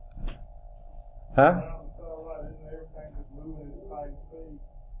 Huh?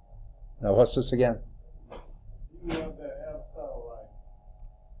 Now what's this again? You have that F satellite.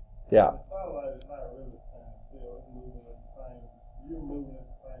 Yeah. The satellite is not really standing still. It's moving at the same, you're moving at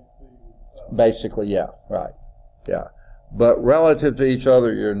the same speed as the satellite. Basically, yeah, right. Yeah. But relative to each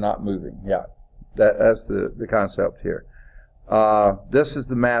other, you're not moving. Yeah. That's the concept here. This is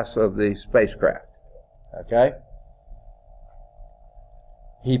the mass of the spacecraft. Okay?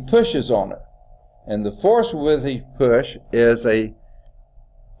 He pushes on it. And the force with the push is a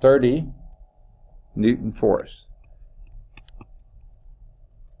 30 Newton force.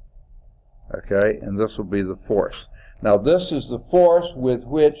 Okay, and this will be the force. Now this is the force with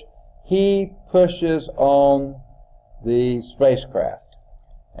which he pushes on the spacecraft.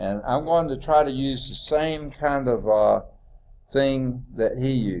 And I'm going to try to use the same kind of thing that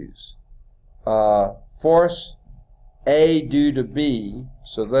he used. Force A due to B,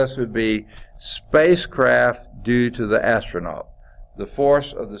 so this would be spacecraft due to the astronaut. The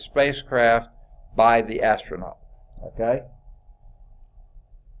force of the spacecraft by the astronaut. Okay?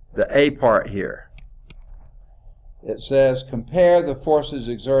 The A part here. It says, compare the forces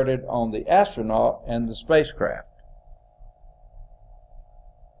exerted on the astronaut and the spacecraft.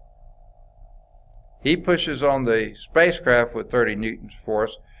 He pushes on the spacecraft with 30 Newton's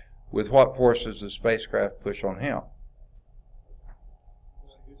force. With what force does the spacecraft push on him?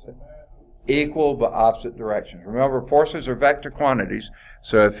 Equal but opposite directions. Remember, forces are vector quantities,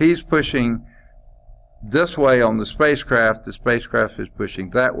 so if he's pushing this way on the spacecraft is pushing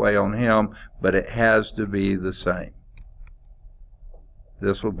that way on him, but it has to be the same.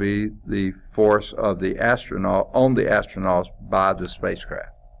 This will be the force of the astronaut on the astronauts by the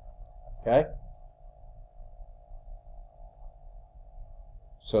spacecraft. Okay?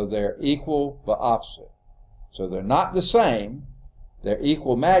 So they're equal but opposite. So they're not the same. They're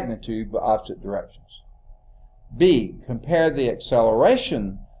equal magnitude but opposite directions. B, compare the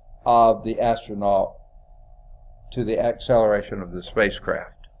acceleration of the astronaut to the acceleration of the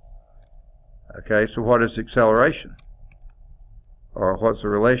spacecraft. Okay, so what is acceleration? Or what's the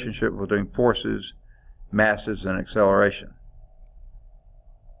relationship between forces, masses, and acceleration?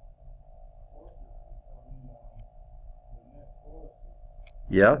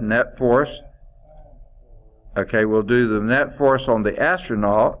 Yeah, net force. Okay, we'll do the net force on the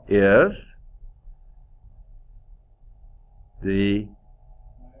astronaut is the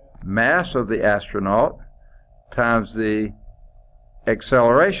mass of the astronaut times the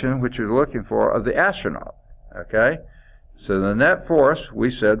acceleration, which you're looking for, of the astronaut. Okay? So the net force,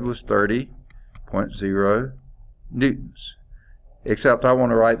 we said, was 30.0 newtons. Except I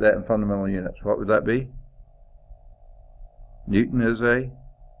want to write that in fundamental units. What would that be? Newton is a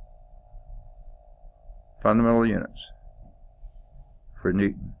fundamental units for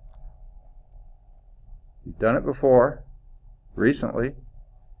Newton. You've done it before, recently.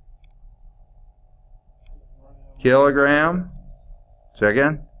 Kilogram. Say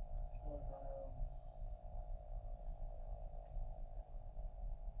again.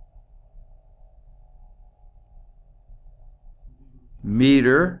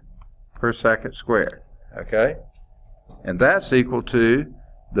 Meter per second squared. Okay? And that's equal to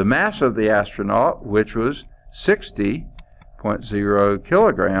the mass of the astronaut, which was 60.0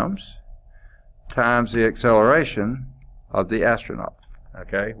 kilograms, times the acceleration of the astronaut.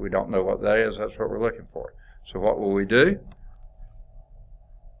 Okay? We don't know what that is. That's what we're looking for. So what will we do?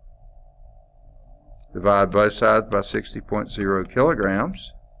 Divide both sides by 60.0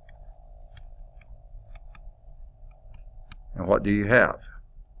 kilograms. And what do you have?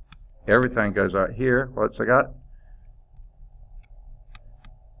 Everything goes out here. What's I got?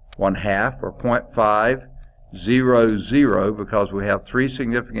 1/2 or 0.500, because we have 3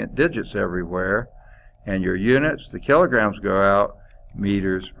 significant digits everywhere. And your units, the kilograms, go out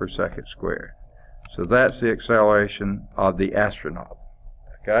meters per second squared. So that's the acceleration of the astronaut.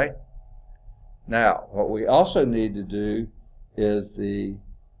 Okay? Now, what we also need to do is the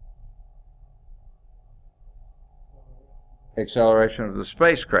acceleration of the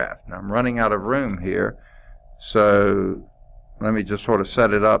spacecraft. Now, I'm running out of room here, so let me just sort of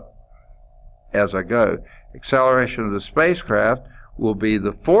set it up as I go. Acceleration of the spacecraft will be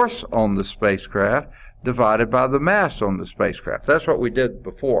the force on the spacecraft divided by the mass on the spacecraft. That's what we did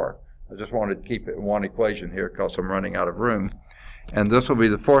before. I just wanted to keep it in one equation here because I'm running out of room. And this will be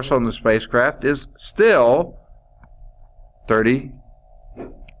the force on the spacecraft is still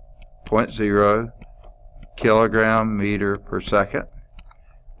 30.0 kilogram meter per second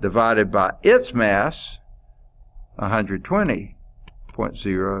divided by its mass,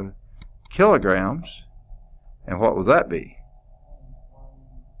 120.0 kilograms. And what will that be?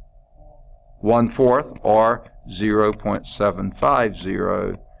 1/4 or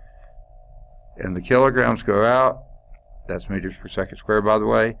 0.750. And the kilograms go out. That's meters per second squared, by the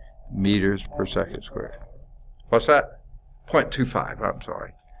way. Meters per second squared. What's that? 0.25, I'm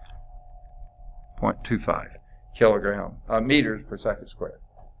sorry. 0.25 kilogram, meters per second squared.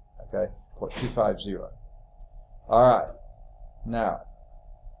 Okay, 0.250. All right. Now,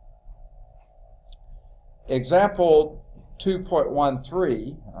 example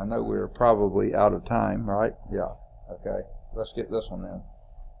 2.13. I know we're probably out of time, right? Yeah. Okay. Let's get this one in.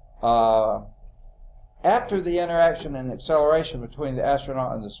 After the interaction and acceleration between the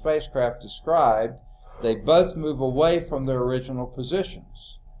astronaut and the spacecraft described, they both move away from their original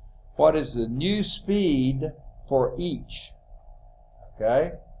positions. What is the new speed for each?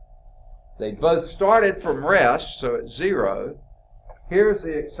 Okay? They both started from rest, so it's 0. Here's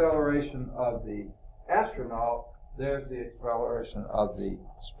the acceleration of the astronaut. There's the acceleration of the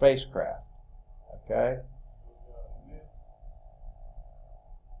spacecraft. Okay?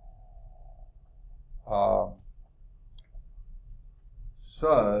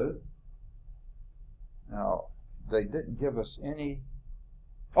 So, now, they didn't give us any...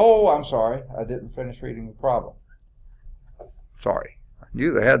 Oh, I'm sorry. I didn't finish reading the problem. Sorry. I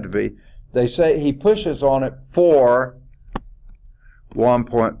knew there had to be. They say he pushes on it for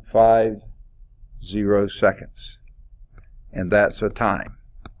 1.50 seconds. And that's a time.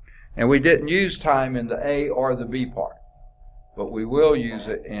 And we didn't use time in the A or the B part. But we will use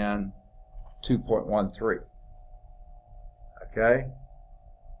it in 2.13. Okay?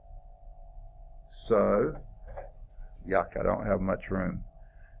 So, yuck, I don't have much room.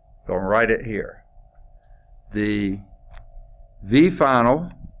 Going to write it here. The V final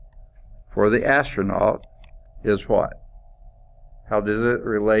for the astronaut is what? How does it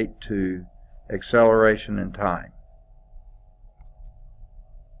relate to acceleration in time?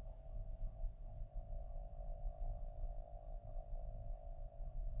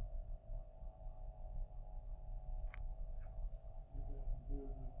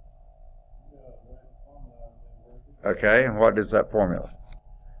 Okay, and what is that formula?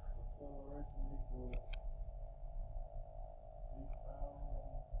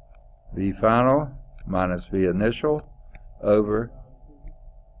 V final minus V initial over,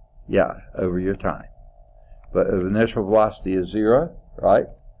 over your time. But the initial velocity is 0, right?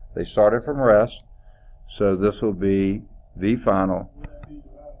 They started from rest, so this will be V final Would that be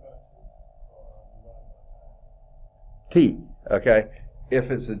divided by 2 or divided by time? t. Okay,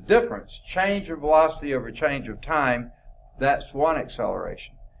 if it's a difference, change of velocity over change of time, that's one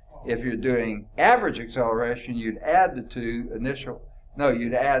acceleration. If you're doing average acceleration, you'd add the two initial. No,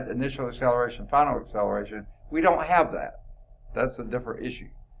 you'd add initial acceleration, final acceleration. We don't have that. That's a different issue.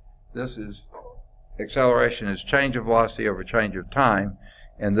 This is acceleration is change of velocity over change of time,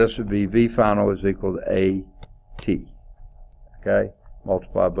 and this would be V final is equal to AT. Okay?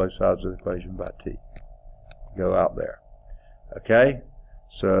 Multiply both sides of the equation by T. Go out there. Okay?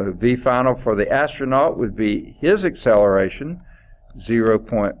 So V final for the astronaut would be his acceleration,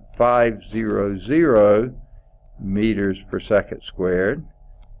 0.500 meters per second squared,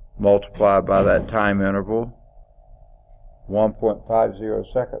 multiplied by that time interval,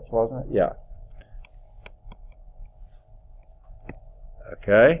 1.50 seconds, wasn't it? Yeah.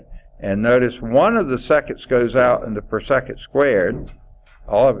 Okay, and notice one of the seconds goes out into per second squared.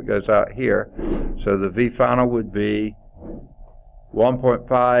 All of it goes out here. So the V final would be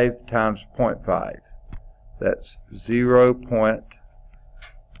 1.5 times 0.5. That's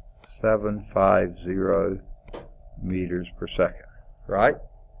 0.750 meters per second, right?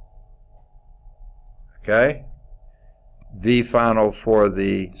 Okay. V final for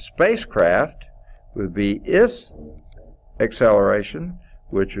the spacecraft would be its acceleration,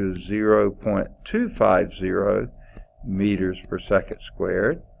 which is 0.250 meters per second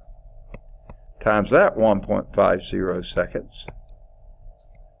squared, times that 1.50 seconds.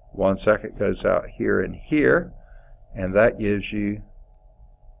 1 second goes out here and here, and that gives you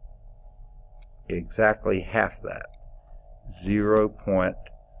exactly half that,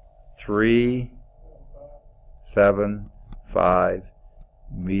 0.375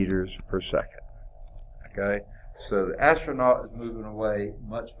 meters per second. Okay, so the astronaut is moving away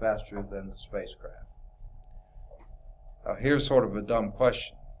much faster than the spacecraft. Now here's sort of a dumb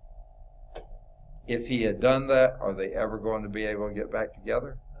question. If he had done that, are they ever going to be able to get back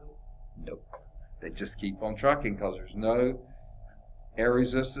together? Nope. They just keep on trucking because there's no air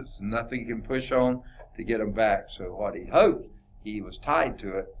resistance, nothing he can push on to get him back. So what he hoped, he was tied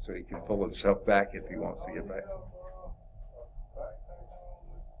to it so he can pull himself back if he wants to get back.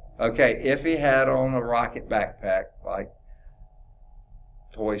 Okay, if he had on a rocket backpack like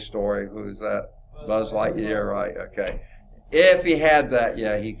Toy Story, who is that? Buzz Lightyear, right? Okay. If he had that,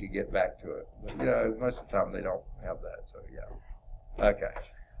 yeah, he could get back to it. But, you know, most of the time they don't have that, so yeah. Okay.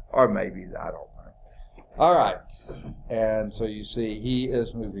 Or maybe, I don't know. All right. And so you see, he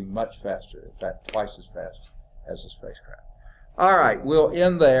is moving much faster, in fact, twice as fast as the spacecraft. All right, we'll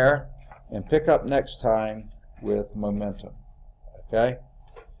end there and pick up next time with momentum. Okay?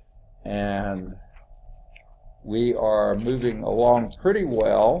 And we are moving along pretty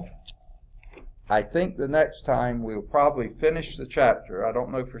well. I think the next time we'll probably finish the chapter. I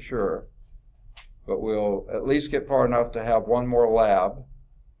don't know for sure, but we'll at least get far enough to have one more lab,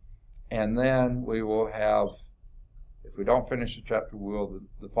 and then we will have, if we don't finish the chapter, we'll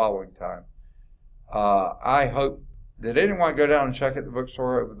the following time. I hope, did anyone go down and check at the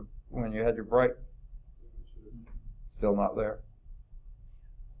bookstore when you had your break? Still not there?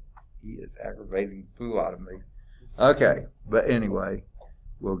 He is aggravating the fool out of me. Okay, but anyway,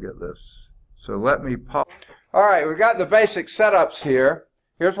 we'll get this. So let me pause. All right, we've got the basic setups here.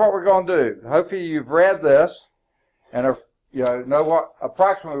 Here's what we're going to do. Hopefully you've read this and know what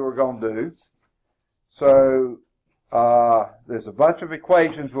approximately we're going to do. So there's a bunch of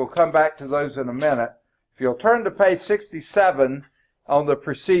equations. We'll come back to those in a minute. If you'll turn to page 67 on the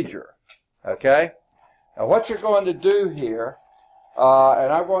procedure. Okay? Now what you're going to do here,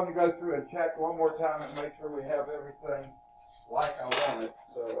 and I'm going to go through and check one more time and make sure we have everything like I want it.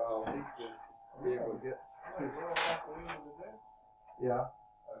 So I'll need to be able to get to yeah,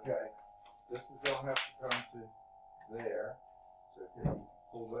 okay. This is going to have to come to there. So can you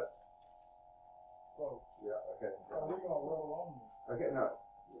pull that? Oh, yeah, okay. Are we gonna roll on this? Okay, no.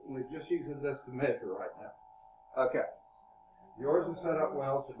 We're just using this to measure right now. Okay. Yours is set up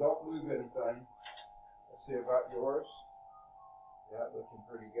well, so don't move anything. Let's see about yours. Yeah, looking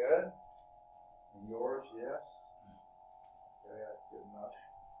pretty good. And yours, yes. Okay, that's good enough.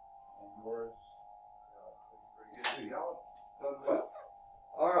 And yours, looking pretty good too. Y'all done well.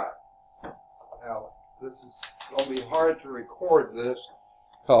 All right. Now, this is going to be hard to record this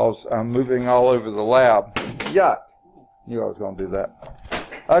because I'm moving all over the lab. Yuck. Knew I was going to do that.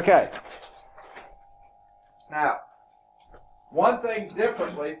 Okay. Now, one thing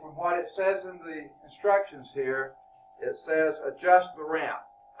differently from what it says in the instructions here, it says adjust the ramp.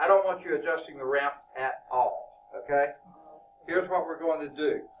 I don't want you adjusting the ramp at all. Okay? Here's what we're going to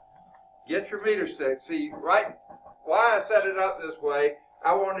do. Get your meter stick. See, right why I set it up this way,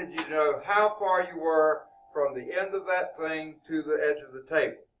 I wanted you to know how far you were from the end of that thing to the edge of the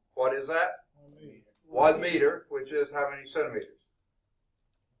table. What is that? 1 meter, which is how many centimeters?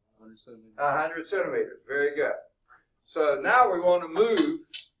 100 centimeters. Very good. So now we want to move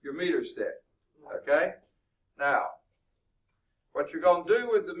your meter stick. Okay? Now, what you're going to do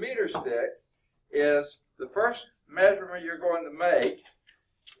with the meter stick is the first measurement you're going to make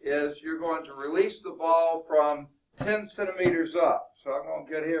is you're going to release the ball from 10 centimeters up. So I'm going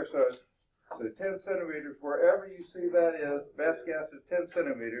to get here. So 10 centimeters, wherever you see that is, best guess is 10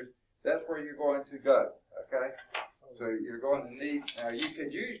 centimeters. That's where you're going to go. Okay? So you're going to need, now you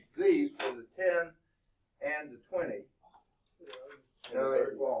can use these for the 10 and the 20. No,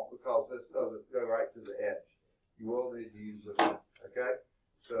 it won't, because this doesn't go right to the edge. You will need to use this one. Okay?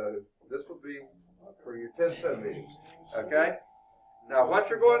 So this will be for your 10 centimeters. Okay? Now what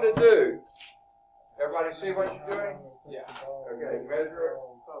you're going to do, everybody see what you're doing? Yeah. Okay, measure it.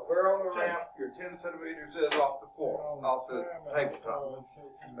 Where on the ramp your 10 centimeters is off the floor, off the tabletop.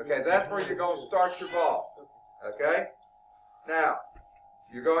 Okay, that's where you're going to start your ball. Okay? Now,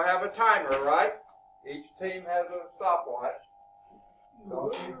 you're going to have a timer, right? Each team has a stopwatch.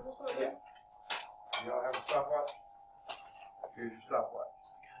 Don't you? Yeah. You don't have a stopwatch? Here's your stopwatch.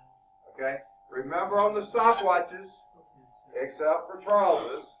 Okay? Remember on the stopwatches, except for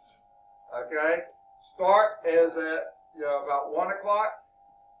Charles's, okay, start is at about 1 o'clock.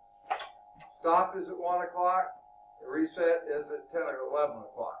 Stop is at 1 o'clock. The reset is at 10 or 11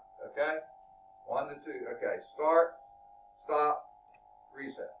 o'clock. Okay? 1 to 2. Okay. Start, stop,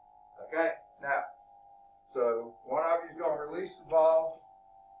 reset. Okay? Now, so one of you is going to release the ball.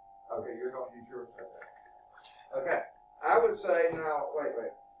 Okay, you're going to use yours. Okay. I would say now, wait.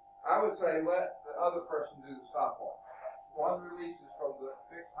 I would say let the other person do the stopwatch. One releases from the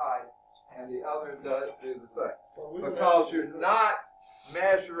fixed height, and the other does do the thing. Because you're not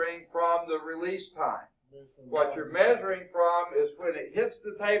measuring from the release time. What you're measuring from is when it hits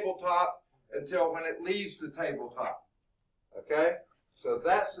the tabletop until when it leaves the tabletop. Okay? So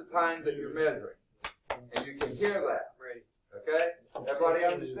that's the time that you're measuring. And you can hear that. Okay? Everybody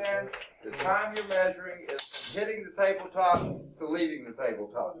understand? The time you're measuring is from hitting the tabletop to leaving the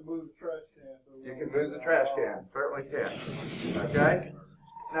tabletop. You can move the trash can. Certainly can. Okay?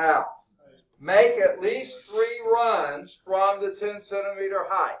 Now, make at least 3 runs from the 10 centimeter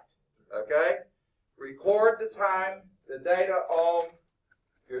height. Okay? Record the time, the data on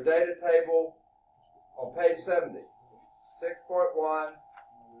your data table on page 70. 6.1,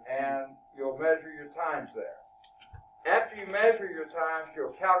 and you'll measure your times there. After you measure your times,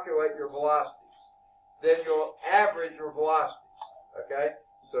 you'll calculate your velocities. Then you'll average your velocities. Okay?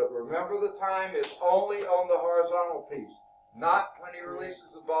 So remember, the time is only on the horizontal piece, not when he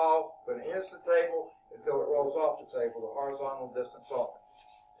releases the ball, when it hits the table, until it rolls off the table, the horizontal distance only.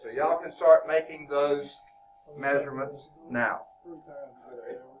 So y'all can start making those measurements now.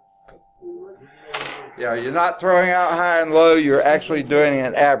 Yeah, you're not throwing out high and low, you're actually doing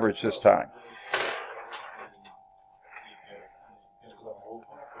an average this time.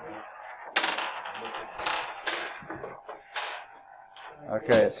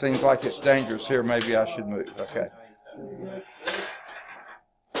 Okay, it seems like it's dangerous here. Maybe I should move. Okay.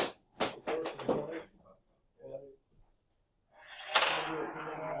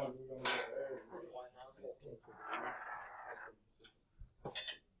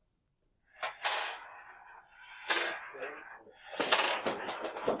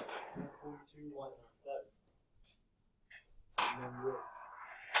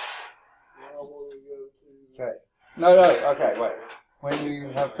 Okay. No, okay, wait. When you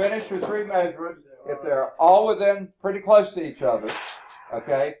have finished your 3 measurements, if they're all within pretty close to each other,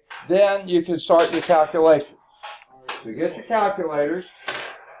 okay, then you can start your calculations. So get your calculators.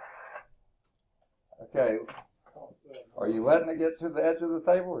 Okay. Are you letting it get to the edge of the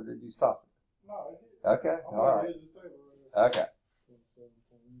table, or did you stop it? Okay, all right. Okay.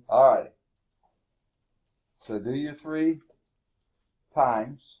 All right. So do your 3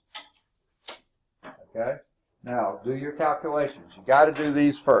 times. Okay. Now, do your calculations. You got to do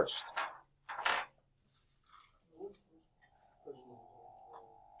these first.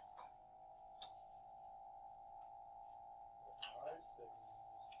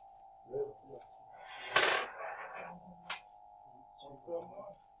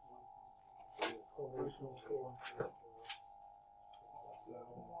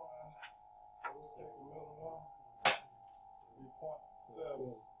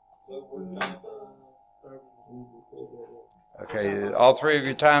 Okay, all 3 of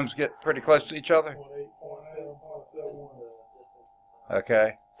your times get pretty close to each other?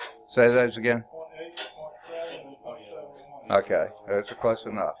 Okay. Say those again. Okay, those are close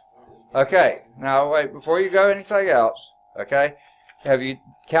enough. Okay, now wait, before you go anything else, okay, have you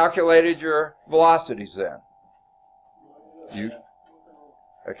calculated your velocities then?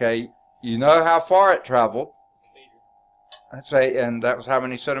 Okay, you know how far it traveled. Let's say, and that was how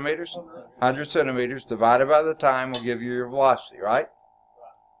many centimeters? 100 centimeters divided by the time will give you your velocity, right?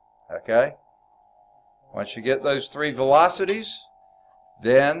 Okay. Once you get those three velocities,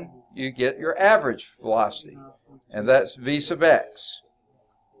 then you get your average velocity, and that's v sub x.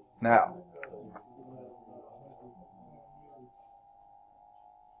 Now,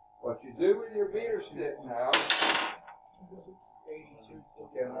 what you do with your meter stick now, can I use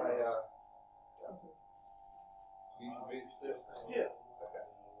your meter stick? Yeah. Okay.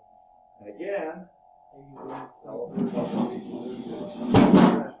 And again,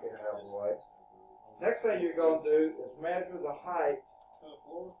 next thing you're going to do is measure the height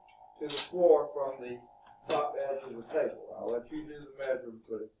to the floor from the top edge of the table. I'll let you do the measurement,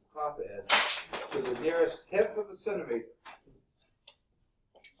 but it's the top edge to the nearest tenth of a centimeter.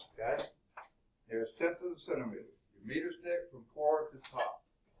 Okay? Nearest tenth of a centimeter. Your meter stick from floor to top.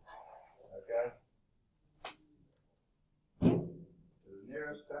 Okay? To the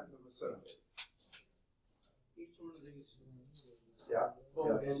nearest tenth of a centimeter. Each one of these. Yeah. Yeah.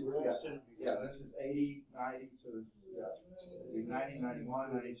 Yeah, this is 80, 90, so this is 90,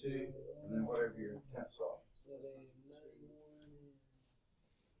 91, 92, and then whatever your tenths are. So they 91,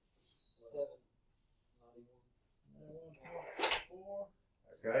 7, 91.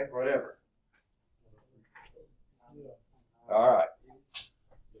 Okay, whatever. All right.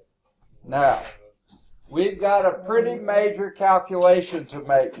 Now, we've got a pretty major calculation to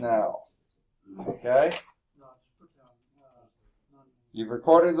make now. Okay? You've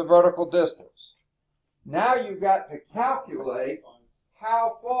recorded the vertical distance. Now you've got to calculate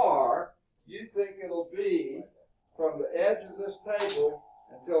how far you think it'll be from the edge of this table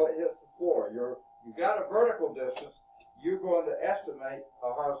until it hits the floor. You've got a vertical distance. You're going to estimate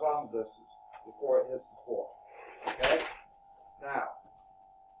a horizontal distance before it hits the floor. Okay? Now,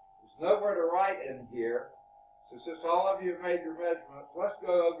 there's nowhere to write in here. So since all of you have made your measurements, let's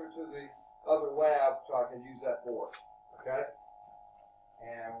go over to the other lab so I can use that board. Okay?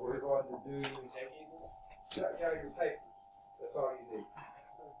 And we're going to do your papers. That's all you need.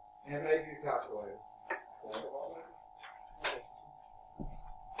 And maybe your calculator. I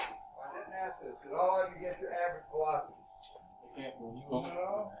didn't ask this. Did all of you get your average velocity? Yeah.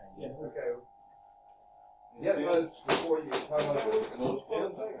 Okay. Get those before you come over. We'll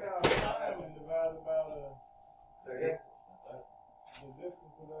take our time and divide it by the distance of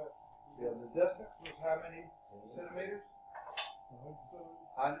that. Yeah, the distance was how many centimeters?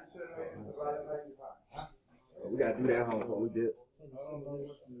 100 centimeters divided by your time. We gotta do that home, so we did. I don't know what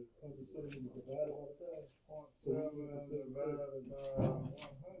the 100 centimeters divided by that. 0.7 divided by 100.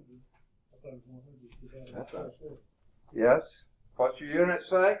 I thought it was 100 divided by 7. Yes. What's your unit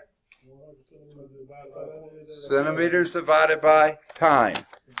say? 100 centimeters divided by 100. Centimeters divided by time.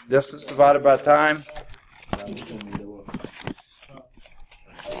 Distance divided by time.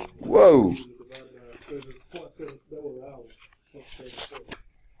 Whoa.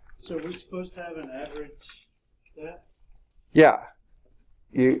 So are we supposed to have an average that? Yeah.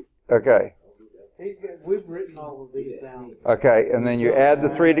 Okay. We've written all of these down. Okay, and then you add the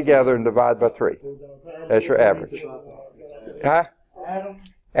three together and divide by 3. That's your average. Huh?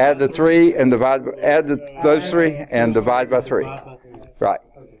 Add the 3 and add those 3 and divide by 3. Right.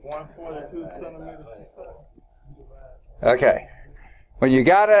 142 centimeters. Okay. When you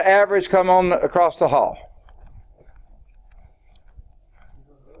got an average, come on across the hall.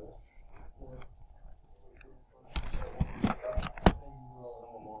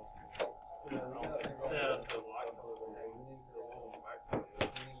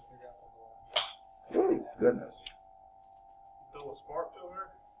 Goodness. Throw a spark to her?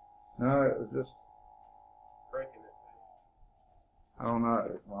 No, it was just, Breaking it. I don't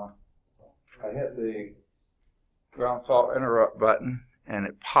know. Well, I hit the ground fault interrupt button and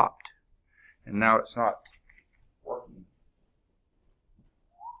it popped. And now it's not working.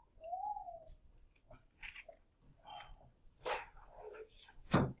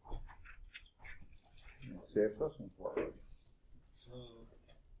 Let's see if this one's working.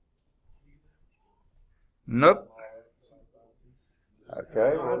 Nope.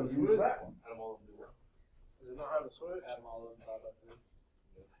 Okay, we'll use that one. Does it know how to switch?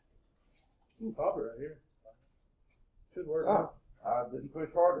 Pop it right here. Should work. Oh, I didn't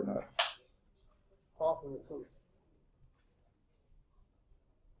push hard enough. Pop it.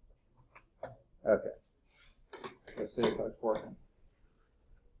 Okay. Let's see if that's working.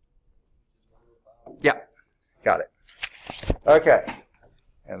 Yeah, got it. Okay.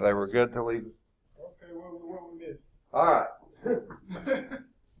 And they were good to leave. Okay, what we missed? All right.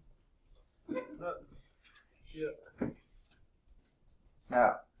 Yeah.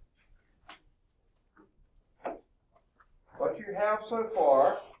 Now, what you have so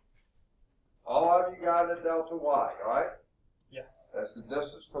far, all of you got a delta y, right? Yes. That's the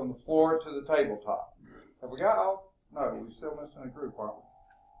distance from the floor to the tabletop. Have we got all? No, we're still missing a group, aren't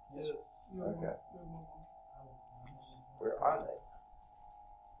we? Yes. Okay. Where are they?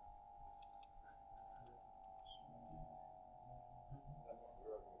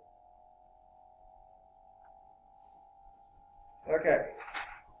 Okay.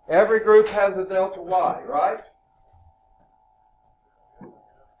 Every group has a delta y, right?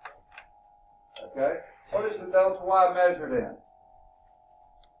 Okay. What is the delta y measured in?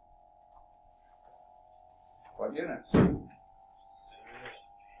 What units?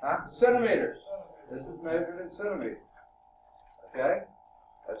 Huh? Centimeters. This is measured in centimeters. Okay?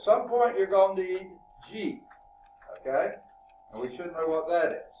 At some point you're going to need G. Okay? And we should know what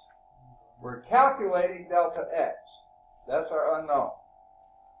that is. We're calculating delta x. That's our unknown.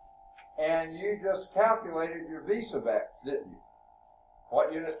 And you just calculated your V sub x, didn't you?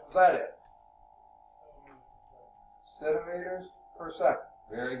 What units was that in? Centimeters per second.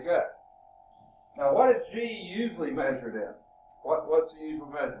 Very good. Now, what is G usually measured in? What's the usual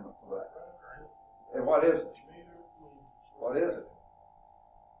measurement for that? And what is it? What is it?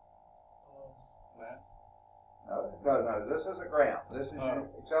 No. This is a gram. This is your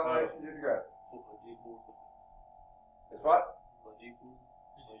acceleration due to gravity. It's what?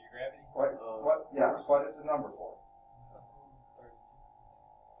 What? Yeah. What is the number for?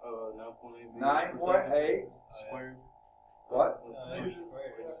 9.8 squared. What?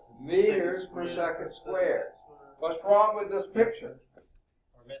 Meters per second squared. What's wrong with this picture?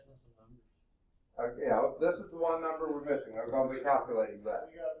 We're missing some numbers. Okay, this is the one number we're missing. We're going to be calculating that.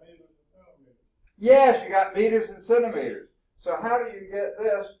 We got meters and centimeters. Yes, you got meters and centimeters. So how do you get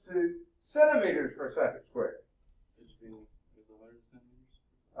this to centimeters per second squared?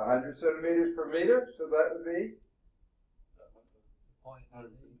 100 centimeters per meter, so that would be?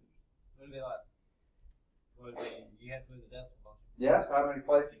 Would be like, would be, you have to move the decimal, don't you? Yes, how many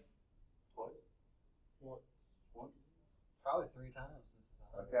places? Probably 3 times.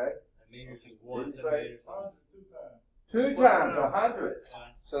 Okay. A meter is 1 Did you centimeter. Two 2 times. times 100.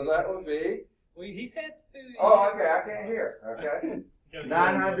 So that would be? Well, he said 2. Oh, okay, I can't hear. Okay.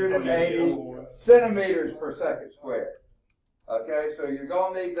 980 centimeters per second squared. Okay, so you're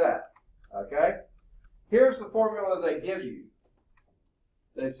going to need that. Okay? Here's the formula they give you.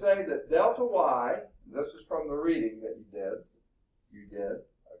 They say that delta y, this is from the reading that you did,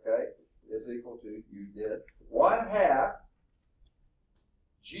 okay, is equal to, 1/2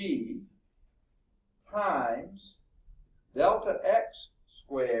 G times delta x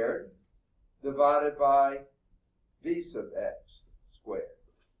squared divided by V sub x squared.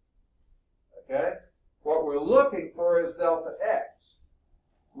 Okay? What we're looking for is delta x.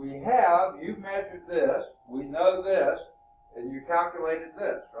 You've measured this, we know this, and you calculated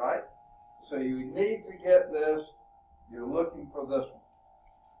this, right? So you need to get this, you're looking for this one.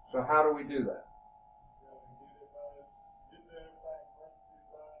 So how do we do that?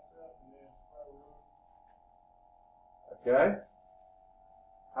 Okay?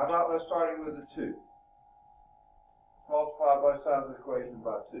 How about let's starting with the 2? Multiply both sides of the equation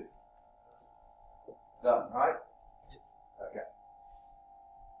by 2. Done, right? Okay.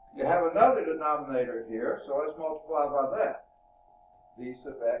 You have another denominator here, so let's multiply by that. V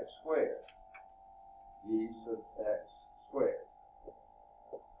sub x squared. V sub x squared.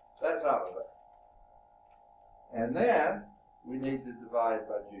 That's out of there. And then we need to divide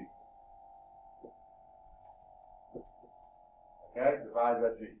by G. Okay, divide by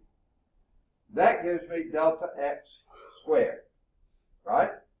G. That gives me delta x squared,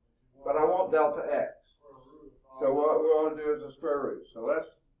 right? But I want delta x. So what we want to do is a square root. So let's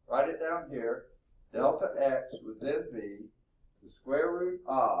write it down here. Delta x would then be the square root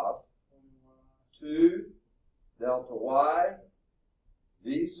of 2 delta y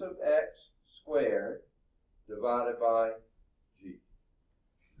v sub x squared divided by G.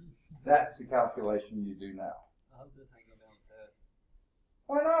 That's the calculation you do now. I hope this ain't go down the test.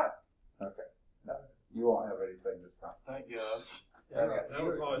 Why not? Okay. No, you won't have anything this time. Thank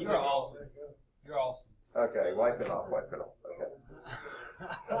God. You're awesome. You're awesome. Okay, wipe it off, Okay.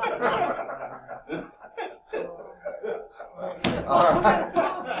 All right.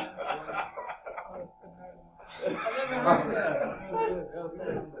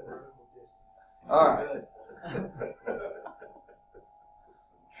 All right.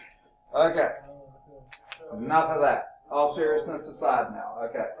 Okay. Enough of that. All All seriousness aside now.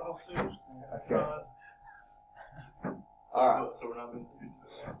 Okay. All seriously. Okay. All right. So we're not going to do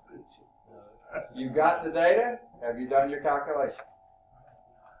You've got the data. Have you done your calculation?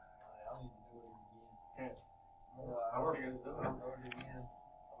 I already got it done. I'll do it again.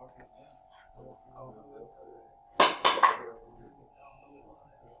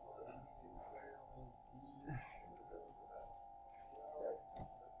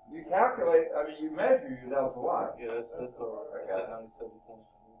 You calculate, I mean, you measure your delta y. Yeah, that's all right. That's at 97 points.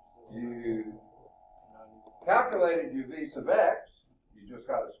 You calculated your v sub x. You just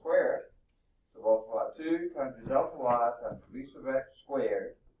got to square it. So multiply 2 times your delta y times v sub x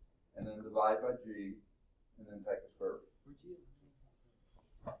squared, and then divide by g, and then take a square root.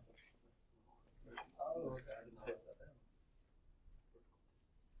 Oh, okay. I didn't know that.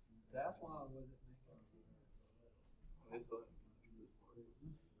 That's why I wasn't making This one.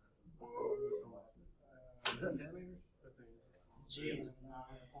 Is that centimeters? G is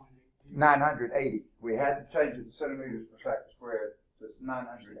 9.8. 980. We had to change it to centimeters per second squared, so it's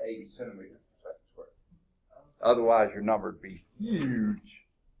 980 centimeters per second squared. Otherwise, your number would be huge.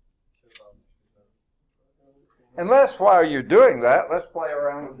 Unless while you're doing that, let's play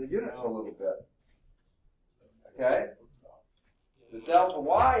around with the units a little bit. Okay? The delta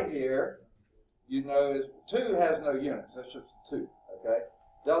y here, you know, is 2 has no units. That's just 2. Okay?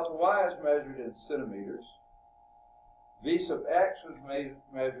 Delta y is measured in centimeters. V sub x was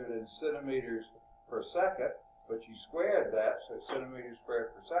measured in centimeters per second, but you squared that, so it's centimeters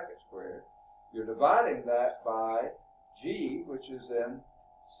squared per second squared. You're dividing that by g, which is in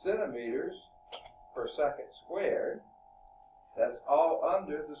centimeters per second squared. That's all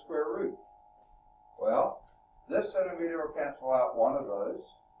under the square root. Well, this centimeter will cancel out one of those.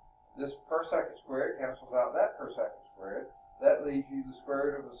 This per second squared cancels out that per second squared. That leaves you the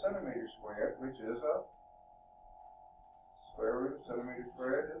square root of a centimeter squared, which is a square root of centimeter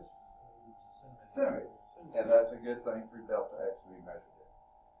squared is centimeters. And that's a good thing for delta x to be measured in.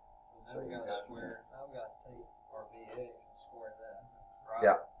 Now we got to square. Now we got to take our VX and square that. Right?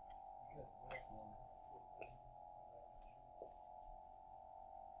 Yeah. Good.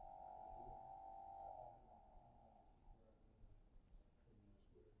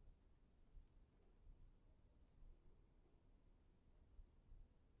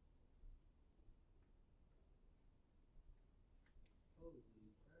 Holy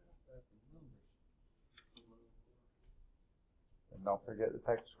crap, that's the numbers. And don't forget to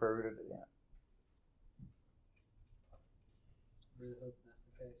take the square root of it in. Really hoping that's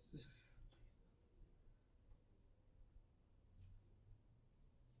the case.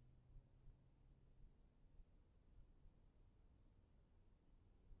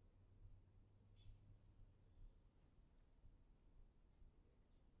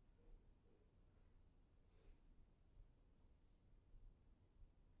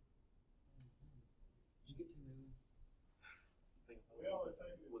 Did you get 2 million? We always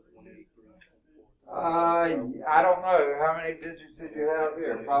think it Was it 183? I don't know. How many digits did you have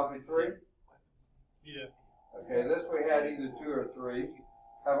here? Probably 3? Yeah. Okay, this we had either 2 or 3.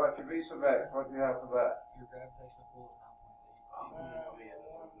 How about your v sub x? What do you have for that? Your gravitational pull is 9.8.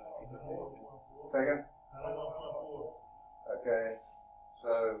 Second? 1.4. Okay.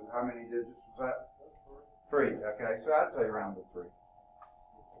 So how many digits was that? 3. Okay, so I'd say around the 3.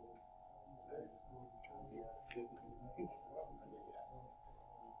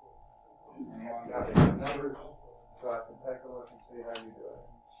 Anyone got any numbers so I can take a look and see how you do it?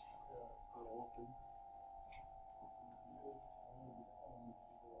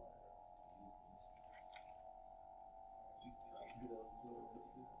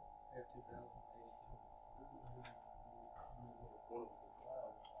 Yeah, 2008.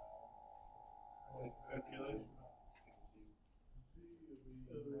 Calculation.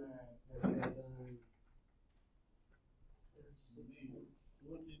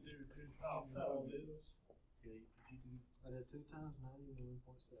 What did you do to all 7 digits? I did 2 times 91.7,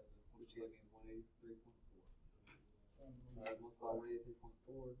 which gave me 183.4. I multiply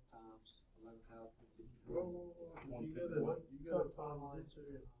 183.4 times 11,000. You gotta find it.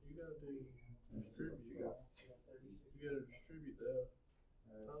 You gotta distribute. You gotta distribute that.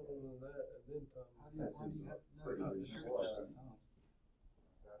 Total of that and then times. How do you have no distribute that?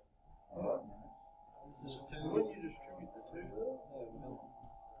 This is 2. When you distribute the 2, No.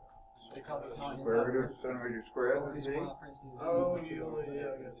 Because it's not Square inside. root of centimeter squared. This is why, for instance, oh, you only, yeah, I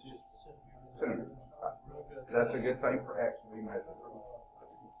got you. Centimeters. Okay. That's a good thing for x to be measured.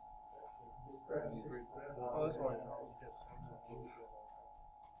 Oh, that's why.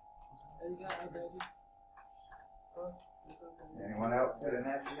 There you go, baby. Anyone else get an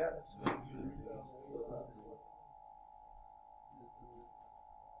answer yet?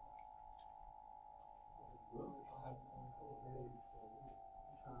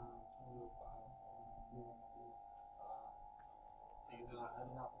 So you do not, I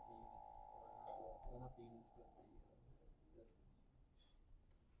did not put the units, well, not the units, but the,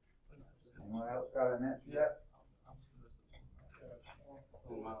 Anyone else got an answer yet?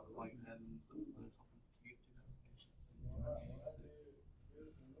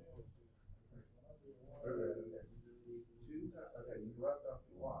 Okay, you left off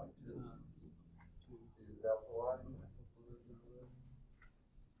the Y. Delta Y.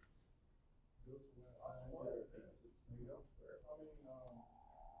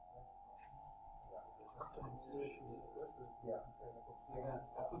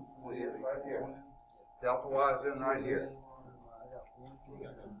 Right here. Delta Y is in right here.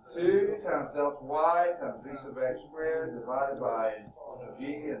 2 times delta Y times v sub x squared divided by g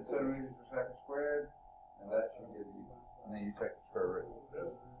in centimeters per second squared, and that should give you, and then you take the square root.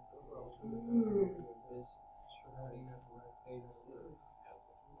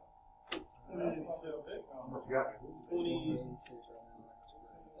 What you got? 2086 right now.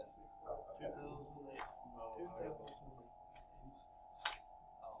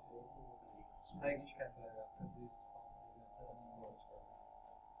 Hey, get your calculator out, because these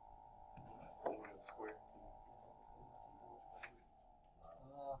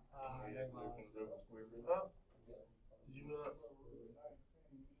Did you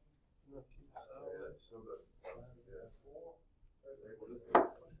not keep the sideways?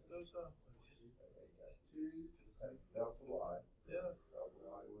 Those Delta Y. Yeah.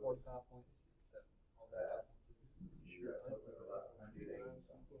 45.67.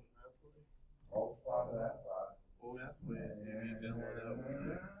 Multiply that by.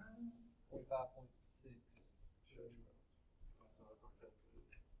 45.6.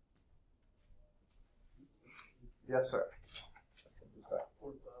 Yes, sir. That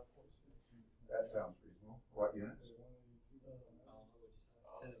 45.6. sounds reasonable. What units?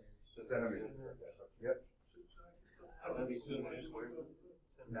 Centimeters. Yep. That'd be centimeters squared.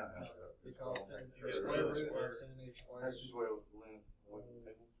 No. Because square root or centimeter square. That's just where it was length.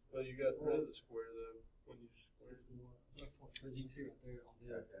 But you got rid of the square though when you squared. Because you can see right there on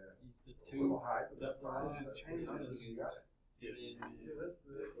this, the A two, little height. the centimeters, You got it.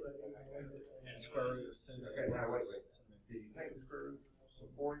 and square root of centimeter Okay, now wait. square. Did you take the square root of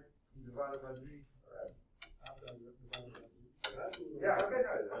 40 divided by g? Yeah, okay,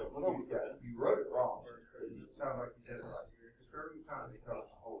 no, you wrote it wrong. It sounds like you did it right. The square root time becomes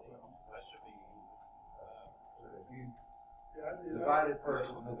a whole thing. That should be. So if you divided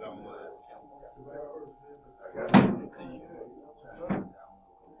first, and then do this. Okay.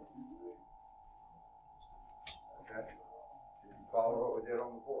 Okay. Did you follow what we did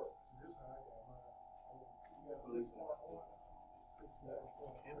on the board?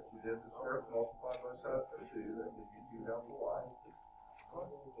 You did the first multiply by side for 2, that gives you 2 delta y. Get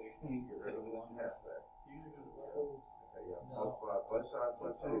rid of the 1 half there. Okay, yeah, multiply both sides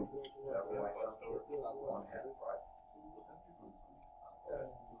by 2, that will wipe out 1 half, right? Okay.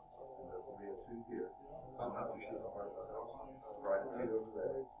 And there will be a 2 here. I'm not going to write a 2 over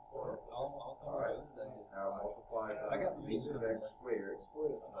there. Alright, now multiply by b sub x squared.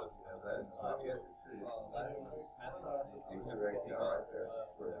 And that is not equal to 2. B sub x, yeah, right there.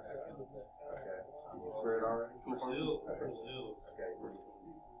 Okay. Did you square it already? Okay.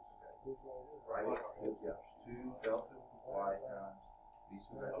 Right here. Yeah. 2 delta y times b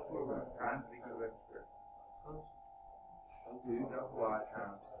sub x squared times b sub x squared. 2 delta y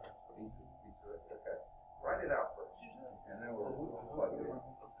times b sub x. Okay. Write it out first. And then we'll plug it in.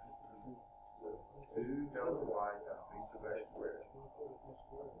 2 delta y times b sub x squared.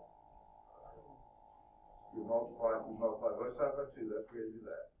 You multiply both sides by 2, that's where you do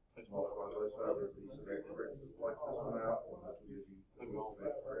that. Multiply both sides by b sub x squared. Wipe this one out, and that will give you b sub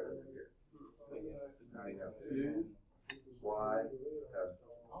x squared over here. Now you have 2 y times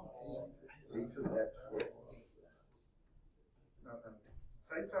b sub x squared. No.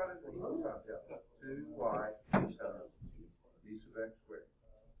 Same side as the equal side, yeah. 2y times b sub x squared.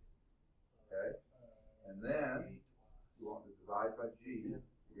 Okay? And then you want to divide by g.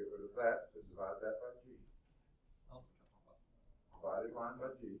 Get rid of that, so divide that by g. Divided line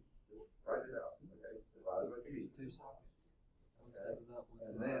by g. Write it out. Okay? Divided by g. Okay.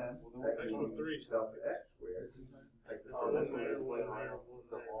 And then take the delta x squared. Take the square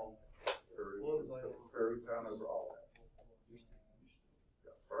root down over all that.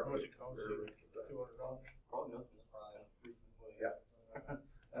 How much it costs you? $200. Probably nothing. Yeah.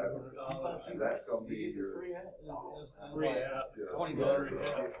 That's going to be your Free app. Yeah. $20. You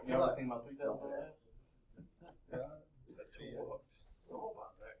ever seen my 3,000 app? It's got $2. Don't buy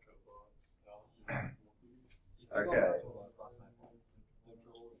that coupon. Okay.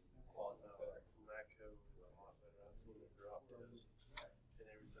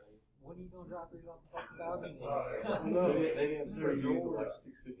 when are you gonna drop these off the fucking balcony? No, they didn't. They're using like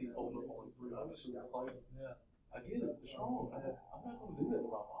 650 holding up on 3. I'm just like, Yeah. I get it. It's strong. I'm not gonna do that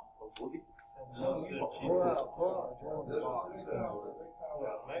to my box. Hopefully. No, it's pull out a drawer in the box. And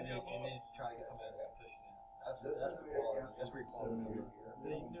Yeah, then try to get somebody else to push it in. That's the quality. That's where you quality.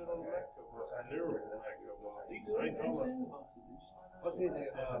 Then you can do it on the back cover. I never ran that cover. I ain't talking about. Well, see, my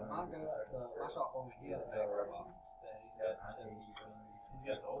shop owner, he had a back box that he's got for 7 years. He's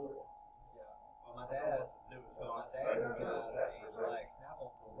got the old one. Yeah. Well, my dad has got a black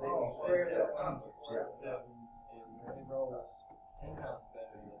Snap-on tool. Yeah. And it rolls 10 times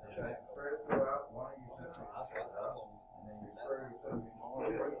better than the back cover. That's why it's not on.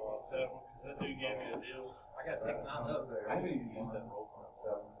 That dude gave me a deal. I got to pick mine up. I haven't even used that roll call.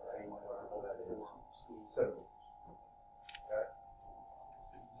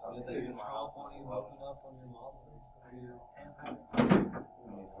 It's like your trial on you, open up on your model. When you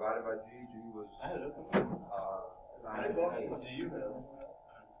divided by G, G was, I had it open. How many boxes do you have?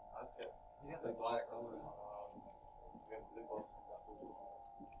 I've got. You got the black over. Big boxes.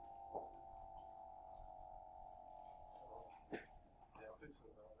 Yeah, I'm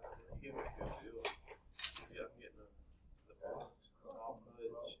fixing it. He gave me a good deal. See, I'm getting the box. I'll put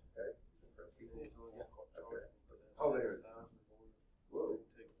it. okay. It's only got quite charged for that. Oh, there it is. Whoa.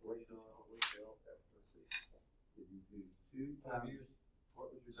 Take $40 a week out. Let's see. Did you do 2 5 times? years.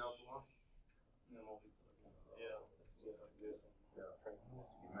 What was your delta one? Yeah. Yeah, I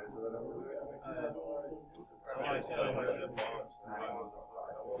guess. You measure that over there? I see how much it was.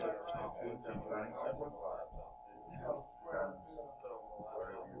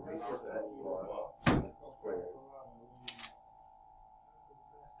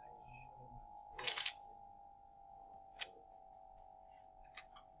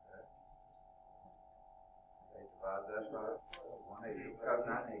 Divide that by 180, cut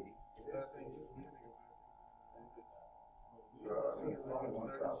 980.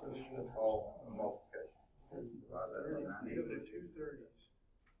 All multiplication. Divide that by 980. 230s.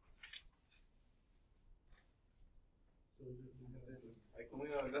 Hey, can we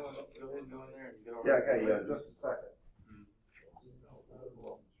go ahead and go in there and get our. Yeah, okay, yeah, just a second.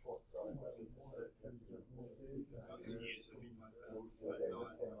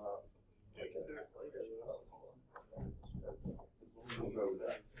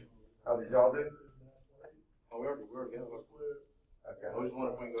 How did y'all do? Oh, we already were together. Okay. I just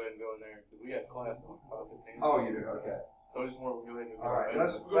wonder if we can go ahead and go in there, because we got class at like 5:15. Oh, you do, okay. So I just want to go ahead and go. All right,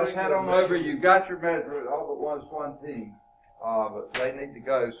 let's head on over. You got your measure, all but one's one team, but they need to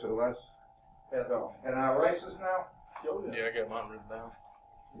go, so let's head on. Can I erase this now? Yeah, I got mine written down.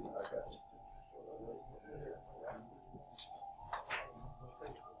 Okay.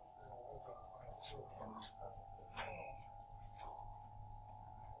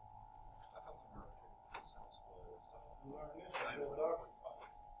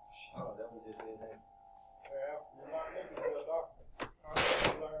 Oh, that was just it.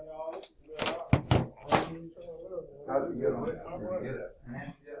 How did you get on that? Did you get it?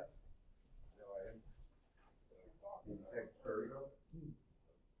 Yeah. Did you take the square root of it?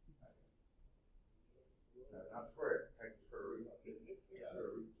 No, not square. Take the square root. Yeah.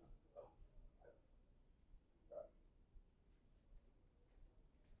 Square root.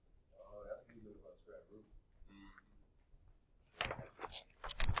 Oh, that's good about square root.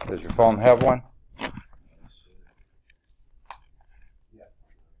 Does your phone have one?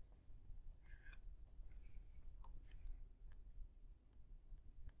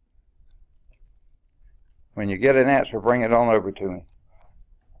 When you get an answer, bring it on over to me.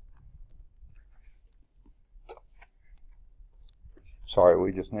 Sorry,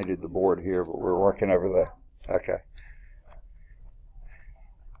 we just needed the board here, but we're working over there. Okay.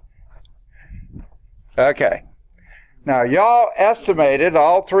 Okay. Now, y'all estimated,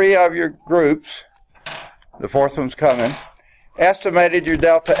 all 3 of your groups, the 4th one's coming, estimated your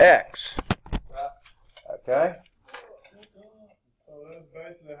delta X. Okay? So that's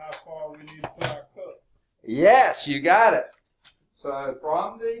basically how far we need to put our cup. Yes, you got it. So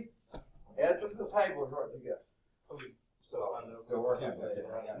from the edge of the table is what you get. So I know.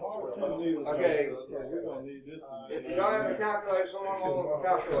 Okay. Yeah, we're gonna need this. If you don't have a calculator, someone will have a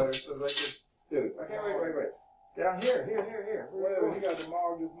calculator so they can do it. Okay, wait. Down here. Well, we got the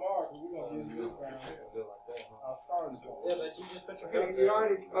mark, we're gonna use this down here. Our starting point. Yeah, but you just put your Okay, you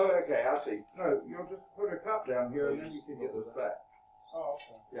already, okay, I see. No, you'll just put a cup down here and then you can get this back. Oh,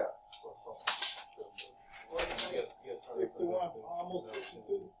 okay. Yeah. 61, almost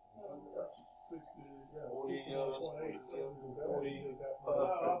 62. 60, yeah. 40, 60, 28, 70, 40,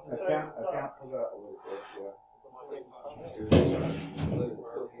 I'll Account for that a little bit, yeah. Okay.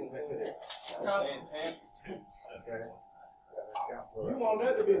 You want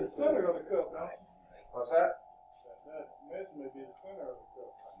that to be the center of the cup, don't you? What's that? That measurement be the center of the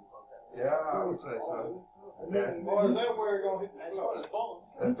cup. Yeah, I would say so. Okay. Or is that where it's gonna hit the floor?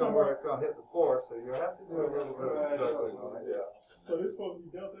 That's where it's going to hit the floor, so you have to do a little bit of adjusting on it. Yeah. So this supposed to be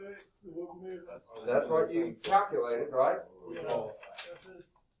delta X? What we need? That's what you calculated, right? Okay.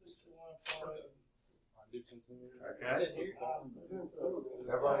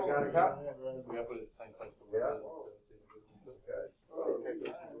 Everybody got a cup? We gotta put it at the same place. Yeah. Okay.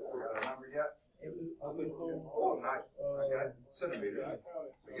 Got a number yet? Oh, nice. Okay. Centimeter.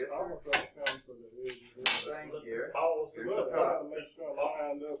 Thank you. Here's the cup. Make sure I'm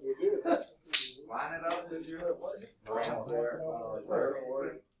lined up with this. Line it up with your brand there. No, I'm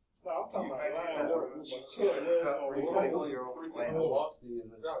talking about lined up with my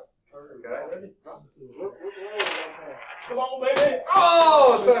cup. Okay. Come on, baby.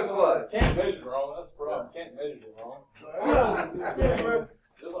 Oh, so close. Can't measure wrong. That's the problem. Can't measure it wrong. Right there.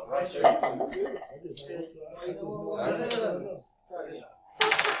 It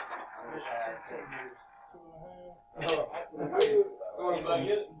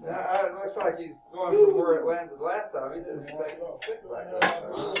looks like he's going from where it landed last time. He didn't take his stick back there.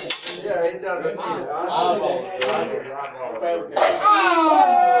 Yeah, he doesn't need it. Oh!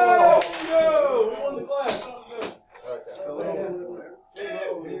 No! We won the class. Okay.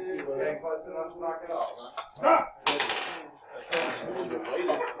 Getting close enough to knock it off, huh?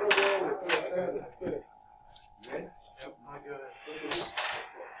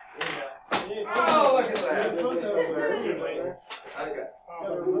 Oh, look at that. Okay.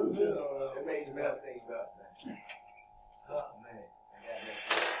 It made the mouth sing up. Oh, man.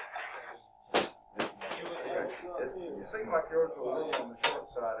 It seemed like yours was a little on the short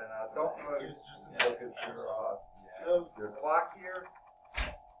side, and I don't know if it's just look at your clock here,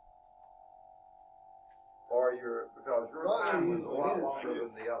 or because your time was a lot longer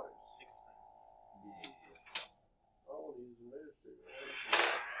than the others.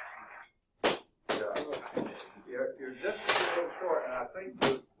 Yeah. You're just a little short, and I think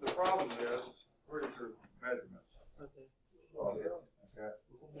the problem is, where's your measurements? Oh, yeah. Okay.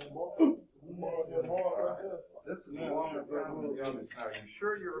 This is longer than the others. Now, are you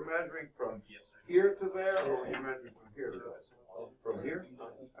sure you were measuring from here to there, or were you measuring from here to there? From here?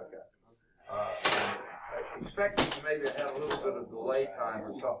 Okay. Expecting to maybe have a little bit of delay time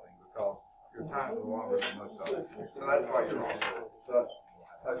or something, because your time is longer than most of us. So that's why you're wrong. So,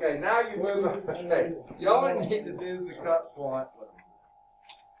 okay, now you move on. Okay, you only need to do the cups once.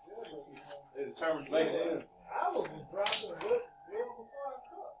 They determined to make it in. I was dropping a little before I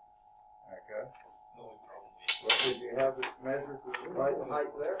cut. Okay. Well, did you have it measured to the right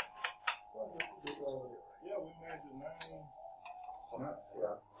height there? Yeah, we measured 9.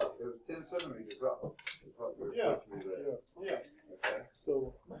 Yeah. It was 10 centimeters up. Is what we're Yeah. supposed to be there. Yeah. Okay. So,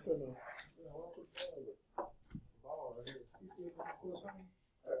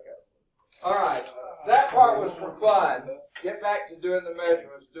 Okay. All right. That part was for fun. Get back to doing the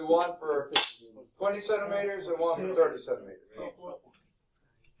measurements. Do one for 20 centimeters and one for 30 centimeters.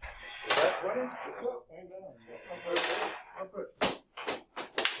 Is that 20?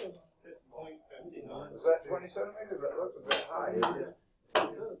 Is that 20 centimeters? That looks a bit high.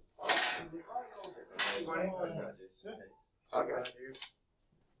 20? Okay.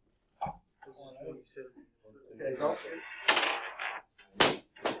 Okay, don't.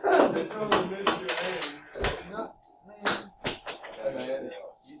 it's only missed your hand.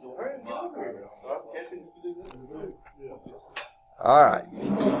 All right.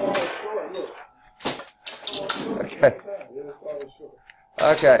 Okay.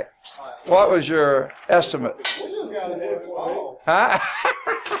 Okay. What was your estimate? Huh?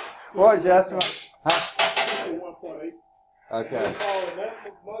 What was your estimate? Huh? 1.8. Okay.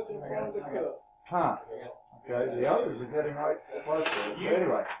 Huh. Okay. The others are getting right close.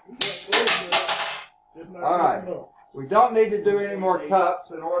 Anyway. All right. We don't need to do any more cups.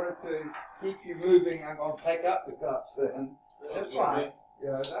 In order to keep you moving, I'm going to take up the cups then. It's fine.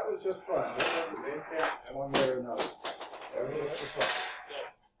 Yeah, that was just fun. One way or another. That was just fun.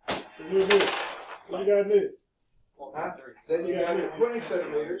 What you got to do? Huh? Then you got your 20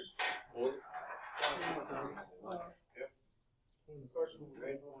 centimeters. So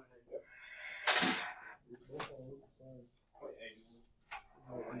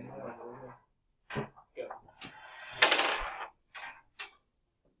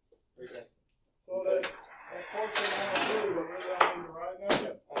that portion on the right now?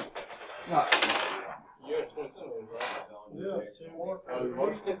 No. You're at 20 centimeters, right? Yeah.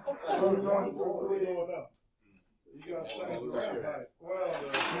 You gotta change the ramp height. Well,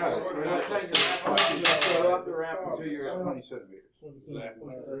 No, we're not changing the ramp height. You just go up the ramp until you're at 20 centimeters.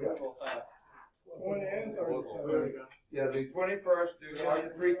 20 and 30. Yeah, do 20 first, do all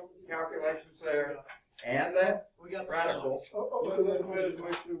your three calculations there, and then radical. Let's make sure we're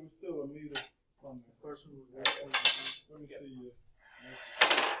still a meter from the first one. Let me see you.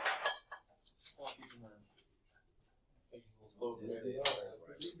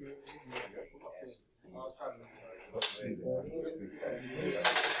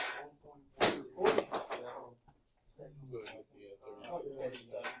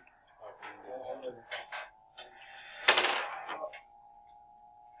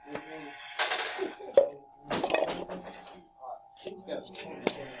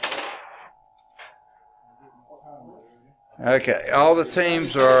 Okay, all the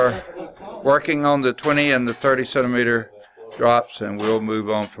teams are working on the 20 and the 30 centimeter drops, and we'll move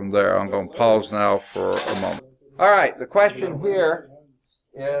on from there. I'm going to pause now for a moment. All right, the question here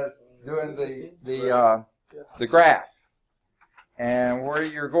is doing the graph, and where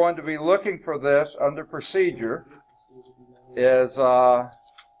you're going to be looking for this under procedure is So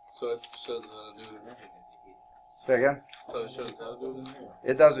it shows how to do it. say again. So it shows how to do it in here.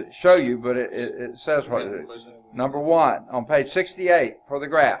 It doesn't show you, but it says what it is. Number 1 on page 68 for the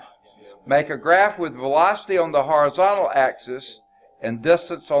graph. Make a graph with velocity on the horizontal axis and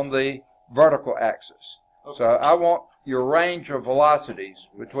distance on the vertical axis. So I want your range of velocities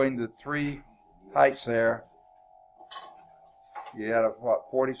between the three heights there. You had a what,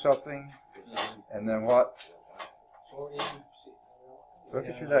 40 something, and then what? Look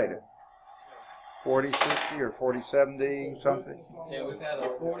at your data. 4060 or 4070 something. Yeah, we've had a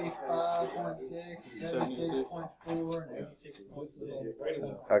 45.6, a 76.4, and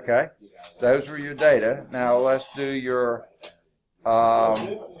 86.6. Okay, those were your data. Now let's do your Distance on the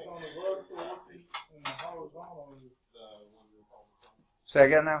vertical and the horizontal is, say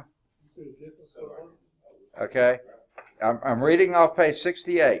again now. you said distance on the vertical. Okay, I'm reading off page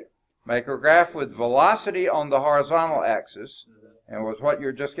 68. Make a graph with velocity on the horizontal axis. And was what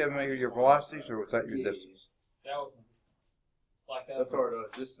you're just giving me your velocities, or was that your distance? That was like that. That's our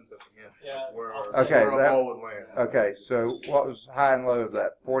distance up again. Yeah. Where Okay, where that- all would land. Okay, so what was high and low of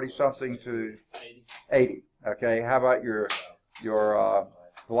that? 40 something to 80. Okay, how about your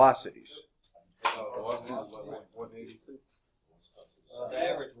velocities? Velocity is like 186. The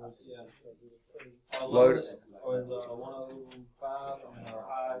average was, yeah. Our Load. lowest was 105, and our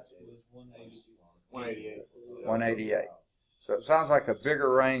highest was 180. 188. 188. So it sounds like a bigger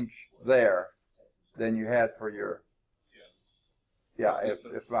range there than you had for your, yeah, if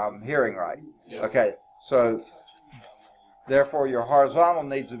I'm hearing right. Yeah. Okay, so therefore your horizontal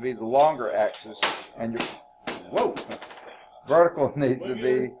needs to be the longer axis, and your vertical needs to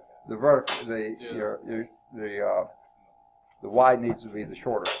be the vertical. The wide needs to be the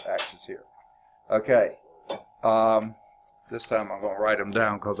shorter axis here. Okay. This time I'm going to write them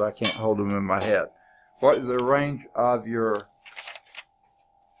down because I can't hold them in my head. What is the range of your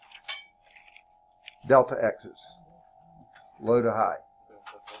delta x's? Low to high.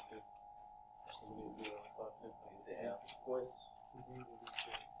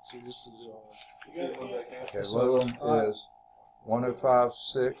 So this is Okay, low one is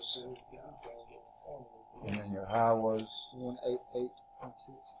 105.6, and then your high was 188.6.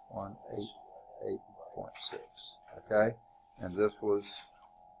 188.6. Okay, and this was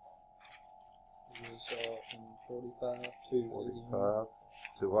It was from 45 to 81 45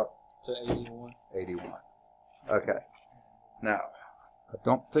 to what? to 81. 81. Okay. Now, I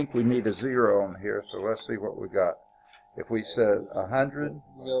don't think we need a 0 on here, so let's see what we got. If we said 100,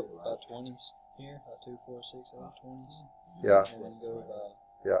 We go by 20s here, by 2, 4, 6, 8, 20s, yeah, and then go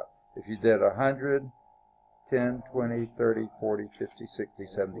by. yeah. If you did 100, 10, 20, 30, 40, 50, 60,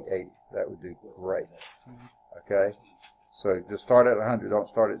 70, 80, that would do great. Okay? So just start at 100, don't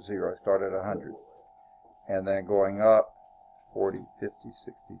start at 0, start at 100. And then going up, 40, 50,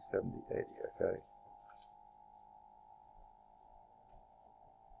 60, 70, 80, okay?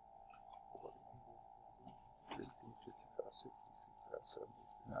 50, 55, 60, 65, 70,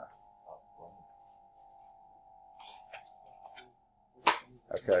 no.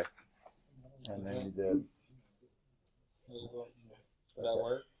 Okay. And then you did. Would that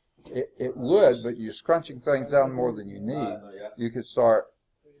work? It would, but you're scrunching things down more than you need. You could start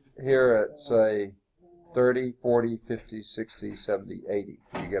here at, say, 30, 40, 50, 60, 70, 80.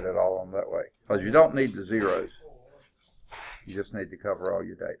 You get it all on that way. Because you don't need the zeros. You just need to cover all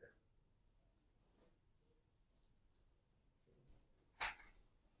your data.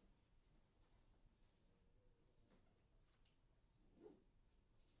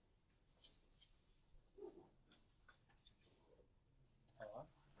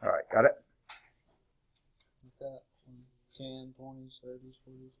 Got it? Like that. 10, 20s, 30s,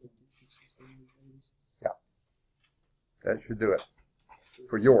 40s, 50s, 60s, 70s, 80s. That should do it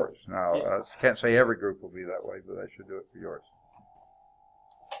for yours. Now, I can't say every group will be that way, but that should do it for yours.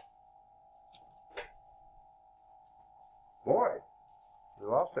 Boy, we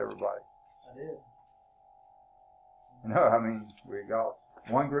lost everybody. I did. No, I mean, we got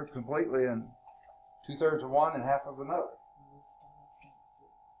one group completely and 2/3 of one and half of another.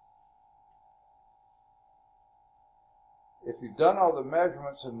 If you've done all the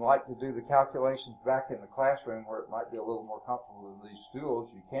measurements and like to do the calculations back in the classroom where it might be a little more comfortable with these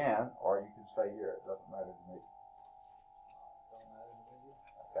stools, you can, or you can stay here. It doesn't matter to me.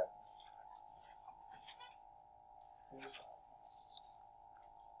 Okay.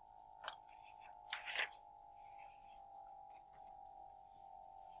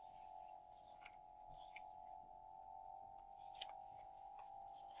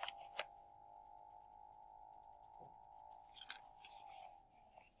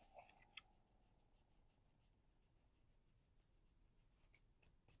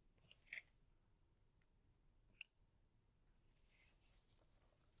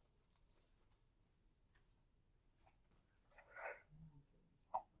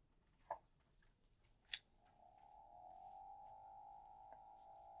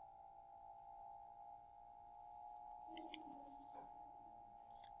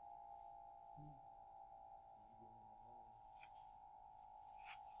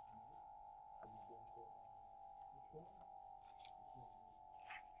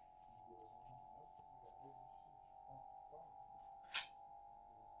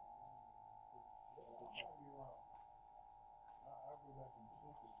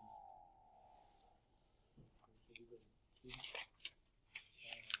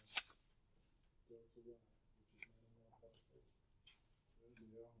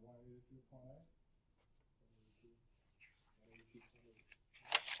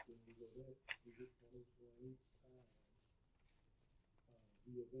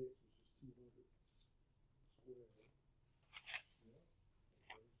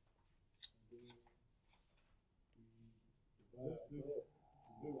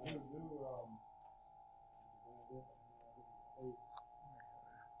 Do